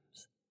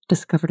dreams,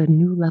 discovered a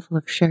new level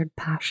of shared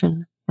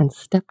passion, and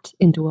stepped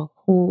into a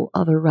whole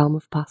other realm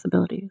of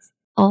possibilities,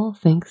 all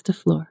thanks to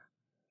Flora.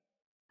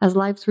 As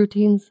life's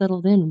routines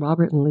settled in,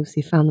 Robert and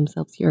Lucy found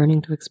themselves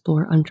yearning to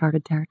explore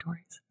uncharted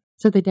territories.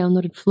 So they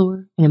downloaded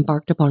Fleur and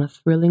embarked upon a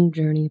thrilling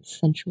journey of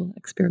sensual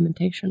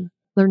experimentation,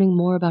 learning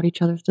more about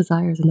each other's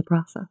desires in the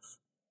process.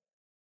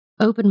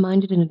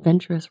 Open-minded and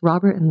adventurous,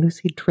 Robert and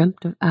Lucy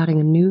dreamt of adding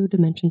a new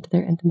dimension to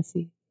their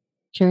intimacy,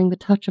 sharing the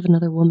touch of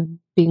another woman,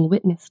 being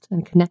witnessed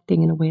and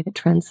connecting in a way that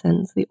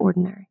transcends the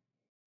ordinary.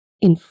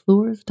 In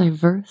Fleur's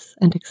diverse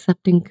and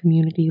accepting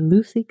community,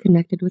 Lucy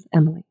connected with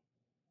Emily,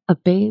 a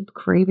babe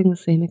craving the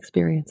same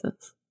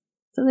experiences.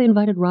 So they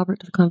invited Robert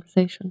to the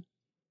conversation.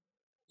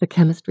 The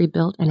chemistry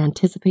built and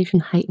anticipation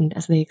heightened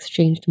as they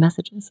exchanged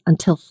messages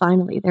until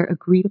finally their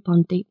agreed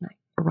upon date night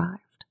arrived.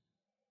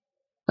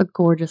 A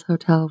gorgeous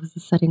hotel was the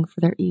setting for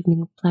their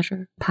evening of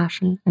pleasure,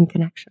 passion, and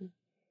connection,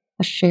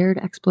 a shared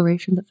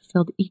exploration that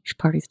fulfilled each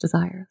party's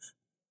desires.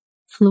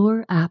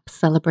 Fleur app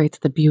celebrates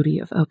the beauty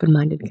of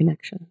open-minded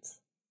connections.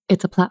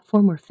 It's a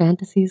platform where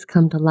fantasies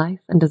come to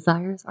life and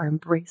desires are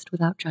embraced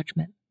without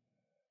judgment.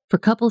 For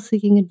couples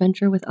seeking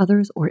adventure with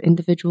others or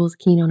individuals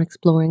keen on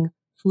exploring,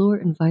 Fleur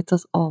invites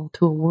us all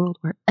to a world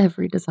where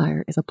every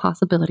desire is a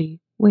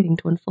possibility waiting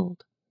to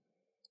unfold.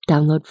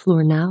 Download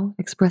Fleur now,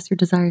 express your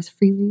desires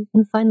freely,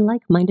 and find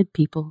like-minded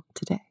people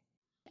today.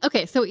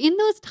 Okay, so in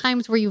those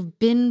times where you've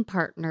been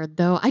partnered,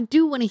 though, I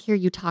do want to hear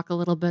you talk a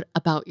little bit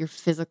about your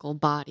physical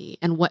body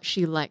and what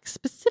she likes.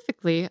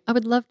 Specifically, I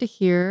would love to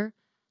hear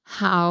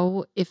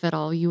how, if at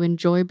all, you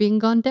enjoy being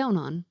gone down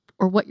on,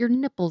 or what your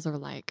nipples are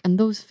like, and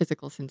those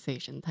physical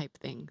sensation type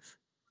things.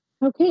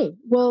 Okay,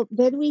 well,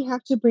 then we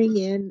have to bring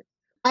in.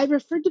 I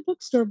referred to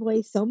Bookstore Boy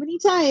so many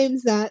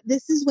times that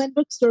this is when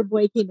Bookstore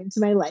Boy came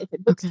into my life.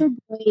 And Okay. Bookstore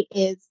Boy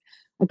is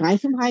a guy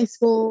from high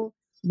school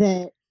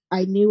that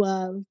I knew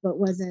of but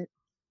wasn't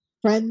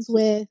friends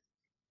with.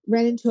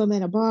 Ran into him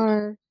at a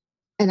bar,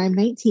 and I'm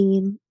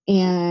 19,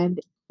 and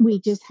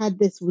we just had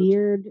this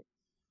weird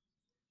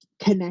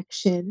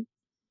connection,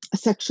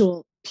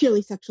 a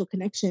purely sexual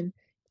connection.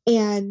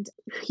 And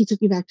he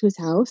took me back to his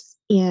house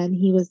and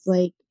he was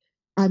like,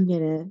 I'm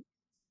gonna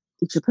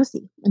eat your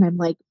pussy. And I'm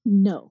like,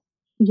 no,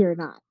 you're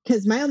not.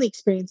 Because my only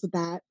experience with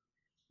that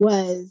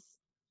was,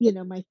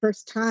 my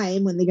first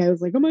time when the guy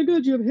was like, oh my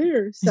God, you have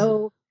hair. Yeah.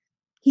 So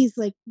he's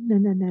like, no,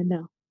 no, no,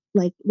 no.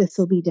 Like, this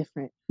will be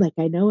different. Like,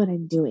 I know what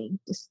I'm doing.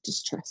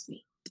 Just trust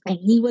me. And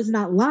he was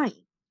not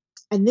lying.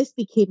 And this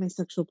became my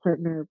sexual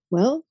partner,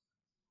 well,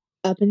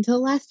 up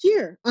until last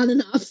year, on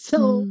and off.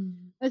 So Mm.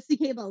 this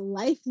became a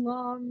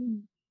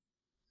lifelong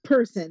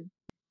person,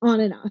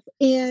 on and off.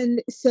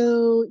 And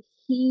so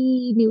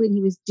he knew what he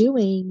was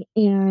doing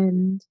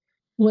and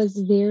was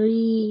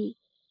very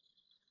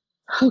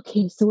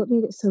okay. So what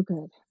made it so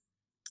good?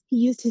 He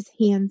used his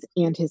hands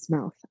and his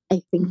mouth.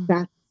 I think Mm.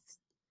 that's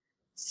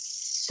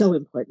so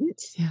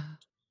important Yeah.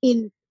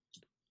 in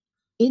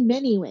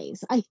many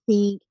ways. I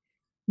think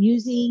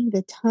using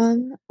the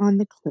tongue on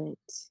the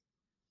clit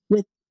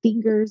with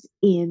fingers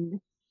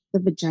in the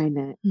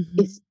vagina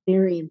Mm-hmm. is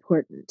very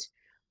important.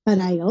 But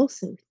I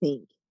also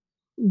think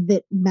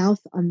that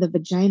mouth on the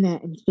vagina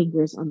and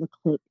fingers on the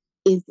clit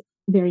is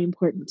very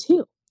important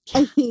too.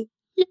 Yeah. I think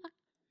Yeah.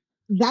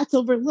 that's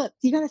overlooked.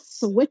 You got to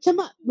switch them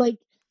up. Like,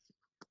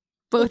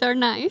 Both are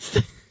nice.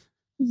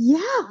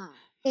 yeah.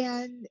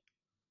 And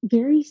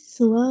very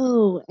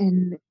slow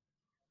and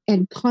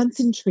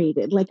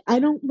concentrated. Like, I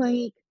don't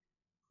like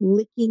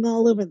licking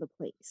all over the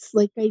place.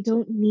 Like, I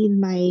don't need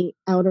my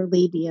outer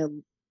labia.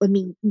 I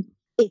mean,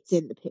 it's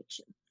in the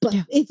picture, but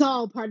Yeah. it's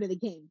all part of the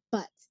game.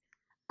 But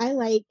I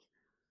like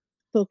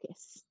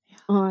focus Yeah.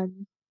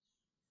 on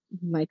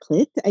my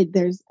clit. I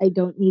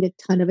don't need a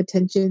ton of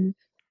attention.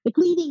 Like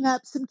leading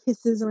up, some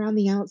kisses around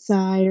the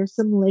outside or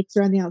some licks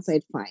around the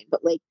outside, fine.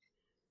 But like,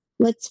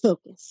 let's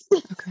focus.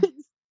 Okay.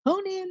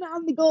 Hone in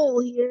on the goal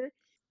here.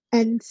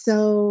 And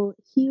so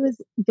he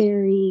was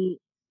very,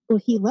 well,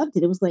 he loved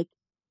it. It was like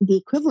the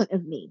equivalent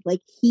of me.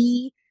 Like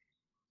he,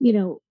 you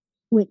know,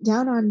 went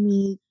down on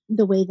me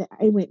the way that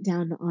I went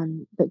down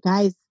on the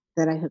guys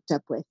that I hooked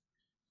up with,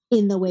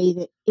 in the way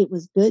that it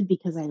was good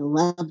because I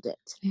loved it.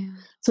 Yeah.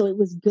 So it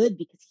was good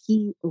because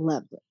he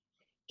loved it.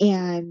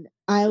 And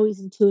I always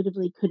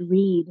intuitively could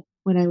read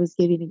when I was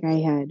giving a guy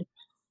head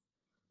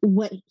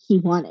what he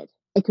wanted.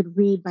 I could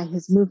read by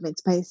his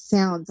movements, by his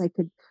sounds. I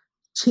could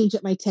change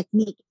up my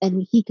technique,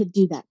 and he could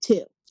do that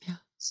too. Yeah.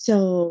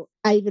 So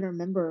I even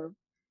remember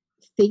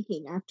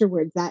thinking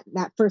afterwards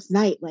that first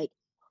night, like,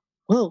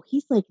 whoa,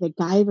 he's like the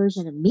guy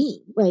version of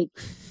me. Like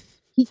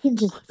he can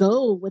That's just awesome.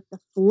 go with the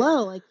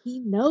flow. Like he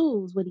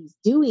knows what he's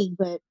doing,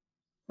 but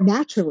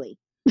naturally.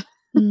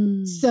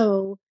 Mm.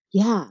 So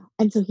yeah.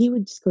 And so he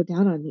would just go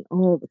down on me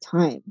all the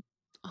time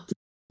Awesome.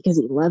 because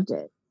he loved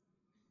it.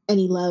 And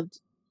he loved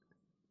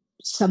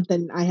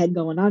something I had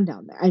going on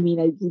down there. I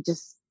mean,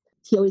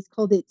 he always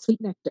called it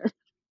sweet nectar.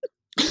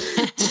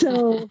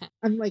 So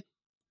I'm like,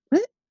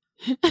 what?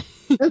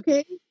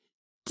 Okay.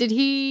 Did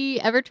he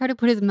ever try to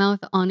put his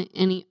mouth on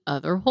any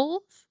other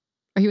holes?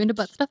 Are you into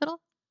butt stuff at all?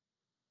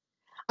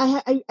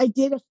 I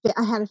did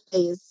I had a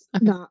phase,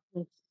 Okay. not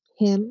with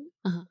him,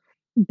 Uh-huh.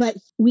 but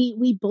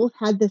we both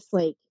had this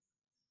like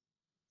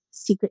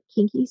secret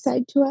kinky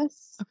side to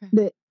us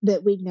Okay.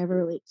 that we'd never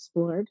really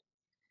explored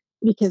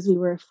because we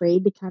were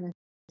afraid to kind of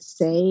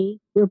say,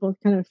 we were both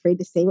kind of afraid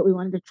to say what we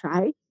wanted to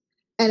try.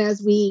 And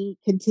as we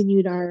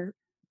continued our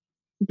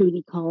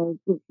booty call,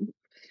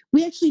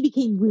 we actually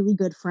became really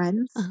good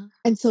friends. Uh-huh.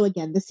 And so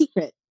again, the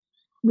secret,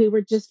 we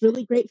were just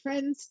really great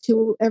friends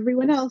to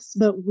everyone else,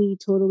 but we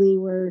totally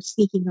were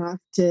sneaking off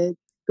to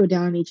go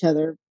down on each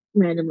other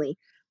randomly.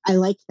 I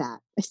like that.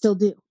 I still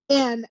do.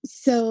 And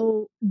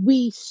so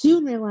we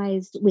soon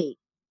realized, wait,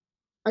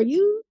 are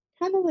you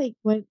kind of like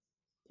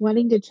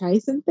wanting to try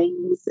some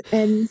things?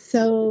 And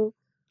so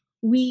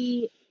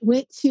we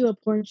went to a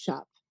porn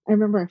shop. I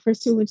remember our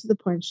first time we went to the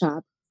porn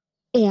shop,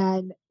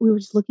 and we were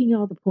just looking at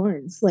all the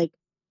porns, like,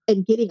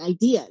 and getting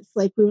ideas.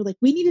 Like we were like,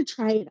 we need to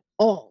try it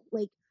all.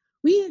 Like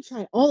we need to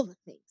try all the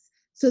things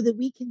so that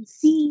we can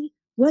see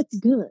what's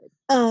good,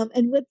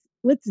 and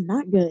what's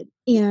not good.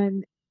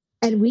 And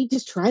we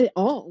just tried it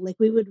all. Like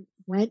we would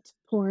rent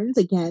porns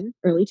again,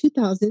 early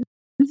 2000s,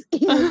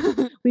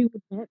 and we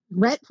would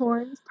rent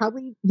porns,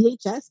 probably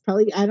VHS,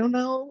 probably, I don't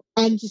know,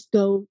 and just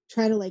go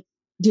try to like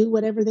do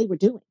whatever they were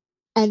doing.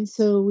 And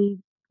so we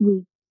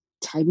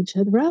tied each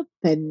other up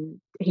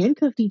and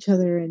handcuffed each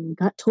other and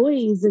got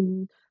toys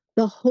and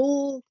the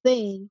whole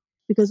thing,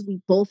 because we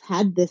both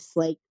had this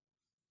like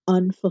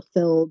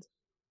unfulfilled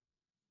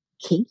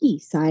kinky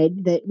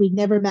side that we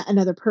never met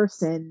another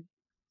person.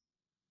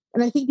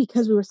 And I think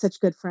because we were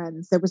such good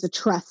friends, there was a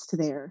trust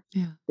there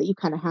Yeah. that you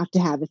kind of have to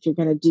have if you're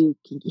going to do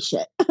kinky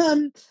shit.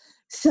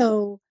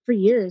 So for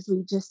years,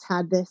 we just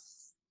had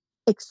this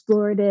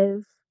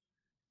explorative,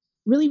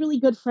 really, really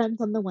good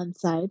friends on the one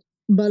side,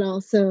 but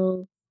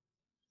also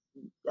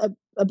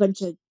a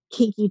bunch of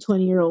kinky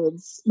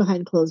 20-year-olds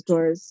behind closed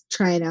doors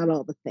trying out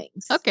all the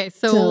things. Okay,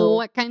 so So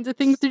what kinds of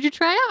things did you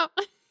try out?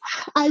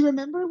 I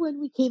remember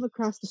when we came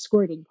across the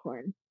squirting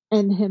porn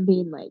and him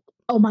being like,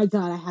 oh my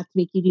God, I have to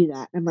make you do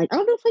that. I'm like, I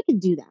don't know if I can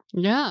do that.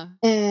 Yeah.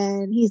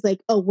 And he's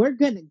like, oh, we're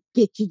going to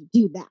get you to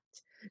do that.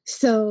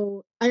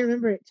 So I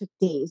remember it took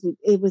days.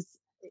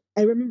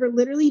 I remember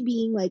literally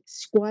being like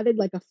squatted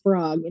like a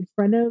frog in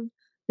front of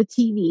the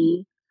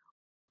TV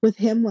with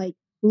him like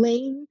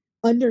laying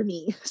under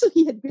me. So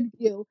he had good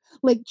view,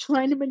 like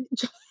trying to get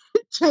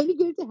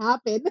it to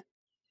happen.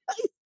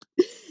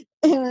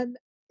 And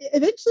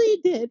eventually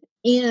it did.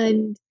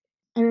 And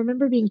I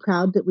remember being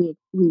proud that we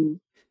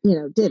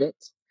did it.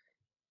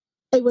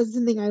 It wasn't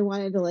something I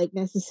wanted to like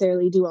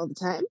necessarily do all the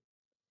time.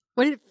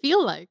 What did it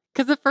feel like?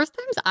 Because the first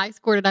times I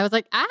squirted, I was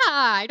like,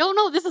 I don't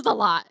know, this is a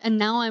lot. And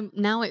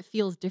now it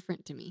feels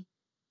different to me.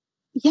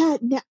 Yeah.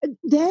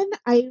 Then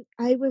I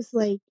was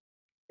like,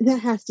 that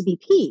has to be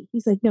pee.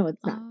 He's like, no, it's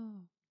not. Oh.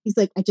 He's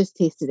like, I just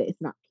tasted it.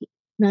 It's not pee.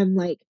 And I'm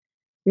like,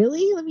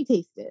 really? Let me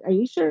taste it. Are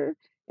you sure?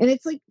 And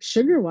it's like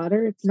sugar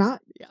water. It's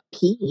not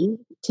pee.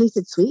 It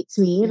tasted sweet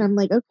to me. And I'm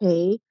like,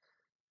 okay.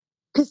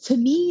 Because to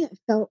me, it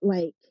felt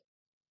like,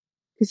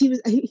 because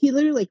he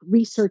literally like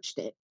researched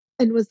it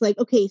and was like,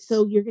 okay,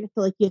 so you're going to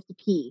feel like you have to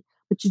pee,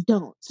 but you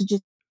don't. So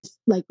just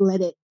like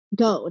let it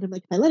go. And I'm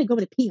like, if I let it go, I'm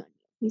going to pee on you.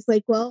 He's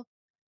like, well,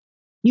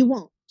 you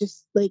won't.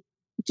 Just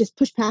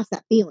push past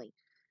that feeling.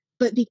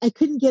 But I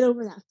couldn't get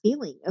over that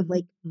feeling of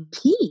like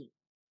pee.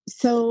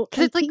 So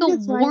Because I it's like think a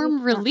that's why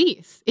warm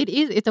release.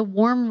 It's a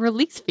warm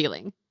release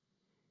feeling.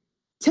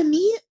 To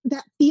me,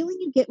 that feeling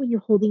you get when you're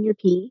holding your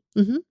pee,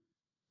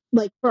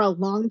 like for a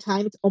long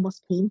time, it's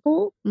almost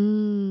painful.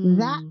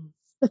 That's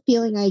the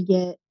feeling I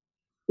get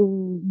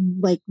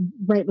like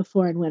right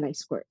before and when I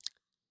squirt.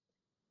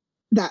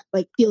 That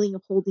like feeling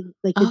of holding,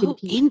 like you're gonna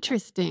pee.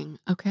 Interesting.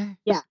 Okay.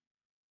 Yeah.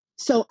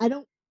 So I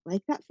don't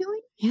like that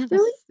feeling. Yeah,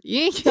 Really.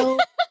 yeah. So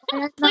I'm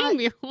not Blame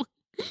you.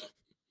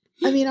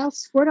 I mean, I'll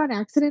squirt on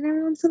accident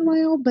every once in a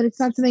while, but it's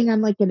not something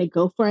I'm like going to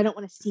go for. I don't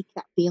want to seek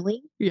that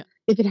feeling. Yeah.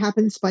 If it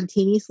happens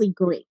spontaneously,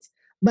 great.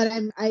 But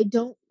I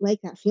don't like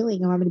that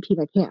feeling of I'm going to pee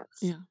my pants.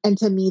 Yeah. And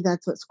to me,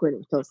 that's what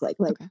squirting feels like.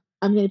 Like, Okay.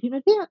 I'm going to pee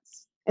my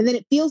pants. And then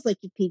it feels like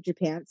you peed your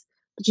pants,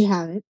 but you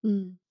haven't.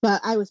 Mm.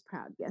 But I was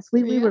proud. Yes,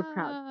 we were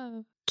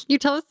proud. Can you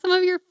tell us some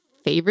of your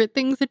favorite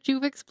things that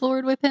you've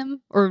explored with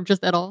him, or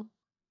just at all?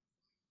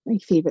 My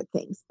favorite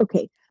things.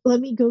 Okay, let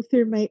me go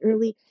through my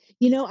early.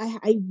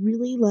 I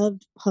really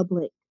loved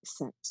public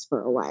sex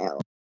for a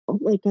while,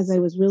 like because I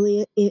was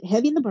really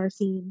heavy in the bar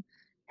scene,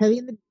 heavy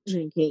in the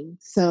drinking.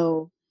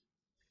 So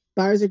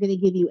bars are going to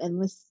give you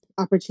endless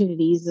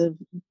opportunities of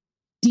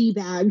D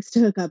bags to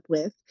hook up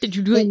with. Did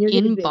you do it And you're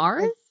going to in be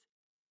bars?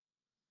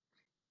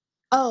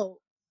 oh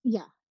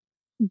yeah,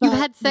 You've but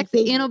had my sex in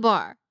a favorite.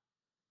 bar.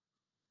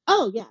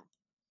 Oh yeah,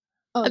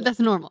 oh yeah. That's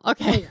normal.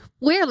 Okay. Oh, yeah.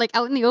 Where? Like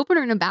out in the open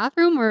or in a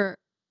bathroom or?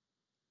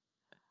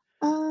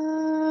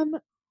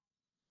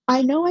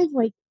 I know I've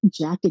like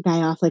jacked a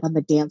guy off like on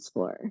the dance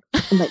floor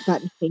and like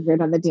gotten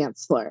fingered on the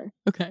dance floor.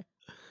 Okay.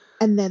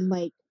 And then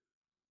like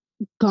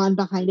gone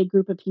behind a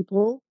group of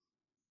people,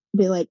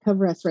 be like,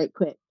 cover us right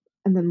quick.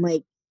 And then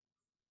like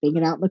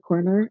hanging out in the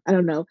corner. I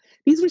don't know.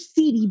 These were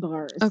seedy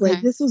bars. Okay.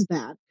 Like this was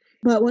bad.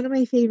 But one of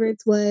my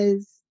favorites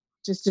was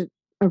just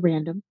a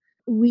random.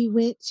 We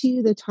went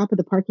to the top of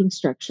the parking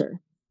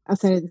structure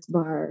outside of this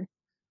bar.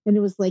 And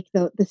it was like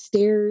the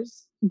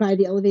stairs by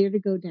the elevator to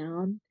go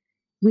down.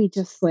 We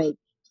just like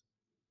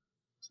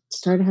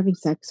started having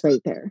sex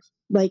right there.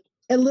 Like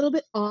a little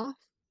bit off,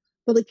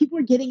 but like people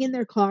were getting in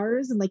their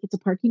cars and like it's a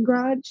parking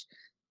garage,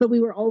 but we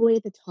were all the way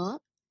at the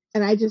top.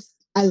 And I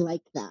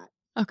like that.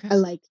 Okay. I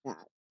like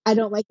that. I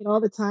don't like it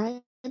all the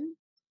time,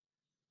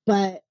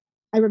 but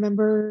I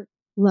remember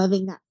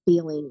loving that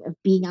feeling of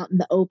being out in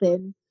the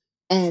open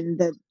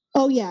and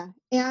oh yeah.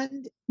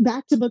 And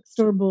back to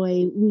Bookstore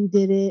Boy, we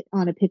did it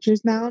on a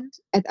pitcher's mound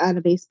on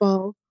a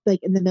baseball,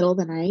 like in the middle of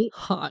the night.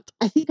 Hot.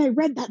 I think I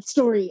read that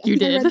story. You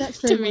did I read that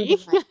story to more me.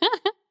 than once.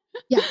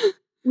 Yeah,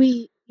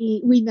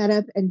 we met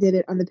up and did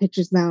it on the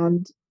pitcher's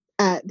mound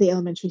at the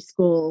elementary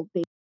school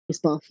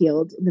baseball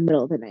field in the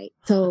middle of the night.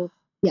 So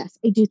yes,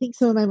 I do think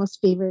some of my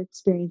most favorite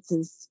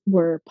experiences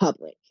were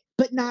public,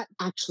 but not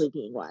actually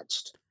being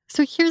watched.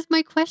 So here's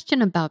my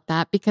question about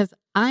that, because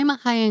I'm a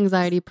high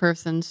anxiety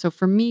person. So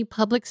for me,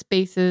 public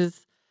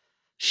spaces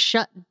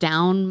shut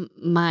down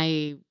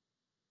my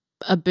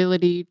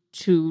ability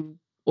to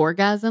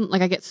orgasm.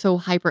 Like I get so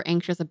hyper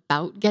anxious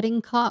about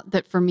getting caught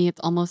that for me,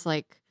 it's almost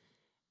like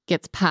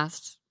gets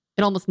past,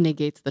 it almost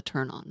negates the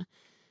turn on.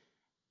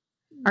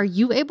 Are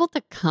you able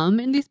to come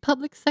in these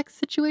public sex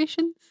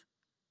situations?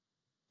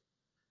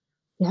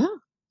 Yeah.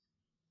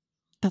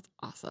 That's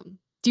awesome.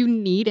 Do you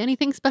need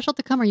anything special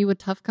to come? Are you a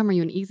tough come? Are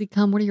you an easy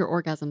come? What are your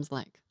orgasms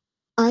like?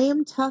 I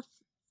am tough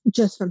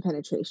just from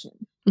penetration.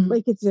 Mhm.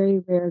 Like it's very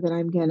rare that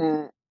I'm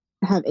gonna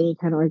have any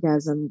kind of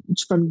orgasm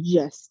from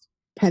just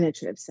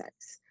penetrative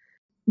sex.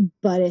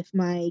 But if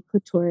my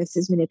clitoris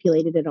is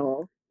manipulated at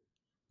all,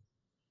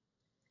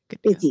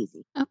 Good to it's go.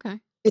 easy. Okay.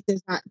 It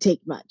does not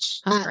take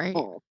much That's at great.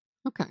 all.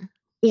 Okay.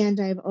 And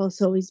I've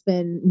also always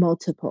been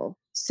multiple.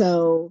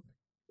 So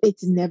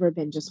it's never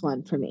been just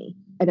one for me.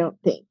 I don't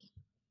think.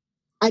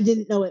 I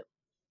didn't know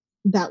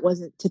that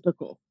wasn't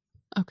typical.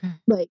 Okay.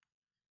 Like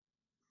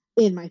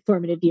in my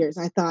formative years,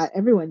 I thought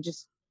everyone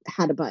just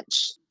had a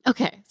bunch.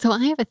 Okay. So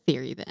I have a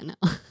theory then.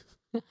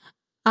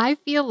 I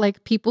feel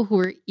like people who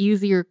are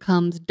easier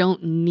comes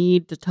don't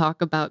need to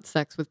talk about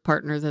sex with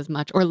partners as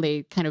much, or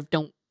they kind of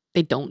don't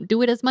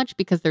do it as much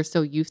because they're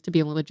so used to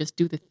being able to just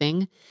do the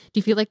thing. Do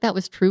you feel like that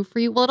was true for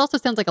you? Well, it also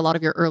sounds like a lot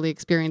of your early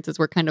experiences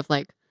were kind of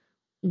like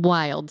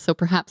wild, so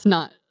perhaps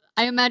not.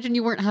 I imagine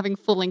you weren't having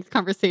full-length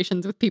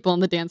conversations with people on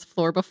the dance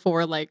floor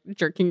before like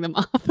jerking them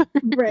off.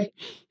 Right.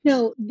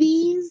 No,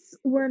 these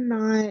were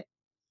not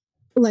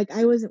like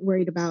I wasn't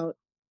worried about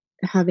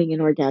having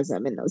an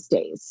orgasm in those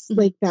days. Mhm.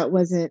 Like that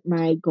wasn't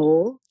my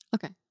goal.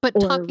 Okay. But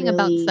Or talking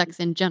about really, sex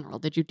in general,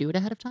 did you do it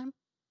ahead of time?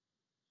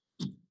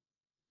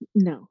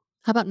 no.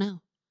 How about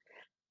now?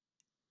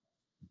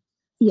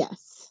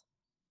 Yes.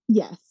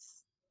 Yes.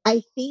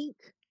 I think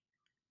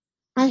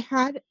I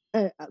had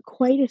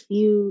quite a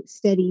few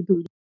steady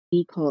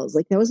booty calls.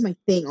 Like that was my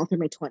thing all through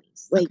my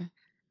 20s. Like Okay.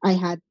 I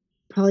had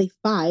probably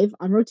 5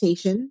 on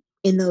rotation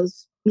in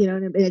those, in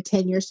a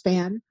 10-year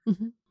span.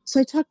 Mm-hmm. So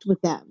I talked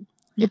with them.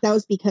 Yeah. But that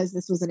was because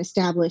this was an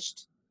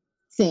established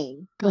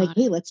thing. Like, Got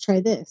hey, it. let's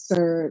try this.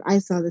 Or I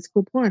saw this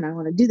cool porn. I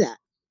want to do that.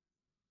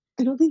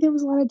 I don't think there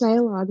was a lot of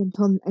dialogue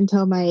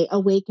until my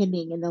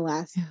awakening in the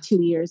last Yeah.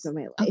 2 years of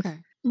my life. Okay.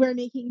 Where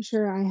making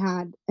sure I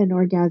had an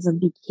orgasm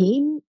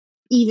became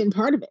even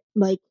part of it.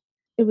 Like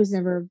it was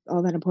never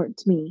all that important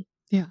to me.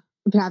 Yeah.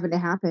 If it happened, it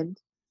happened.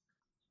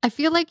 I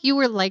feel like you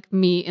were like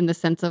me in the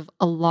sense of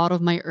a lot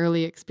of my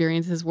early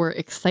experiences were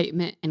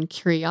excitement and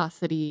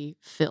curiosity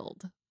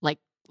filled. Like,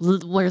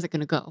 where's it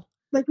going to go?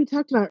 Like we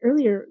talked about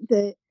earlier,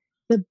 the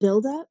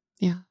buildup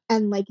Yeah.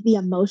 and like the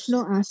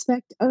emotional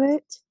aspect of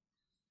it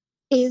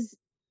is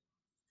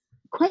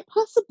quite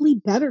possibly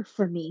better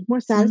for me,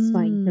 more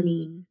satisfying for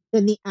me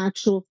than the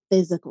actual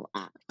physical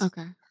act.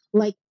 Okay.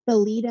 Like the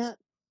lead up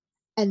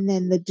and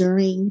then the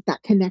during,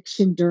 that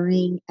connection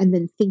during, and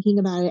then thinking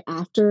about it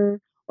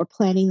after or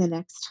planning the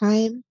next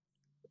time,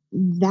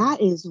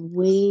 that is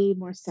way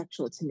more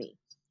sexual to me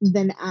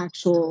than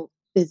actual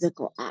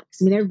physical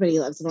acts. I mean, everybody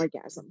loves an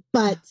orgasm,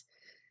 but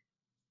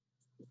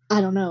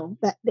I don't know,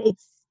 that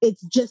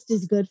it's just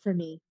as good for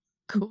me.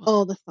 Cool.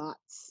 All the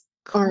thoughts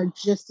are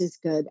just as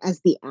good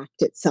as the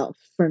act itself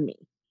for me.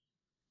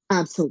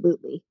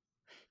 Absolutely.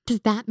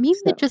 Does that mean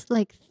that just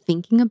like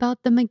thinking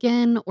about them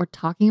again or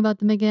talking about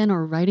them again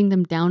or writing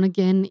them down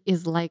again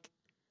is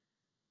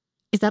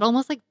that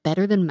almost like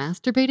better than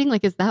masturbating?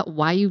 Like, is that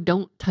why you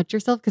don't touch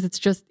yourself? Because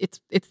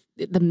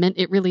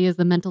it really is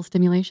the mental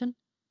stimulation?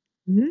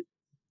 Mm-hmm.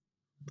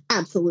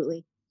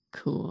 Absolutely.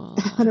 Cool.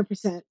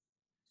 100%.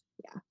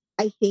 Yeah.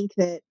 I think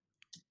that,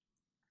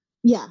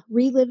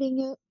 reliving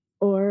it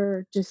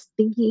or just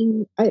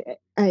thinking,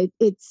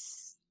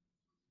 it's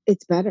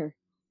better.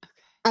 Okay.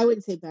 I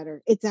wouldn't say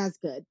better. It's as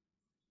good.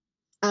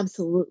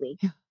 Absolutely.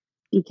 Yeah.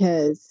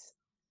 Because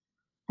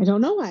I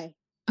don't know why.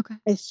 Okay.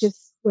 It's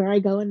just where I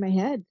go in my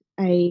head.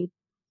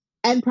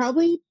 And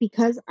probably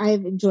because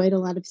I've enjoyed a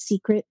lot of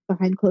secret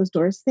behind closed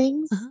doors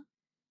things,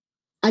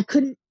 I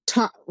couldn't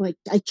talk, like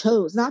I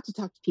chose not to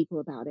talk to people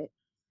about it.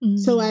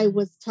 So I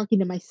was talking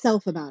to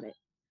myself about it.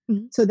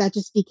 So that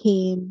just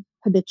became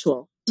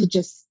habitual to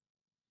just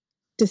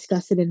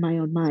discuss it in my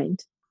own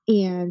mind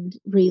and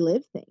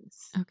relive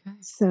things. Okay.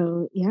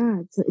 So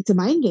yeah, it's a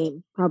mind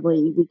game,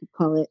 probably we could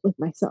call it, with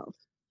myself.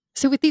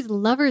 So with these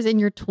lovers in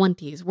your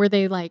 20s, were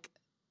they like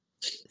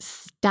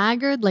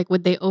staggered? Like,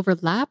 would they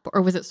overlap?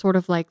 Or was it sort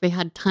of like they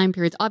had time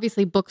periods?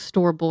 Obviously,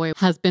 bookstore boy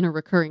has been a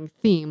recurring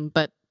theme,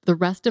 but the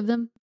rest of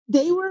them?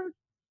 They were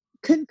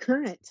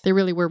concurrent. They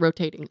really were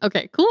rotating.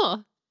 Okay,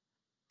 cool.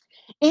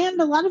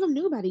 And a lot of them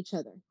knew about each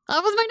other.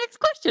 That was my next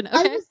question.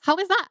 Okay, how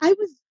was that? I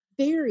was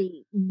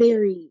very,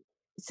 very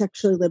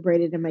sexually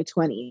liberated in my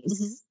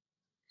 20s.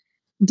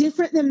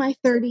 Different than my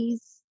 30s.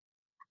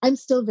 I'm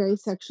still very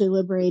sexually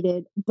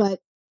liberated, but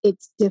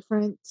it's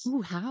different.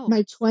 Ooh, how?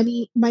 My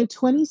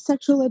 20s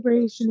sexual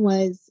liberation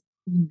was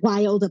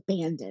wild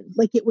abandon.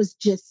 Like it was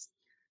just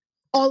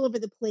all over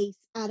the place,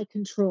 out of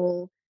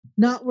control,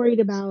 not worried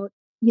about,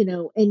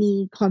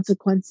 any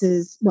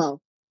consequences.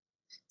 Well,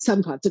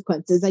 some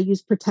consequences. I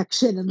use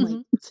protection and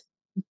like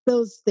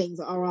those things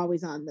are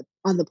always on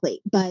the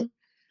plate, but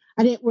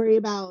I didn't worry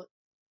about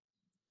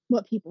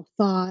what people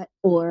thought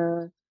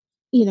or,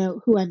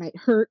 who I might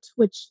hurt,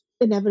 which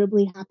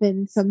inevitably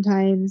happens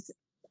sometimes.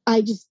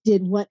 I just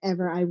did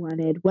whatever I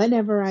wanted,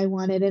 whenever I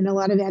wanted. And a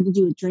lot of it had to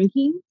do with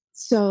drinking.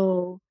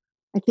 So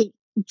I think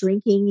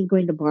drinking and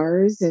going to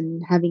bars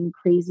and having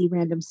crazy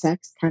random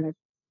sex kind of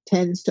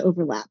tends to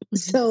overlap.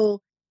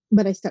 So,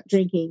 but I stopped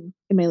drinking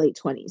in my late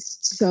 20s.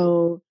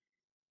 So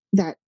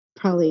that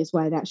probably is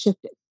why that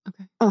shifted.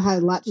 Okay. It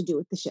had a lot to do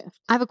with the shift.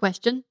 I have a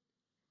question.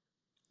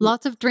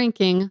 Lots of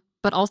drinking,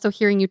 but also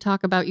hearing you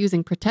talk about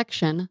using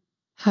protection.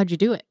 How'd you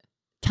do it?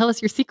 Tell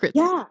us your secrets.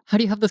 Yeah. How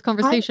do you have those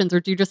conversations, or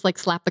do you just like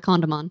slap the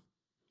condom on?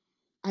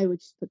 I would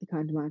just put the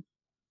condom on.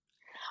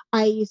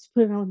 I used to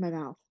put it on with my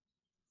mouth.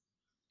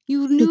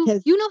 You know how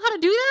to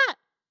do that?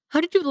 How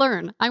did you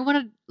learn?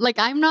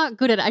 I'm not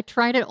good at it. I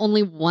tried it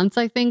only once,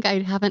 I think. I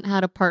haven't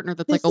had a partner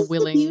that's like a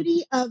willing. This is the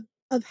beauty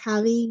of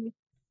having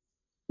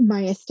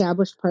my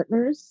established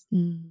partners,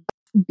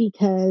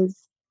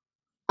 because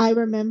I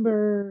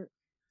remember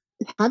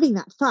having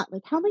that thought,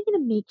 like, how am I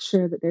going to make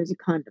sure that there's a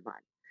condom on?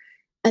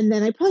 And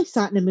then I probably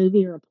saw it in a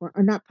movie or a porn,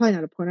 or probably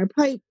not a porn. I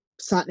probably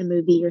saw it in a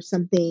movie or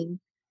something,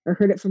 or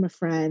heard it from a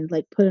friend,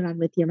 like put it on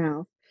with your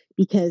mouth,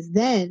 because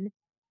then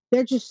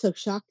they're just so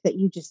shocked that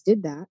you just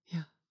did that.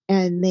 Yeah.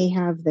 And they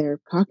have their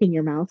cock in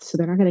your mouth, so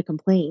they're not going to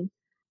complain.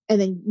 And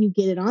then you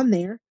get it on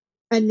there,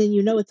 and then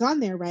it's on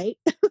there, right?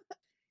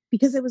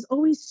 Because I was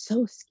always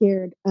so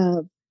scared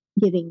of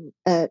getting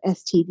a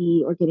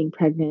STD or getting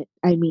pregnant.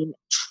 I mean,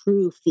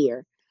 true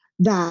fear,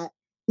 that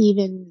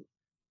even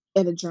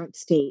in a drunk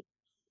state,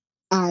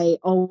 I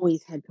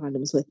always had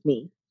condoms with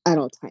me at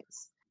all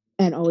times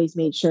and always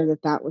made sure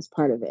that that was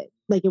part of it.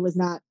 Like, it was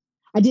not,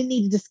 I didn't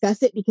need to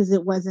discuss it because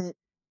it wasn't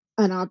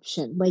an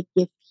option. Like,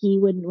 if he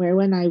wouldn't wear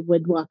one, I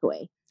would walk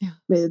away. Yeah.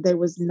 It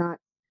was not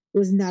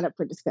up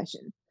for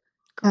discussion.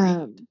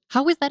 Great.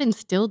 How was that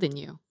instilled in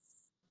you?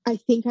 I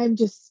think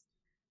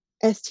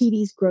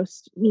STDs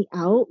grossed me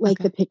out. Like,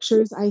 the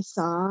pictures I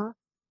saw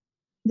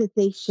that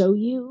they show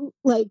you,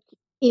 like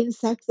in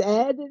sex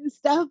ed and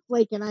stuff,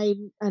 like, and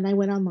I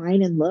went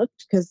online and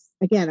looked, because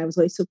again, I was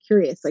always so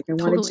curious. Like, I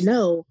wanted to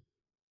know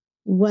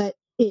what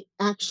it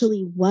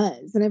actually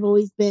was. And I've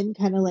always been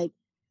kind of like,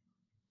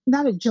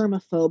 not a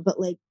germaphobe, but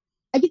like,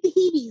 I get the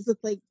heebies with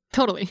like,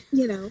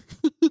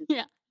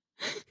 yeah,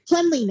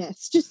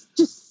 cleanliness,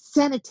 just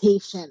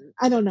sanitation.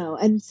 I don't know.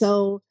 And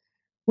so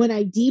when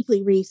I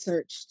deeply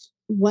researched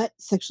what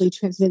sexually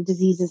transmitted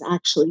diseases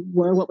actually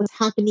were, what was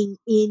happening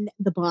in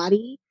the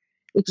body,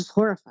 it just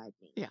horrified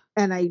me. Yeah.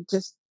 And I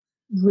just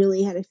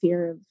really had a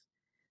fear of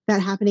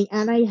that happening.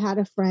 And I had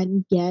a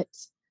friend get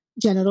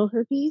genital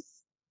herpes.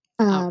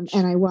 Ouch.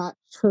 And I watched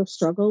her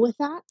struggle with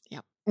that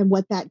Yep. and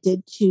what that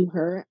did to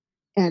her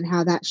and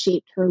how that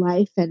shaped her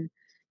life and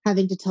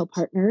having to tell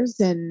partners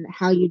and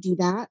how you do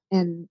that.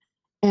 And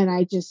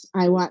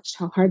I watched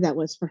how hard that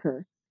was for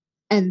her.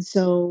 And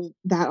so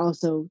that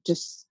also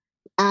just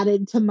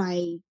added to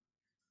my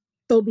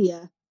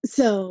phobia.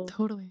 So,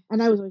 Totally.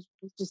 and I was always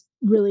just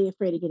really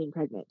afraid of getting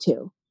pregnant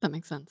too, That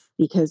makes sense.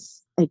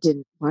 because I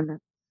didn't want to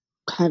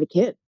have a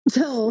kid.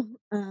 So,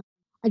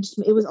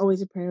 it was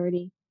always a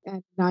priority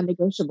and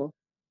non-negotiable.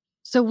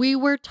 So we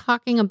were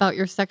talking about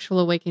your sexual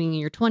awakening in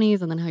your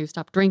 20s and then how you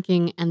stopped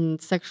drinking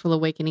and sexual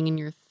awakening in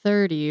your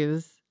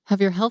 30s.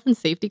 Have your health and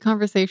safety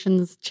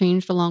conversations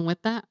changed along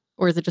with that?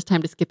 Or is it just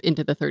time to skip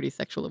into the 30s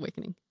sexual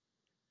awakening?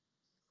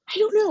 I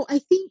don't know. I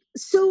think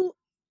so.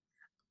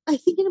 I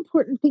think an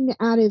important thing to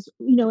add is,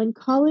 in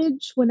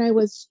college when I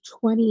was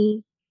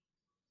 22,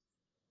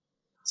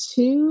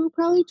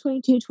 probably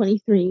 22,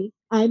 23,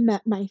 I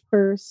met my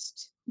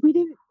first, we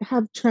didn't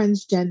have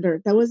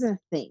transgender. That wasn't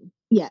a thing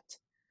yet.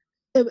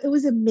 It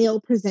was a male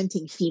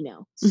presenting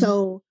female. Mhm.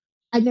 So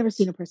I'd never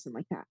seen a person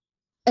like that.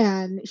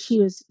 And she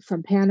was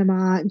from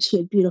Panama and she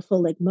had beautiful,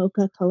 like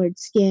mocha colored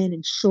skin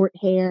and short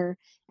hair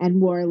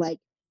and wore like,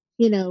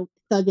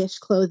 thuggish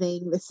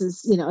clothing. This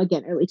is,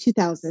 again, early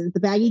 2000s, the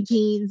baggy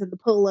jeans and the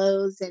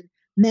polos and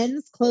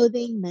men's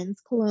clothing,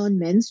 men's cologne,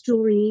 men's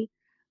jewelry,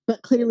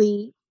 but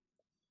clearly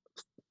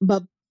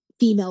a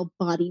female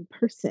bodied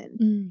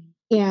person.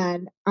 Mm.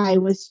 And I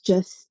was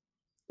just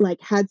like,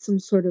 had some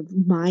sort of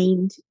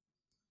mind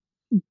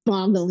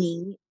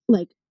boggling,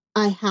 like,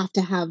 I have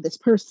to have this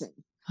person,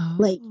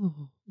 like,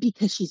 Oh,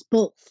 because she's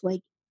both,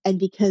 like, and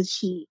because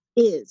she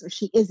is or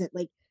she isn't,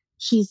 like,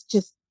 she's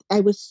just,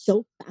 I was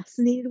so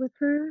fascinated with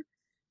her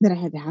that I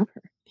had to have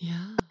her.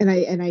 yeah.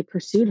 And I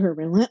pursued her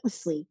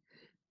relentlessly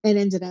and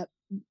ended up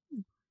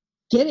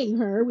getting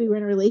her. We were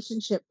in a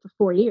relationship for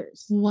 4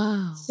 years.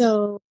 Wow.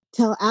 So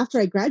till after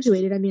I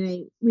graduated, I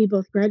mean, we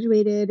both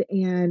graduated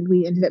and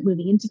we ended up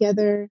moving in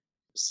together.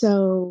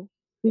 So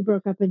we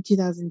broke up in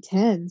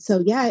 2010. So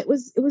yeah, it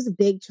was a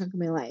big chunk of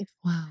my life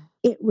Wow.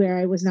 where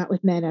I was not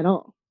with men at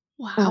all.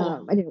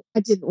 Wow. I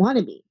didn't want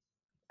to be.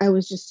 I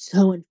was just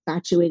so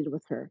infatuated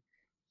with her,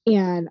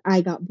 and I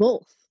got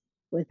both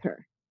with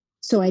her.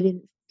 So I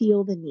didn't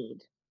feel the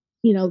need.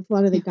 A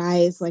lot of the Yeah.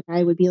 guys, like,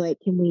 I would be like,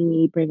 "Can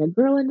we bring a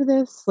girl into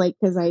this?" Like,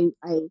 because I've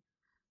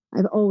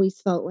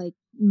always felt like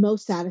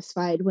most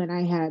satisfied when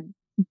I had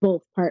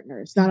both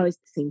partners, not Yeah. always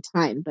at the same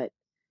time, but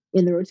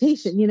in the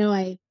rotation.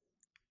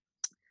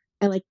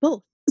 I like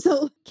both.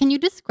 So Can you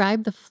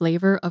describe the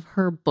flavor of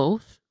her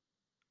both?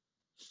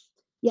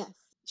 yes,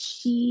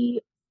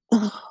 she.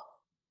 Oh,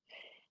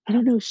 I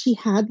don't know. She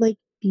had like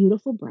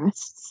beautiful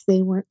breasts.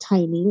 They weren't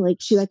tiny. Like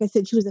I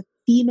said, she was a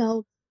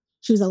female.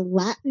 She was a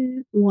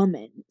Latin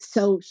woman,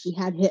 so she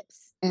had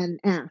hips and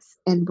ass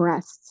and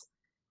breasts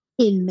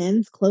in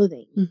men's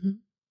clothing, Mm-hmm.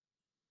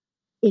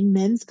 in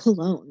men's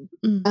cologne,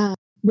 Mm.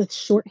 with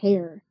short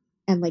hair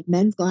and like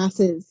men's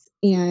glasses.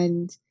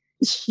 And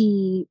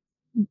she,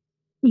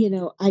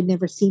 I'd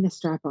never seen a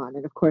strap on.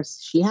 And of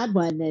course she had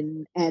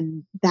one.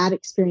 And that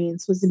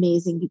experience was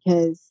amazing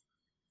because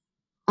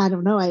I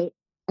don't know,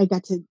 I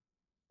got to,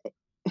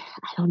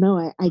 I don't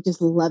know, I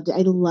just loved it.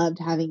 I loved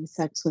having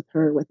sex with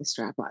her with a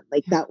strap on.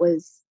 Like, Yeah. that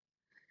was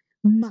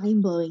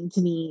mind blowing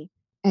to me.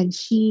 And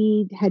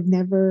she had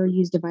never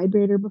used a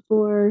vibrator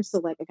before. So,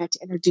 like, I got to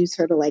introduce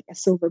her to like a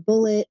silver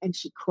bullet, and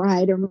she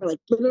cried. I remember like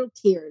little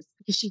tears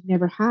because she'd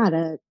never had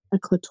a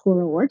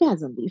clitoral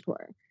orgasm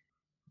before.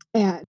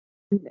 And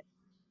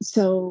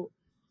so,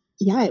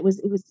 yeah, it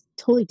was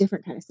totally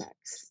different kind of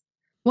sex.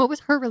 What was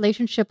her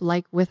relationship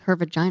like with her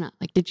vagina?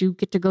 Like, did you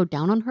get to go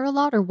down on her a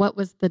lot or what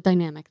was the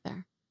dynamic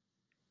there?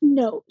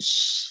 No,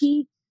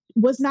 she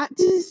was not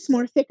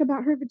dysmorphic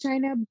about her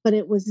vagina, but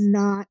it was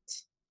not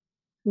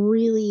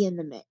really in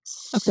the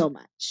mix Okay. so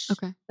much.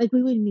 Okay. Like,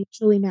 we would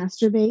mutually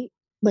masturbate.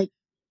 Like,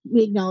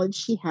 we acknowledged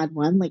she had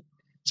one. Like,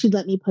 she'd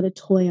let me put a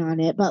toy on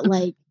it, but Okay.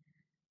 like,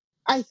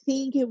 I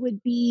think it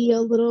would be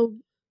a little,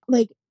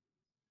 like,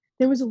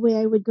 there was a way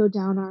I would go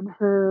down on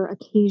her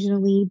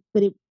occasionally,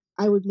 but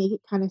I would make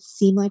it kind of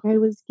seem like I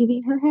was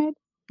giving her head,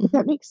 if Mm-hmm.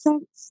 that makes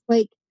sense.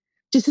 Like,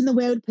 just in the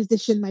way I would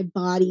position my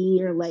body,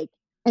 or like,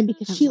 and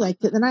because I she love liked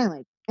it, that. then I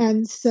liked it.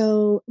 And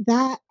so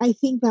that, I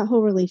think that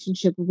whole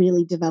relationship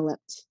really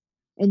developed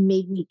and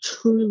made me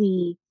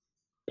truly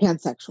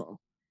pansexual,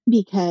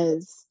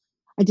 because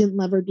I didn't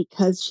love her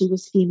because she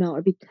was female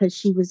or because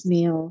she was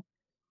male,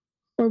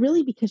 or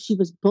really because she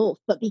was both,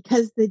 but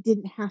because they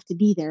didn't have to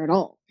be there at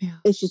all. Yeah.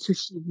 It's just who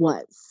she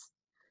was.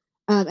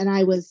 And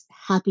I was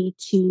happy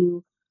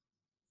to,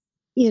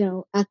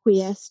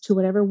 acquiesce to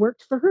whatever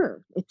worked for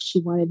her. If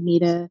she wanted me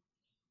to,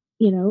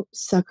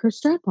 suck her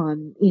strap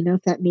on,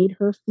 if that made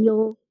her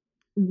feel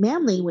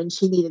manly when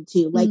she needed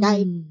to. Like,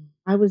 Mm.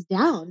 I was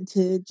down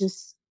to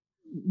just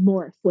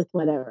morph with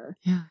whatever.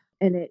 Yeah.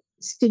 And it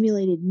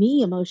stimulated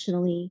me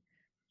emotionally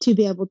to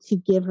be able to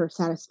give her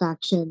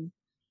satisfaction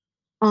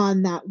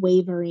on that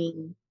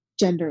wavering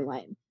gender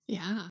line.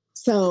 Yeah.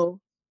 So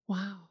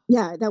Wow.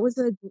 yeah, that was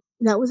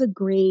a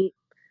great.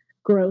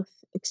 growth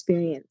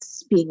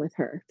experience being with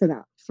her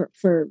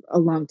for a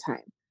long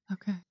time.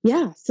 Okay.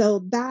 Yeah, so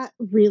that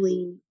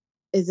really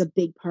is a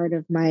big part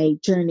of my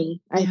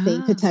journey, I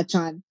think, to Yeah. touch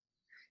on.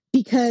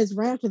 Because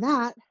right after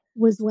that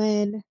was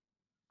when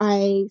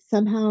I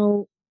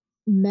somehow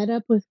met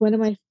up with one of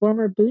my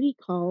former booty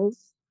calls.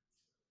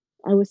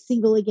 I was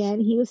single again.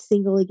 He was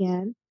single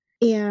again.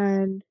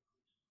 And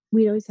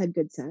we always had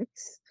good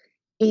sex.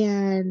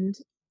 And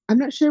I'm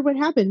not sure what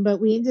happened, but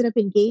we ended up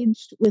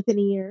engaged within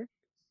a year.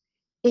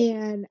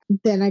 And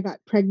then I got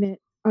pregnant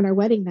on our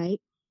wedding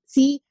night.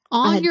 See, I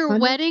On had your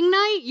condoms. wedding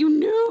night? You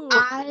knew.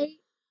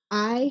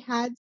 I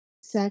had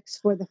sex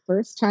for the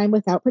first time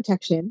without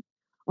protection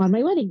on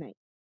my wedding night.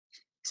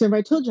 So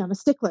I told you I'm a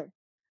stickler.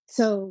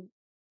 So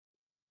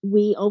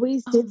we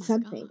always Oh did my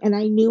something. God. And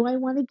I knew I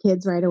wanted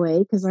kids right away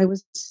because I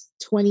was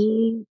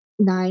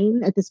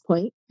 29 at this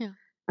point. Yeah.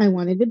 I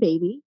wanted a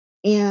baby.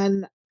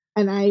 And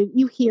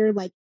you hear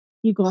like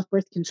you go off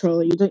birth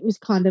control, you don't use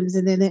condoms,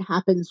 and then it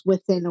happens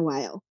within a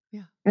while.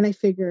 Yeah. And I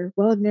figure,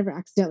 well, I've never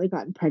accidentally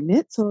gotten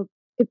pregnant, so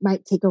it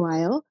might take a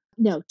while.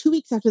 No, 2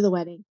 weeks after the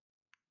wedding,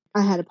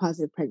 I had a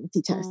positive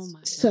pregnancy Oh test. my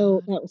So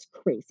God. that was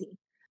crazy.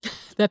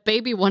 That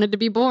baby wanted to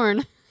be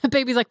born. The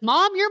baby's like,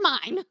 Mom, you're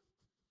mine.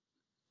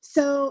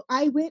 So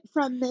I went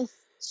from this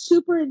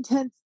super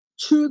intense,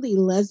 truly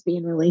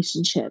lesbian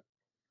relationship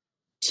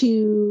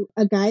to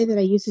a guy that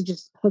I used to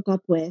just hook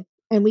up with.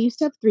 And we used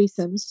to have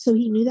threesomes. So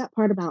he knew that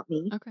part about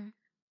me. Okay.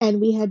 And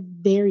we had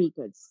very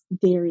good,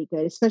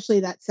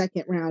 especially that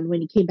second round when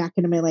he came back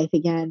into my life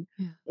again.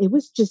 Yeah. It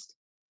was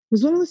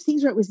one of those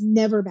things where it was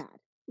never bad.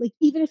 Like,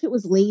 even if it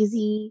was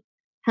lazy,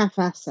 half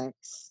ass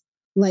sex,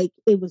 like,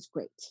 it was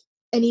great.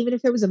 And even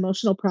if there was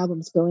emotional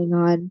problems going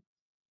on,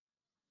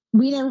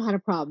 we never had a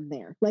problem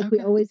there. Like, we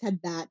Okay. always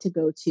had that to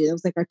go to. That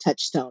was like our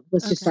touchstone,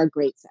 was just Okay. our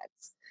great sex.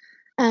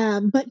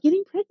 But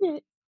getting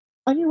pregnant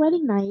on your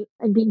wedding night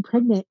and being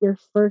pregnant your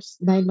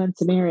first 9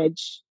 months of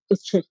marriage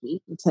is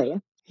tricky, I'll tell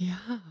you.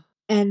 Yeah.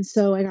 And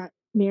so I got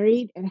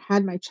married and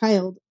had my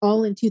child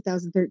all in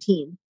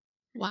 2013.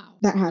 Wow.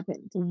 That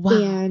happened. Wow.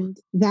 And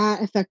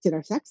that affected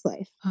our sex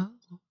life, Oh.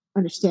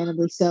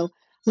 understandably. So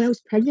when I was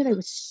pregnant, I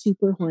was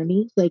super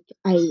horny. Like,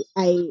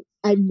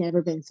 I've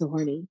never been so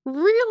horny.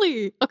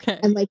 Really? Okay.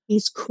 And like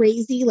these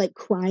crazy, like,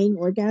 crying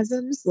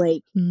orgasms,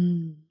 like,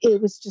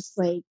 it was just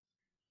like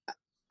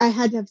I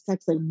had to have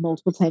sex like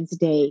multiple times a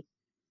day.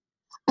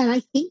 And I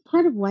think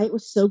part of why it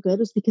was so good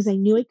was because I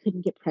knew I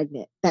couldn't get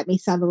pregnant. That may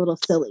sound a little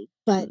silly,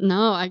 but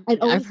No, I'd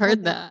I've always had heard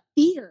that that.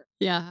 fear.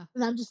 Yeah.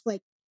 And I'm just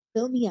like,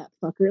 fill me up,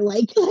 fucker.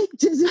 Like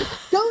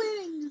just go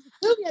in and just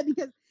fill me up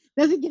because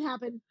nothing can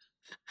happen.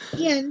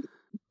 And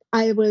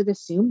I would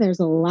assume there's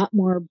a lot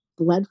more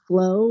blood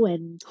flow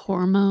and,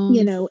 Hormones.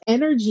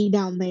 energy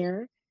down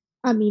there.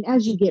 I mean,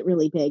 as you get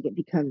really big, it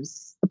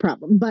becomes a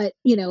problem. But,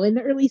 in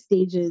the early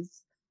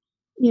stages,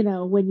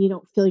 when you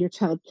don't feel your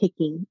child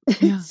kicking,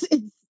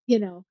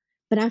 Yeah.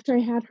 but after I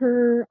had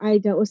her, I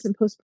dealt with some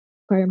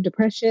postpartum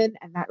depression,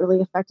 and that really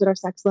affected our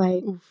sex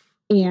life. Oof.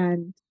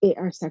 And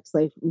our sex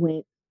life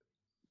went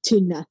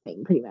to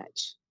nothing pretty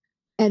much.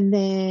 And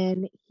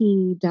then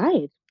he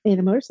died in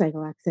a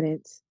motorcycle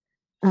accident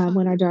Fuck.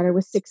 when our daughter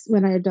was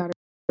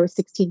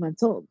 16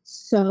 months old.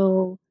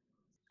 So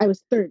I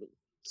was 30. Wow.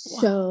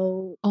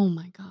 So Oh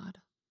my God.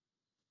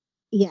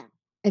 yeah,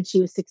 and she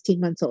was 16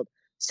 months old.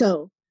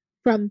 So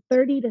from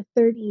 30 to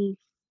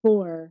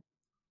 34,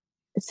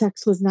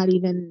 sex was not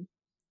even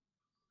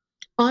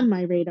on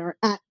my radar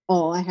at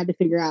all. I had to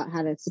figure out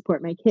how to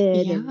support my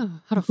kid and Yeah.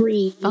 How to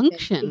breathe and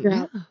function. figure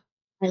out Yeah.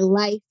 my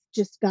life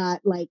just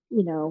got like,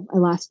 I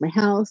lost my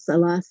house, I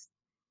lost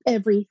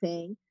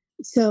everything.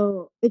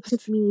 So it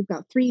took That's me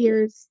about 3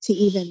 years to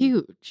even,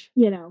 huge.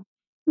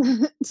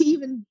 to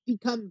even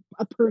become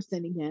a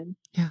person again.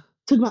 Yeah.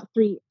 Took about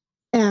 3.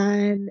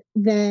 And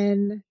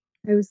then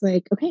I was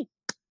like, okay,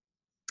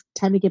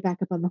 time to get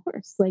back up on the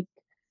horse. Like,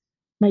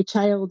 my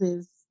child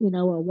is, a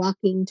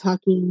walking,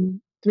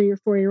 talking 3 or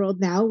 4 year old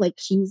now. Like,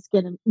 she's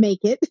gonna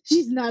make it.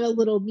 She's not a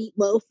little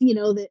meatloaf,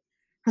 that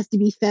has to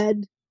be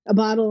fed a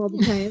bottle all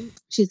the time.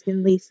 She's gonna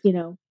at least,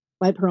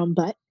 wipe her own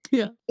butt.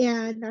 Yeah.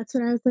 And that's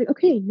when I was like,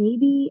 okay,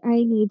 maybe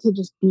I need to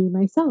just be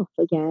myself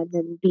again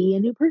and be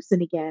a new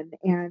person again.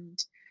 And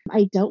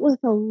I dealt with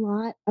a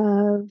lot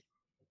of,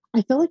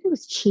 I felt like I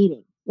was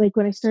cheating. Like,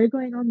 when I started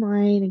going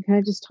online and kind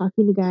of just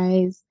talking to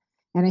guys,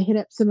 and I hit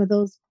up some of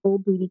those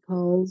old booty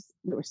calls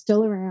that were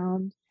still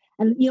around.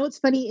 And what's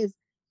funny is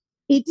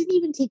it didn't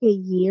even take a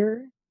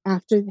year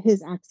after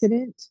his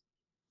accident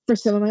for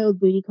some of my old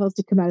booty calls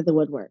to come out of the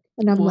woodwork.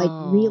 And I'm like,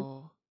 really,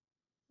 Whoa.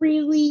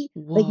 really,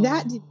 like,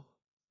 that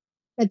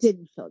Whoa.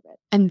 didn't feel good.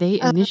 And they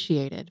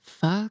initiated.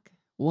 Fuck.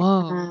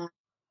 Whoa. Uh,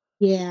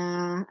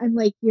 yeah, I'm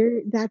like,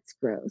 that's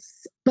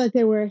gross. But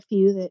there were a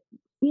few that,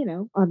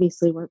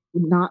 obviously were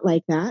not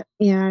like that.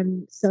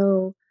 And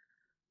so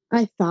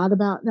I thought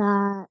about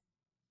that,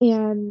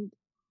 and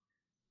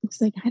it's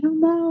like, I don't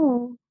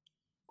know.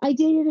 I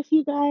dated a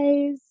few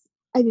guys.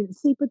 I didn't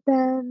sleep with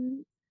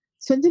them.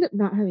 So I ended up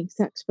not having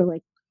sex for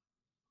like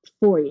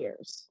 4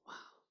 years. Wow.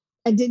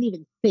 and didn't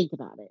even think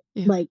about it.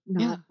 Yeah. Like,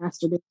 not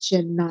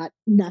masturbation, not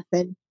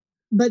nothing.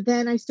 But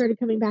then I started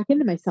coming back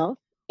into myself,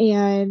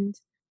 and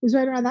it was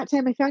right around that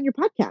time I found your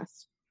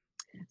podcast.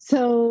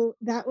 So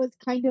that was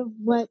kind of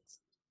what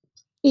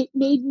it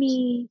made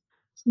me.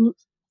 I don't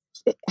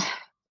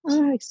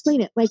know how to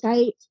explain it.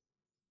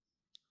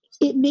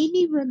 It made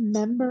me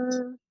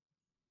remember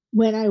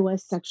when I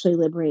was sexually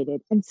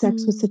liberated, and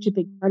sex was such a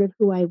big part of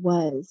who I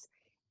was.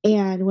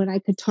 And when I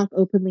could talk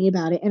openly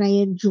about it, and I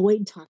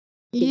enjoyed talking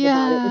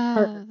about it with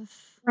partners,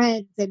 Yes.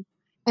 friends,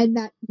 and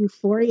that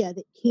euphoria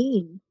that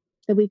came,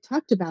 that we've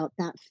talked about,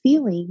 that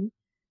feeling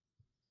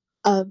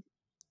of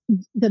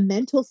the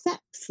mental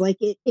sex, like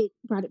it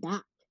brought it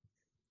back.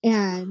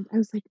 And I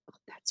was like, oh,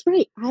 that's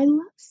right. I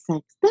love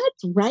sex.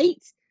 That's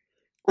right.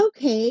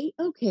 Okay.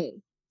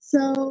 Okay.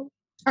 So,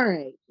 all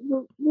right.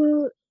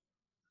 Well,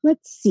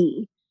 let's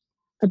see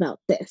about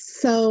this.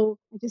 So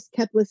I just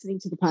kept listening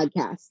to the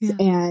podcasts, Yeah.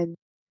 and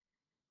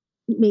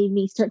it made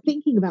me start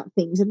thinking about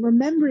things and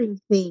remembering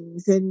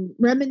things and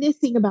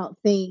reminiscing about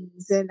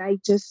things. And I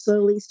just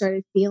slowly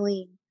started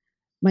feeling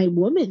my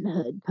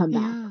womanhood come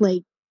back. Yeah.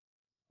 Like,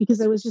 because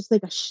I was just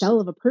like a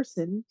shell of a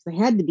person, because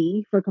I had to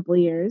be for a couple of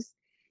years.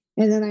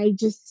 And then I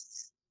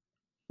just,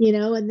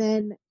 and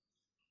then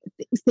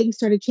things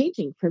started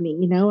changing for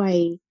me.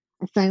 I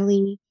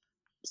finally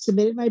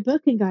submitted my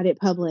book and got it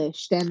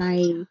published, and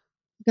I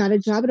got a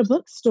job at a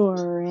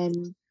bookstore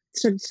and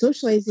started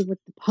socializing with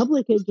the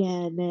public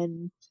again.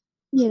 And,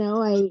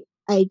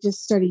 I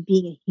just started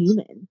being a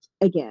human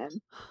again.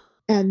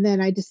 And then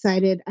I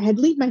decided I had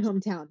to leave my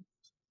hometown.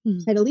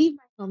 Mhm. I had to leave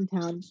my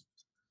hometown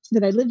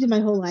that I lived in my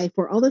whole life,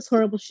 where all this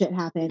horrible shit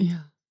happened,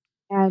 Yeah.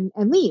 and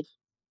leave.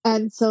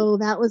 And so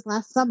that was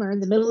last summer in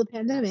the middle of the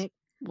pandemic.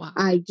 Wow.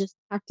 I just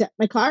packed up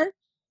my car,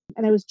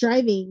 and I was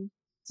driving.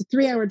 It's a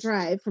 3-hour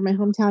drive from my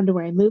hometown to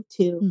where I moved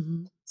to.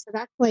 Mhm. So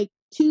that's like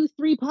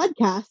 2-3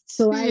 podcasts.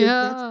 So that's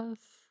Yes.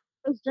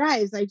 those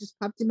drives. I just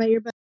popped in my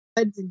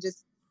earbuds and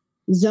just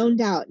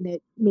zoned out, and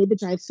it made the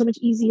drive so much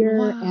easier.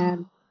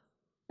 And Wow.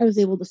 I was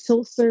able to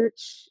soul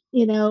search,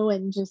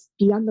 and just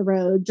be on the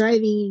road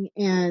driving.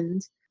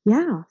 And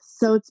yeah,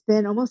 so it's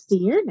been almost a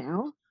year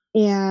now,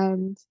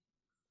 and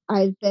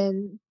I've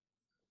been,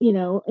 in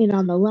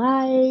on the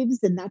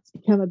lives, and that's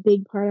become a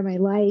big part of my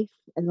life,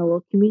 and the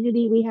little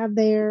community we have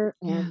there,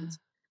 and Yeah.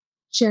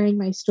 sharing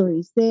my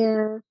stories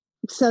there.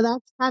 So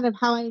that's kind of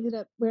how I ended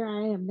up where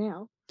I am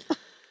now.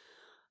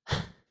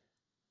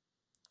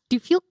 Do you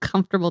feel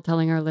comfortable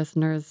telling our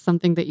listeners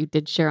something that you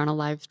did share on a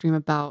live stream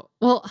about?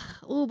 Well,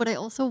 but I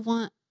also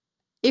want,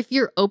 if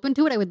you're open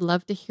to it, I would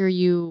love to hear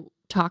you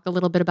talk a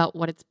little bit about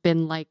what it's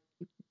been like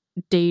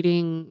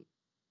dating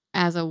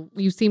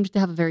you seemed to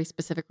have a very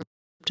specific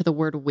to the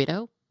word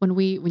widow when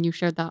you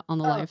shared that on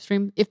the Oh, live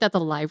stream. If that's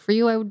alive for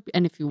you,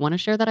 and if you want to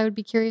share that, I would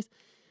be curious.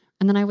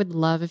 And then I would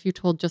love if you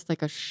told just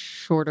like a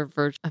shorter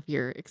version of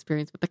your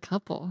experience with the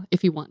couple,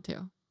 if you want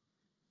to.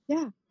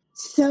 yeah.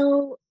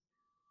 So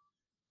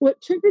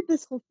what triggered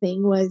this whole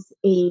thing was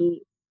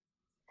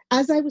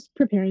as I was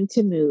preparing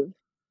to move,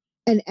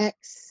 an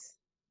ex,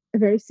 a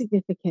very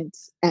significant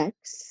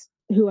ex,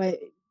 who I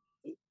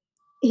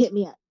hit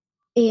me up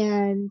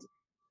and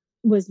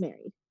was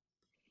married.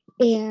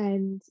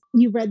 And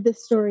you read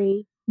this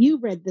story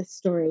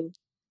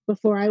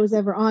before I was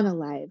ever on a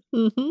live.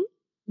 Mm-hmm.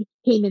 He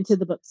came into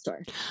the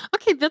bookstore.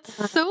 Okay, that's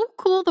Uh, so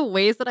cool. The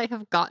ways that I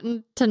have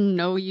gotten to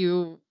know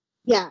you,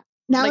 yeah.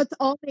 Now like it's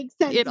all makes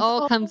sense. it It's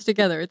all all comes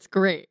together. It's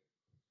great.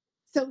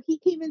 So he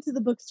came into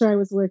the bookstore I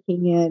was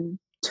working in,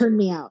 turned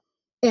me out,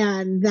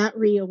 and that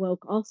reawoke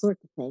all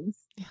sorts of things.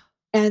 Yeah.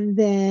 And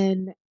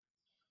then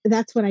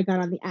that's when I got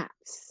on the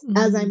apps.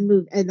 As I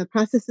moved, and the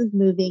process of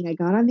moving, I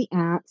got on the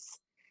apps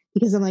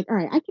because I'm like, all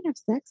right, I can have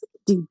sex. I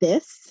can do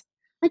this.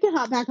 I can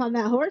hop back on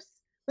that horse.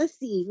 Let's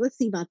see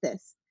about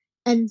this.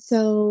 And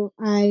so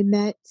I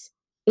met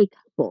a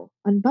couple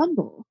on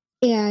Bumble,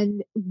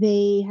 and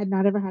they had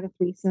not ever had a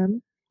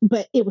threesome,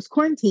 but it was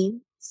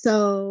quarantine.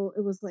 So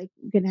it was like,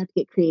 gonna have to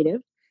get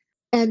creative.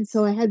 And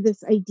so I had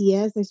this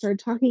idea as I started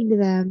talking to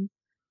them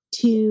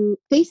to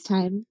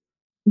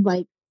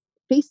like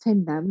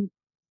FaceTime them,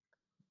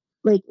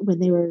 like when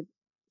they were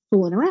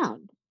fooling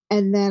around.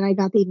 And then I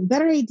got the even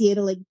better idea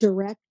to like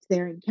direct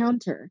their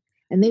encounter.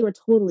 And they were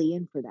totally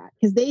in for that,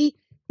 because they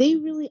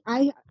really,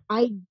 I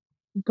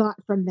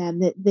got from them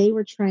that they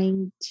were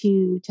trying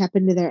to tap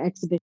into their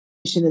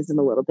exhibitionism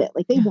a little bit.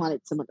 Like they Yeah.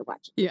 wanted someone to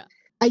watch. Yeah.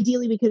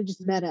 Ideally, we could have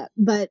just met up,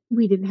 but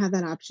we didn't have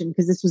that option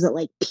because this was at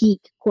like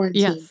peak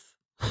quarantine. Yes.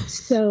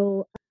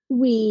 So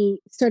we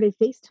started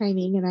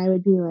FaceTiming, and I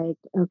would be like,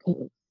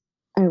 okay,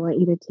 I want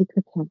you to take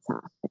her pants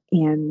off,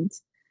 and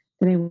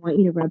then I want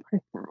you to rub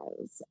her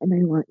thighs, and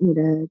I want you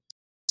to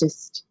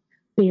just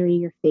bury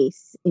your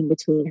face in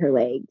between her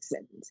legs,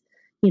 and,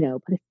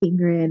 put a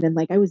finger in. And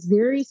like, I was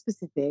very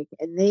specific,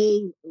 and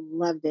they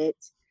loved it.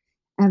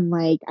 And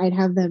like, I'd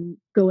have them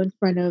go in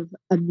front of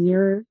a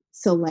mirror.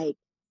 So like,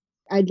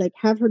 I'd like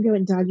have her go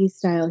in doggy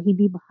style. He'd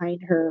be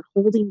behind her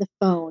holding the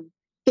phone,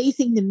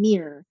 facing the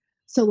mirror.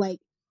 So like,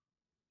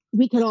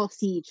 we could all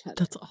see each other.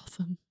 That's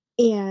awesome.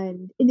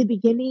 And in the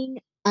beginning,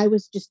 I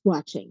was just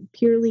watching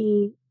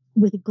purely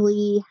with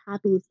glee,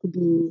 happy as could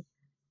be.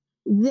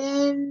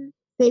 Then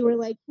they were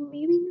like, well,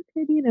 maybe you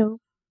could,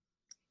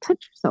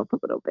 touch yourself a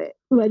little bit.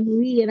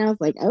 And I was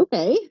like,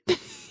 okay.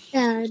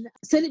 And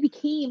so then it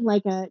became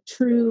like a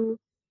true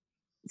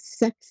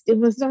it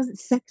wasn't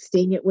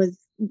sexting, it was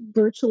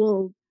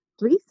virtual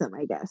threesome,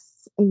 I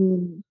guess. I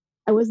mean,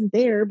 I wasn't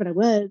there, but I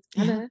was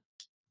kind of. Yeah.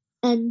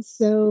 And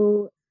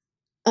so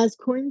as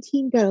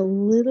quarantine got a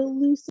little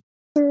looser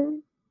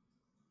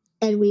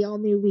and we all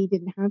knew we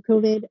didn't have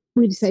COVID,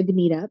 we decided to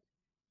meet up.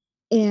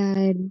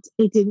 And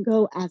it didn't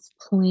go as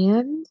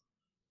planned,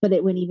 but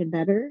it went even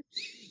better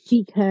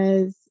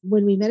because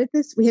when we met at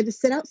this, we had to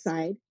sit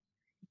outside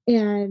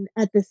and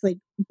at this like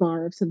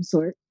bar of some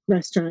sort,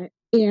 restaurant.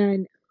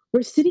 And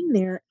we're sitting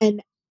there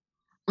and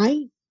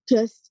I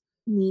just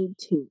need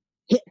to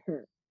hit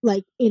her.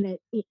 Like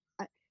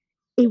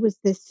it was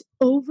this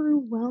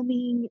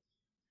overwhelming,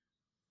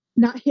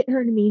 not hit her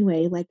in a mean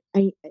way. Like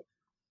I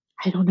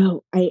don't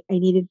know. I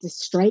needed to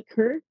strike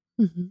her.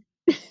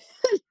 Mm-hmm.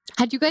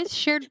 Had you guys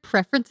shared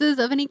preferences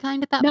of any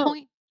kind at that No,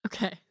 point?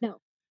 Okay. no,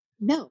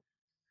 no,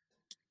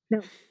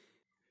 no.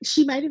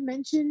 She might have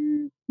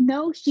mentioned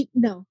no.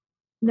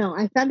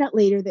 I found out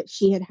later that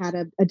she had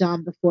had a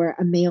dom before,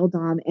 a male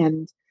dom,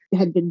 and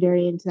had been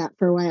very into that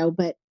for a while.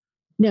 But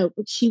no,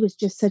 but she was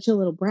just such a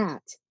little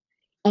brat,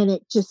 and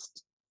it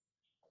just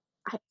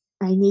I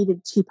I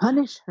needed to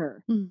punish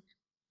her, Mm.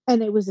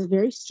 and it was a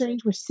very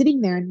strange. We're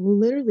sitting there, and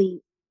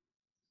literally,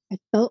 I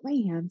felt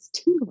my hands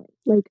tingling.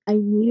 Like I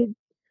didn't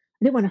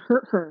want to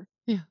hurt her.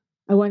 Yeah.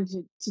 I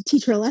wanted to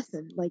teach her a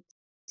lesson. Like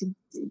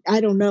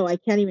I don't know. I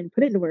can't even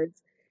put it into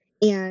words.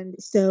 And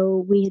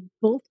so we had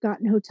both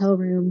gotten hotel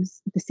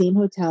rooms at the same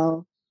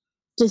hotel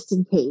just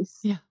in case.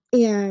 Yeah.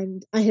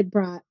 And I had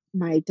brought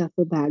my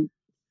duffel bag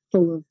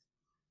full of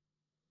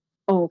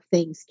all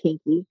things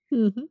kinky.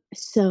 Mm-hmm.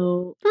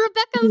 So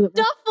Rebecca's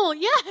duffel,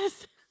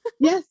 yes.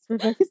 Yes,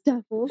 Rebecca's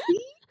duffel.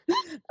 See?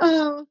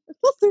 Full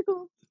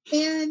circle.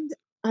 And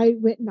I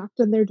went and knocked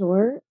on their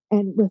door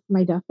and with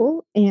my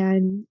duffel.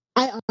 And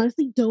I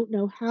honestly don't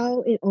know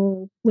how it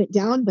all went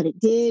down, but it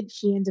did.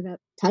 She ended up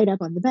tied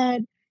up on the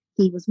bed.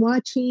 He was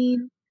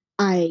watching.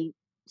 I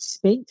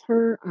spanked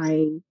her.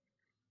 I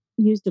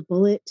used a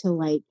bullet to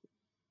like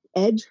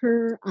edge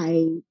her.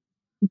 I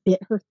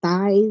bit her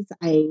thighs.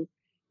 I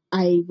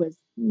was,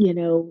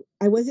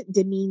 I wasn't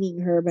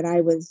demeaning her, but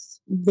I was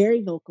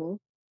very vocal,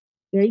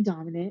 very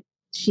dominant.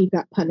 She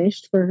got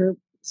punished for her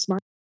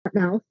smart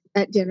mouth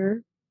at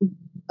dinner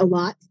a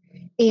lot.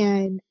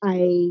 And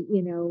I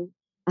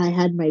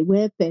had my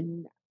whip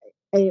and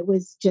it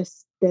was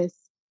just this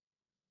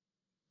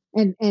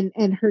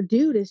and her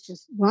dude is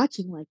just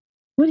watching like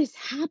what is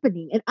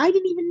happening? And I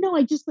didn't even know.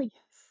 I just like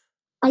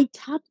I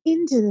tapped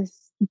into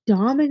this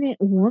dominant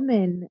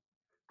woman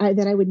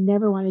that I would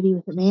never want to be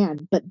with a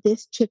man. But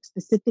this chick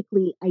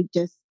specifically, I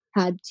just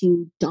had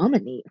to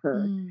dominate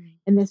her. Mm.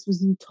 And this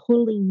was a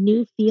totally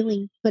new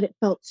feeling, but it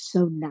felt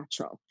so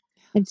natural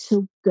and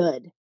so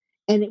good.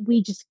 And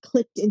we just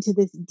clicked into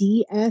this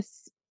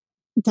DS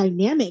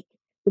dynamic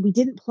that we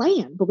didn't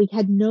plan, but we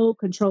had no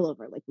control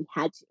over. Like we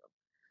had to.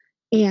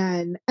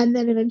 And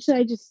then eventually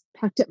I just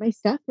packed up my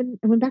stuff and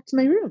I went back to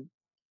my room.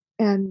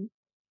 And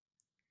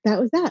that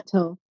was that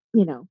till,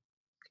 we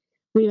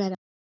met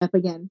up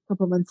again a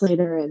couple months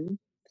later and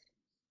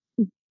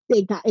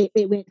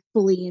it went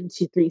fully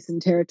into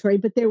threesome territory,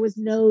 but there was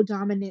no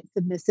dominant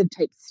submissive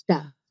type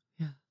stuff.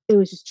 Yeah. It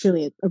was just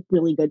truly a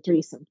really good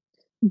threesome.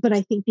 But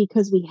I think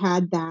because we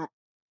had that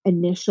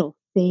initial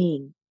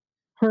thing,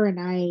 her and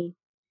I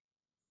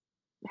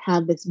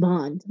have this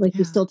bond. Like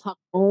we still talk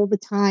all the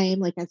time,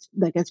 like as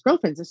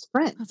girlfriends, as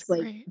friends, That's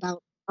like great.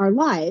 about our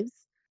lives.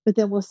 But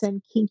then we'll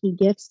send kinky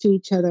gifts to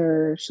each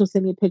other. She'll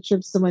send me a picture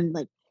of someone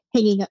like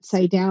hanging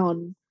upside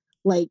down,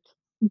 like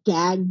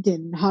gagged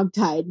and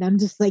hogtied, and I'm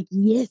just like,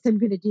 yes, I'm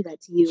gonna do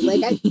that to you.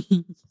 Like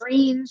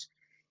strange.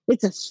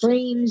 It's a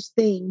strange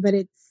thing, but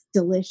it's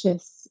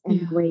delicious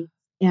and great.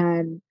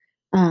 And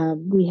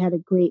we had a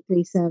great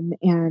threesome,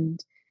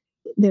 and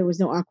there was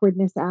no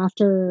awkwardness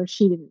after.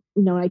 She didn't,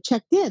 I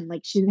checked in,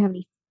 like she didn't have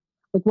any,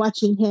 like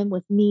watching him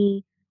with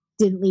me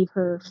didn't leave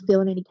her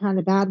feeling any kind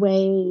of bad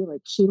way.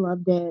 Like she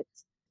loved it.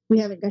 We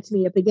haven't got to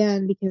meet up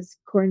again because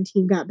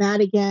quarantine got bad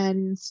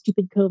again,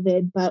 stupid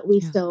COVID, but we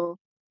still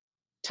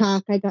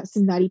talk. I got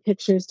some naughty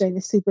pictures during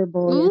the Super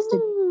Bowl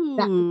yesterday.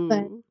 That was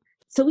fun.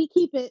 So we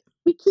keep it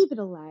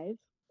alive.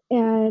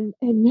 And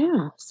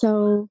yeah,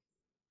 so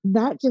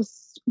that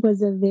just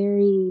was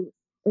very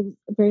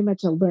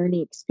much a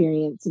learning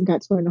experience and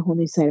got to learn a whole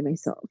new side of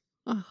myself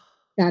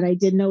that I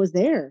didn't know was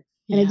there.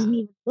 And I didn't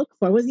even look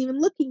for. I wasn't even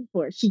looking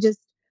for.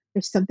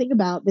 There's something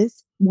about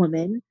this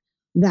woman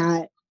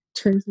that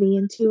turns me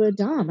into a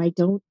dom. I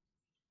don't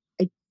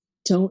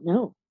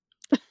know.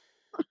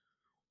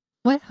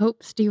 What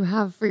hopes do you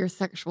have for your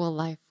sexual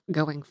life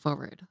going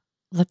forward?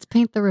 Let's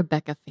paint the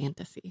Rebecca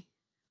fantasy.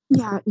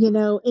 Yeah,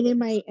 and in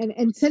my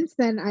and since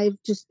then I've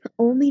just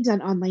only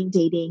done online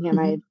dating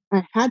and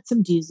I've had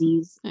some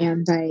doozies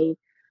and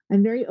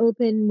I'm very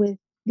open with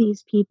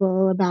these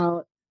people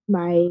about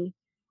my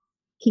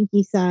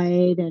kinky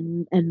side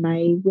and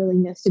my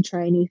willingness to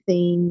try new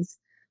things.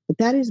 But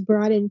that has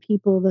brought in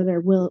people that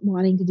are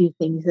wanting to do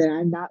things that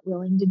I'm not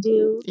willing to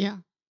do. Yeah.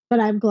 But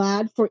I'm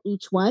glad for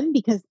each one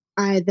because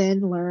I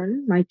then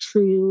learn my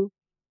true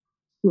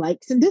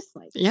likes and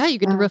dislikes. Yeah, you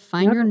get to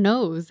refine your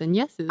no's and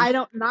yeses. I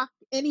don't knock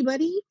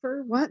anybody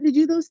for wanting to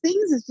do those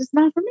things. It's just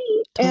not for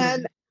me. Totally.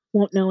 And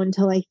won't know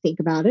until I think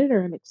about it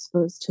or I'm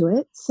exposed to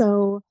it.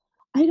 So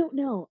I don't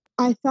know.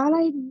 I thought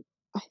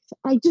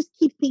I just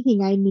keep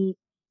thinking I need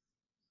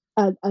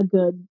a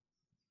good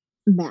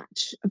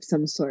match of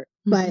some sort.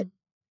 But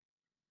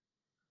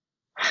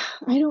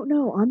I don't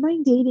know.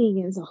 Online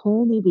dating is a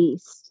whole new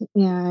beast.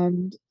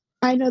 And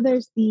I know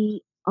there's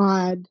the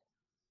odd,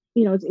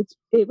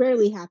 it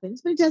rarely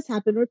happens, but it does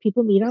happen where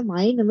people meet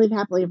online and live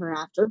happily ever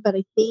after. But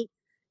I think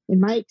in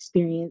my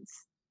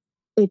experience,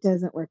 it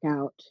doesn't work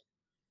out,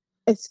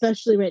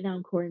 especially right now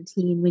in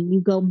quarantine when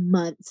you go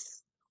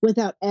months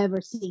without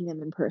ever seeing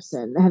them in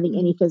person, having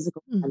any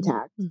physical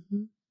contact.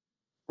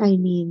 I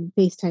mean,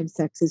 FaceTime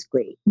sex is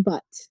great,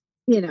 but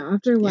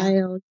after a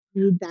while,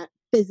 you need that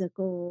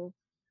physical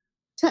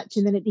touch,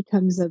 and then it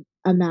becomes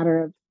a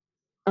matter of,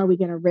 are we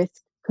going to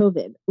risk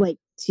COVID, like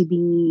to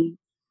be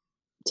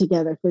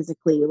together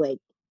physically? Like,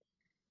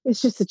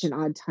 it's just such an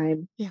odd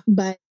time. Yeah.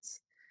 But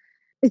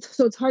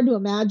it's hard to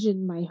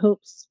imagine my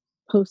hopes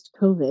post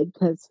COVID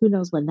because who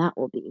knows when that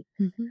will be.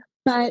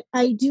 But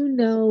I do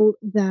know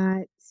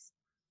that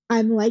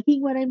I'm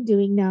liking what I'm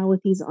doing now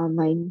with these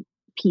online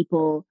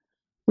people,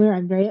 where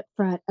I'm very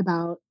upfront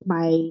about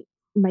my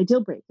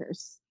deal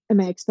breakers and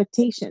my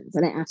expectations,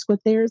 and I ask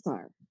what theirs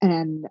are,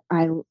 and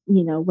I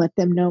let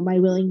them know my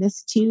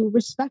willingness to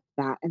respect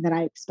that and that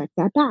I expect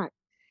that back.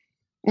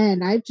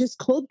 And I've just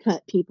cold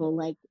cut people.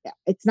 Like,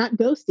 it's not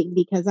ghosting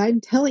because I'm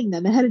telling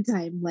them ahead of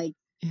time, like,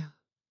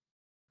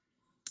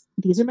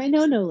 these are my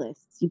no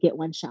lists. You get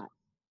one shot.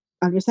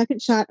 On your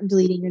second shot, I'm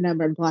deleting your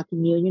number and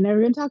blocking you, and you're never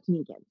going to talk to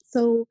me again.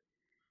 So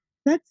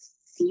that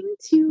seemed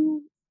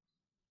to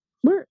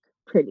work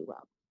pretty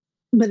well.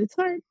 But it's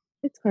hard.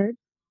 It's hard.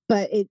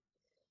 But it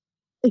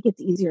gets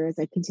easier as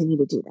I continue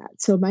to do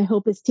that. So my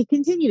hope is to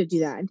continue to do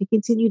that and to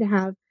continue to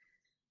have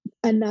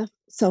enough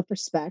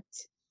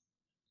self-respect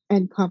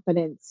and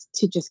confidence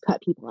to just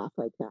cut people off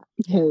like that.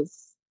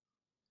 Because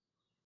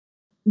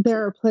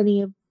there are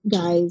plenty of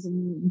guys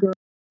and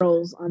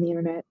girls on the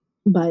internet,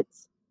 but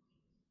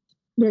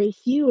very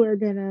few are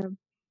going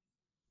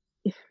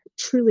to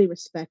truly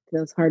respect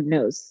those hard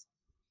no's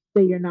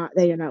that you're not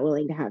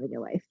willing to have in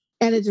your life.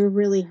 And it's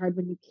really hard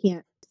when you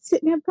can't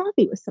sit and have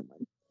coffee with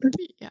someone.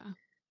 Yeah.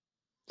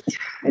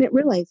 I didn't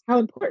realize how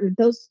important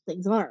those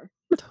things are.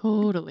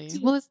 Totally.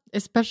 Well,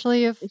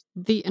 especially if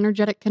the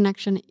energetic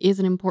connection is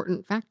an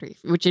important factor,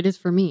 which it is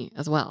for me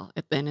as well.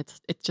 Then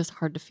it's just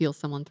hard to feel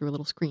someone through a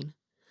little screen.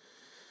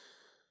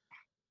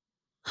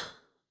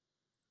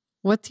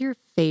 What's your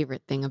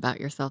favorite thing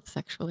about yourself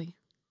sexually?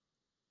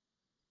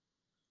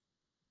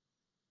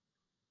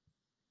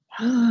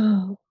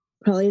 Oh,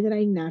 probably that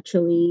I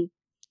naturally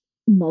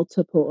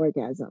multiple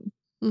orgasm.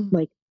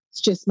 Like,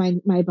 it's just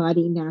my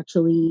body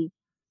naturally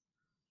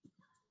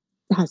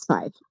has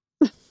 5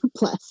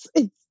 plus.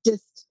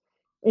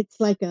 It's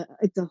like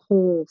it's a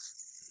whole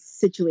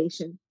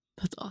situation.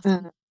 That's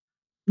awesome.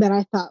 That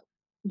I thought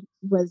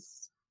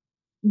was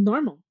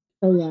normal.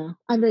 Oh yeah,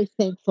 I'm very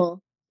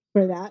thankful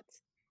for that.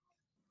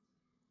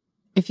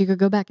 If you could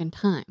go back in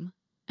time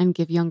and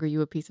give younger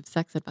you a piece of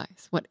sex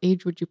advice, what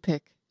age would you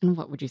pick and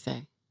what would you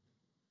say?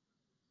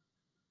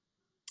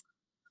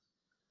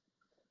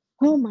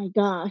 Oh my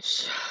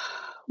gosh.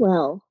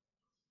 Well,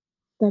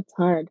 that's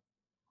hard.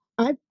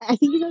 I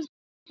think it goes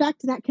back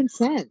to that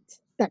consent.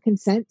 That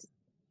consent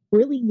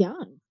really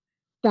young.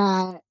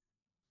 That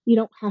you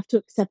don't have to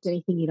accept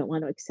anything you don't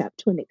want to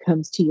accept when it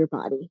comes to your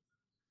body.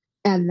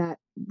 And that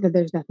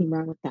there's nothing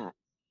wrong with that.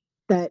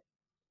 That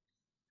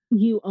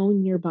you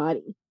own your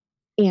body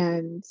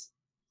and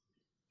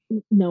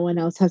no one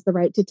else has the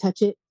right to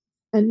touch it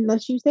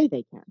unless you say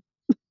they can.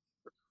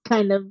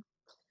 Kind of.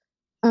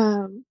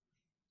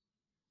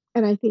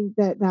 And I think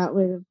that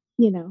would have,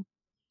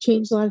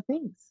 changed a lot of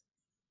things.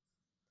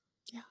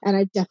 Yeah. And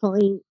I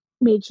definitely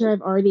made sure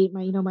I've already,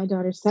 my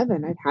daughter's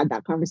 7. I've had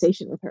that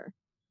conversation with her.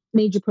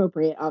 Age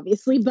appropriate,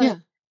 obviously, but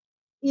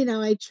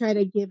I try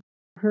to give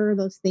her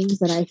those things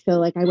that I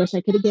feel like I wish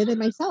I could have given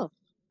myself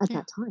at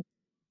that time.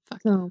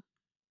 So,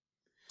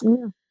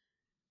 yeah.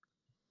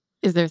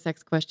 Is there a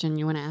sex question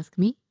you want to ask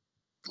me?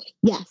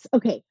 Yes.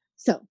 Okay.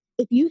 So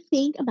if you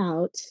think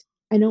about,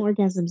 I know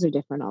orgasms are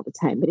different all the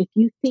time, but if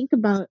you think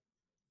about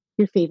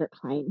your favorite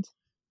kind,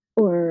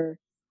 or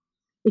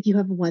if you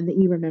have one that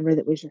you remember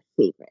that was your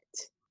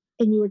favorite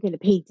and you were going to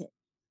paint it,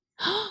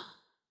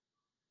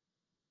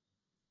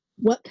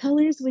 what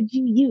colors would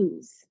you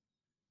use?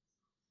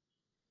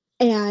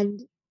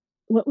 And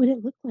what would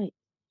it look like?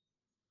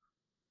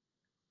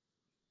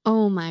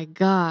 Oh my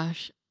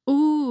gosh.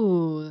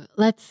 Ooh,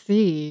 let's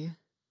see.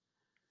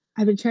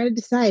 I've been trying to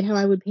decide how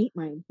I would paint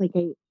mine.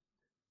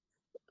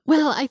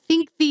 Well, I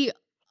think the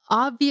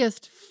obvious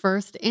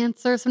first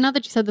answer. So now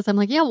that you said this, I'm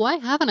like, yeah, why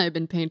haven't I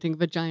been painting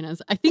vaginas?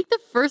 I think the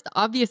first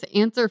obvious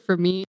answer for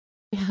me,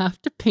 I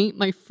have to paint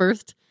my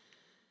first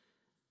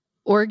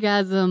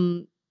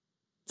orgasm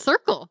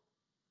circle.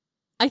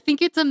 I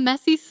think it's a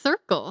messy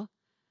circle.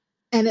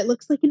 And it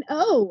looks like an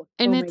O.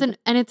 And it's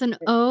an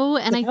O,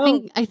 and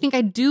I think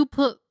I do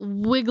put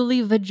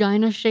wiggly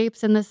vagina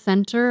shapes in the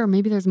center, or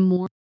maybe there's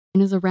more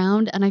vaginas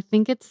around, and I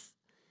think it's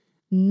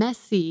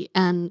messy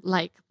and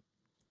like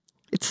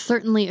it's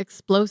certainly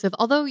explosive.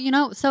 Although,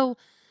 so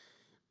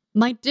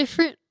my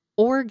different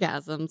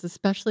orgasms,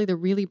 especially the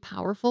really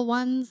powerful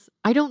ones,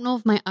 I don't know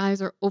if my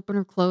eyes are open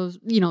or closed.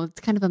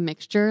 It's kind of a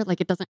mixture.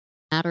 Like it doesn't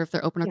matter if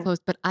they're open or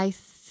closed, but I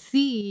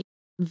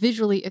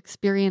visually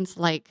experience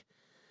like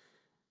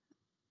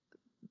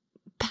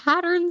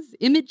patterns,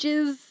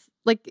 images,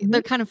 like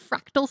they're kind of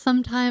fractal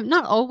sometimes,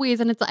 not always.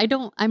 And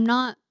I'm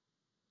not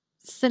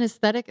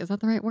synesthetic. Is that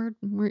the right word?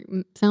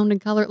 Sound and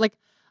color. Like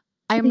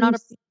I'm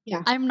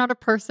not a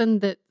person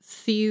that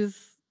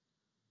sees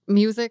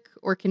music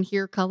or can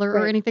hear color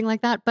or anything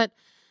like that. But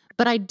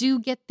I do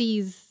get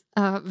these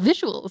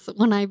visuals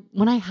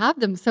when I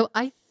have them. So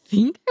I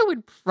think I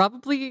would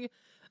probably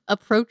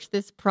approach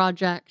this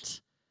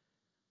project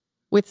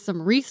with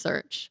some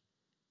research,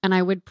 and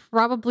I would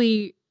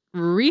probably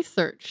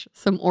research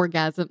some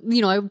orgasm.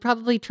 I would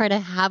probably try to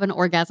have an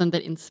orgasm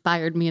that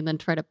inspired me and then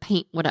try to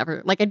paint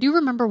whatever. Like I do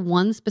remember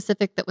one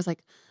specific that was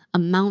like a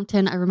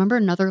mountain. I remember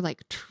another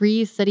like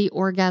tree city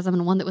orgasm,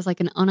 and one that was like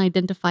an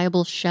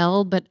unidentifiable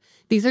shell. But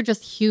these are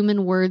just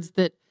human words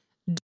that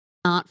do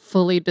not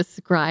fully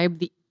describe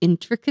the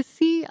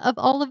intricacy of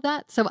all of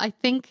that. So I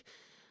think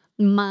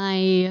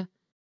my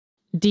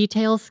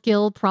detail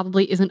skill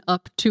probably isn't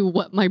up to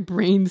what my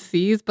brain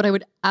sees, but I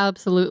would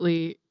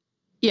absolutely,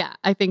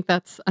 I think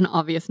that's an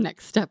obvious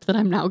next step that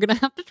I'm now going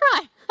to have to try. I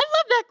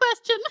love that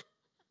question.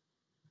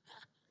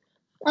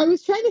 I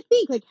was trying to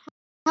think, like,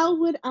 how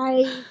would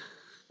I,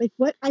 like,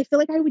 what I feel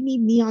like I would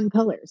need neon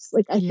colors.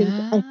 Like, I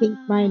think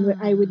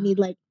I would need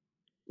like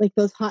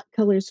those hot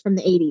colors from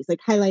the 80s,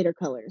 like highlighter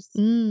colors.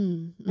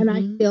 And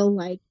I feel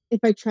like if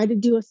I try to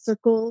do a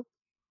circle,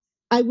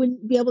 I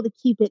wouldn't be able to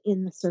keep it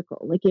in the circle.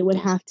 Like it would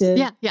have to.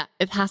 Yeah.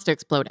 It has to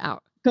explode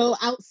out. Go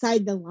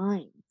outside the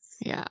lines.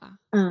 Yeah.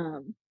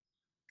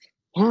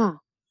 Yeah.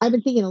 I've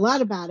been thinking a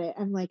lot about it.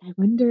 I'm like, I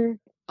wonder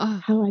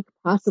how I could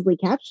possibly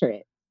capture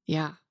it.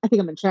 Yeah. I think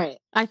I'm going to try it.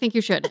 I think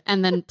you should.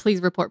 And then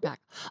please report back.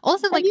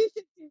 Also, like,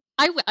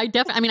 I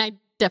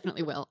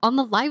definitely will. On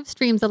the live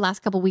streams the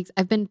last couple of weeks,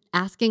 I've been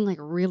asking like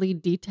really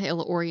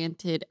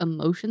detail-oriented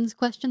emotions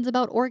questions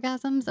about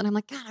orgasms. And I'm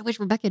like, God, I wish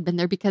Rebecca had been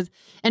there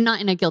and not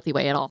in a guilty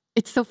way at all.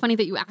 It's so funny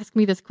that you asked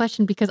me this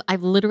question because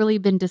I've literally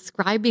been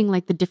describing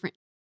like the different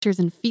features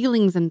and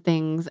feelings and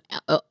things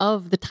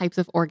of the types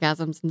of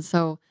orgasms. And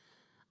so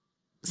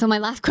my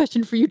last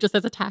question for you, just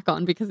as a tack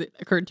on, because it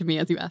occurred to me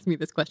as you asked me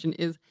this question,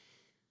 is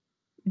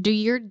do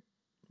your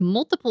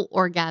multiple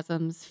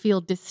orgasms feel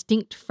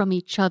distinct from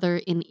each other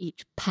in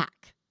each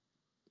pack?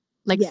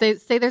 Like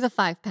say there's a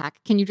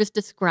 5-pack. Can you just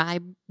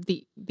describe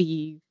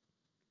the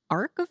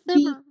arc of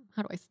them? Or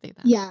how do I say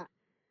that? Yeah,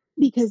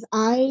 because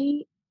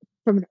I,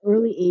 from an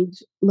early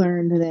age,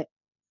 learned that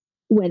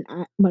when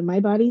my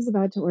body's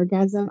about to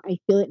orgasm, I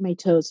feel it in my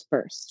toes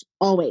first.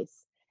 Always.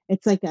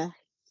 It's like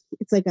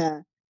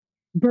a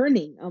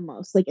burning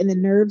almost, like in the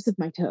nerves of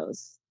my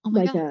toes. Oh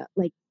my like God.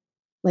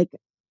 like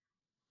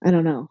I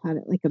don't know how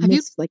to, like a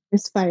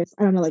misfires.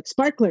 I don't know, like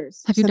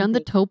sparklers. Have you done the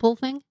toe pull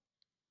thing?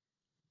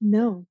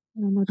 No,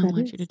 I don't know what that is. I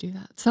want you to do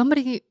that.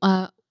 Somebody,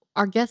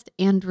 our guest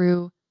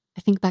Andrew,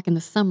 I think back in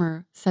the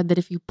summer, said that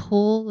if you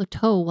pull the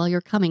toe while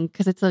you're coming,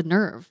 because it's a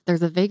nerve,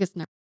 there's a vagus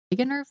nerve.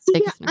 Vagus nerve?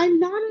 Vagus nerve.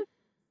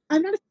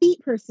 I'm not a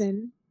feet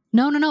person.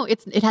 No.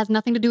 It has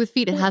nothing to do with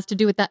feet. It has to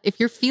do with that. If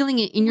you're feeling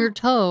it in your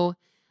toe,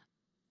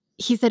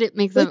 he said it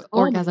makes an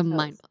orgasm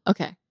mind.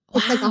 Okay.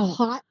 It's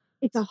like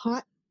it's a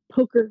hot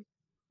poker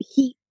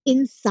heat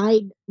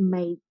inside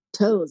my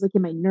toes, like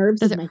in my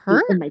nerves. Does it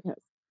hurt? In my toes.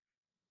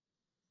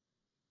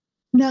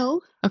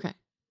 No. Okay.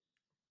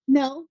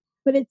 No,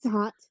 but it's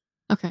hot.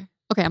 Okay.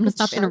 I'm going to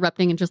stop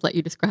interrupting and just let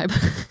you describe.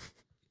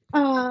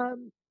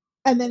 And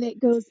then it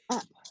goes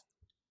up.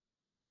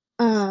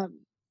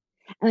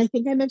 And I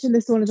think I mentioned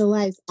this in one of the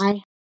lives.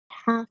 I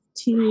have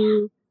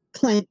to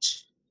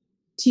clench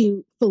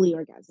to fully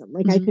orgasm.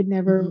 Like I could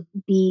never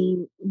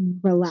be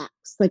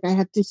relaxed. Like I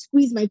have to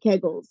squeeze my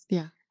kegels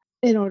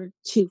in order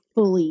to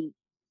fully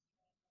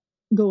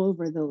go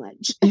over the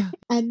ledge. Yeah.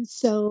 And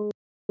so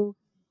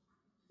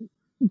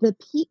the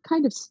peak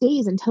kind of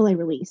stays until I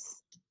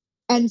release.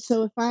 And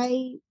so if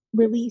I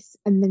release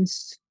and then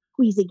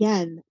squeeze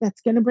again,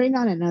 that's going to bring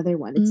on another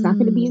one. It's not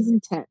going to be as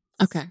intense.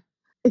 Okay.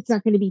 It's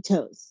not going to be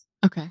toes.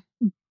 Okay.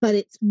 But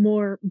it's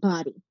more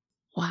body.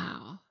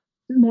 Wow.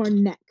 More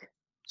neck,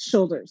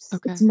 shoulders.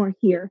 Okay. It's more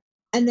here.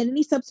 And then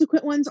any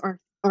subsequent ones are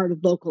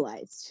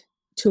localized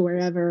to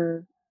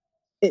wherever's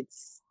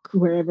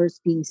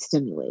being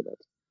stimulated.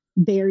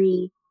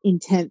 Very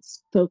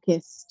intense,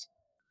 focused,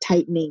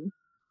 tightening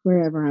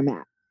wherever I'm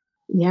at.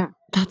 Yeah.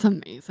 That's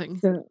amazing.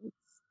 So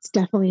it's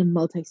definitely a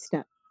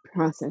multi-step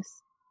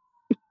process.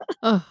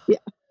 Oh, Yeah.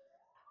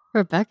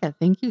 Rebecca,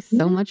 thank you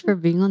so much for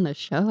being on the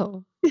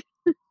show.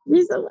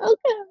 You're so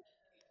welcome.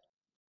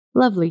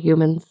 Lovely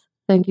humans,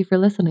 thank you for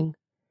listening.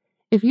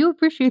 If you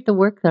appreciate the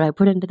work that I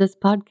put into this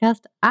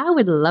podcast, I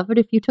would love it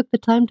if you took the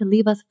time to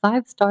leave us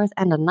 5 stars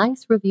and a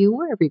nice review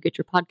wherever you get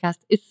your podcast,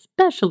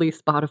 especially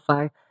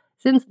Spotify,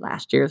 since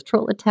last year's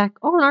troll attack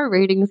on our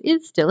ratings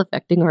is still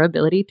affecting our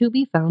ability to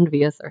be found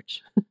via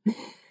search.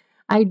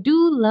 I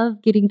do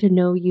love getting to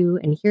know you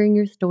and hearing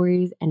your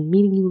stories and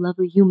meeting you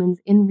lovely humans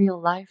in real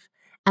life.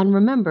 And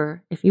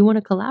remember, if you want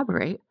to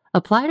collaborate,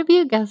 apply to be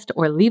a guest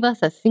or leave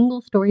us a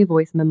single story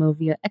voice memo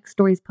via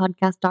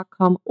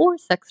xstoriespodcast.com or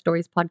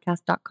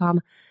sexstoriespodcast.com.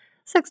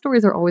 Sex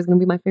stories are always going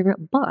to be my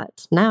favorite,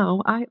 but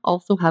now I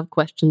also have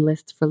question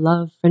lists for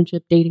love,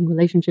 friendship, dating,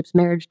 relationships,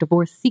 marriage,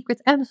 divorce,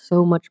 secrets, and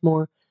so much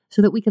more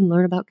so that we can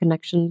learn about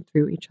connection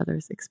through each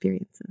other's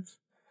experiences.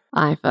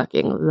 I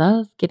fucking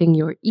love getting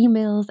your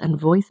emails and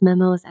voice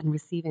memos and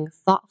receiving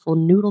thoughtful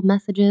noodle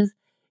messages.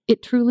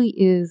 It truly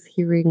is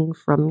hearing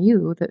from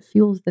you that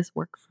fuels this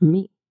work for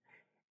me.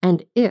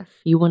 And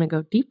if you want to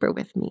go deeper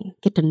with me,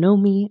 get to know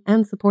me,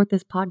 and support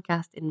this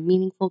podcast in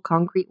meaningful,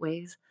 concrete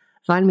ways,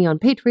 find me on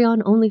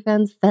Patreon,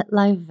 OnlyFans,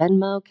 FetLife,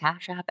 Venmo,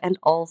 Cash App, and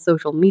all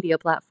social media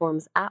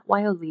platforms at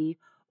YOLE,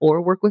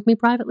 or work with me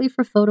privately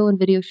for photo and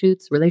video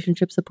shoots,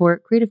 relationship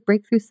support, creative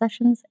breakthrough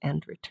sessions,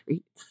 and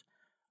retreats.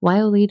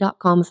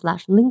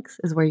 YOLE.com/links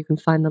is where you can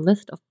find the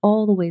list of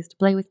all the ways to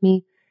play with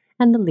me,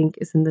 and the link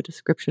is in the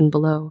description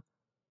below.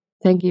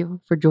 Thank you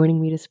for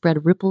joining me to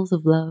spread ripples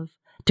of love,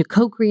 to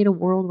co-create a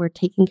world where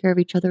taking care of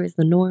each other is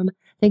the norm.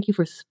 Thank you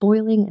for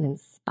spoiling and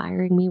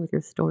inspiring me with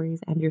your stories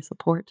and your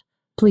support.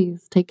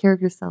 Please take care of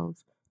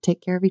yourselves,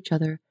 take care of each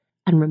other,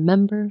 and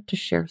remember to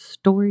share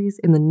stories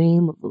in the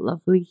name of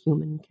lovely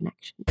human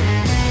connection.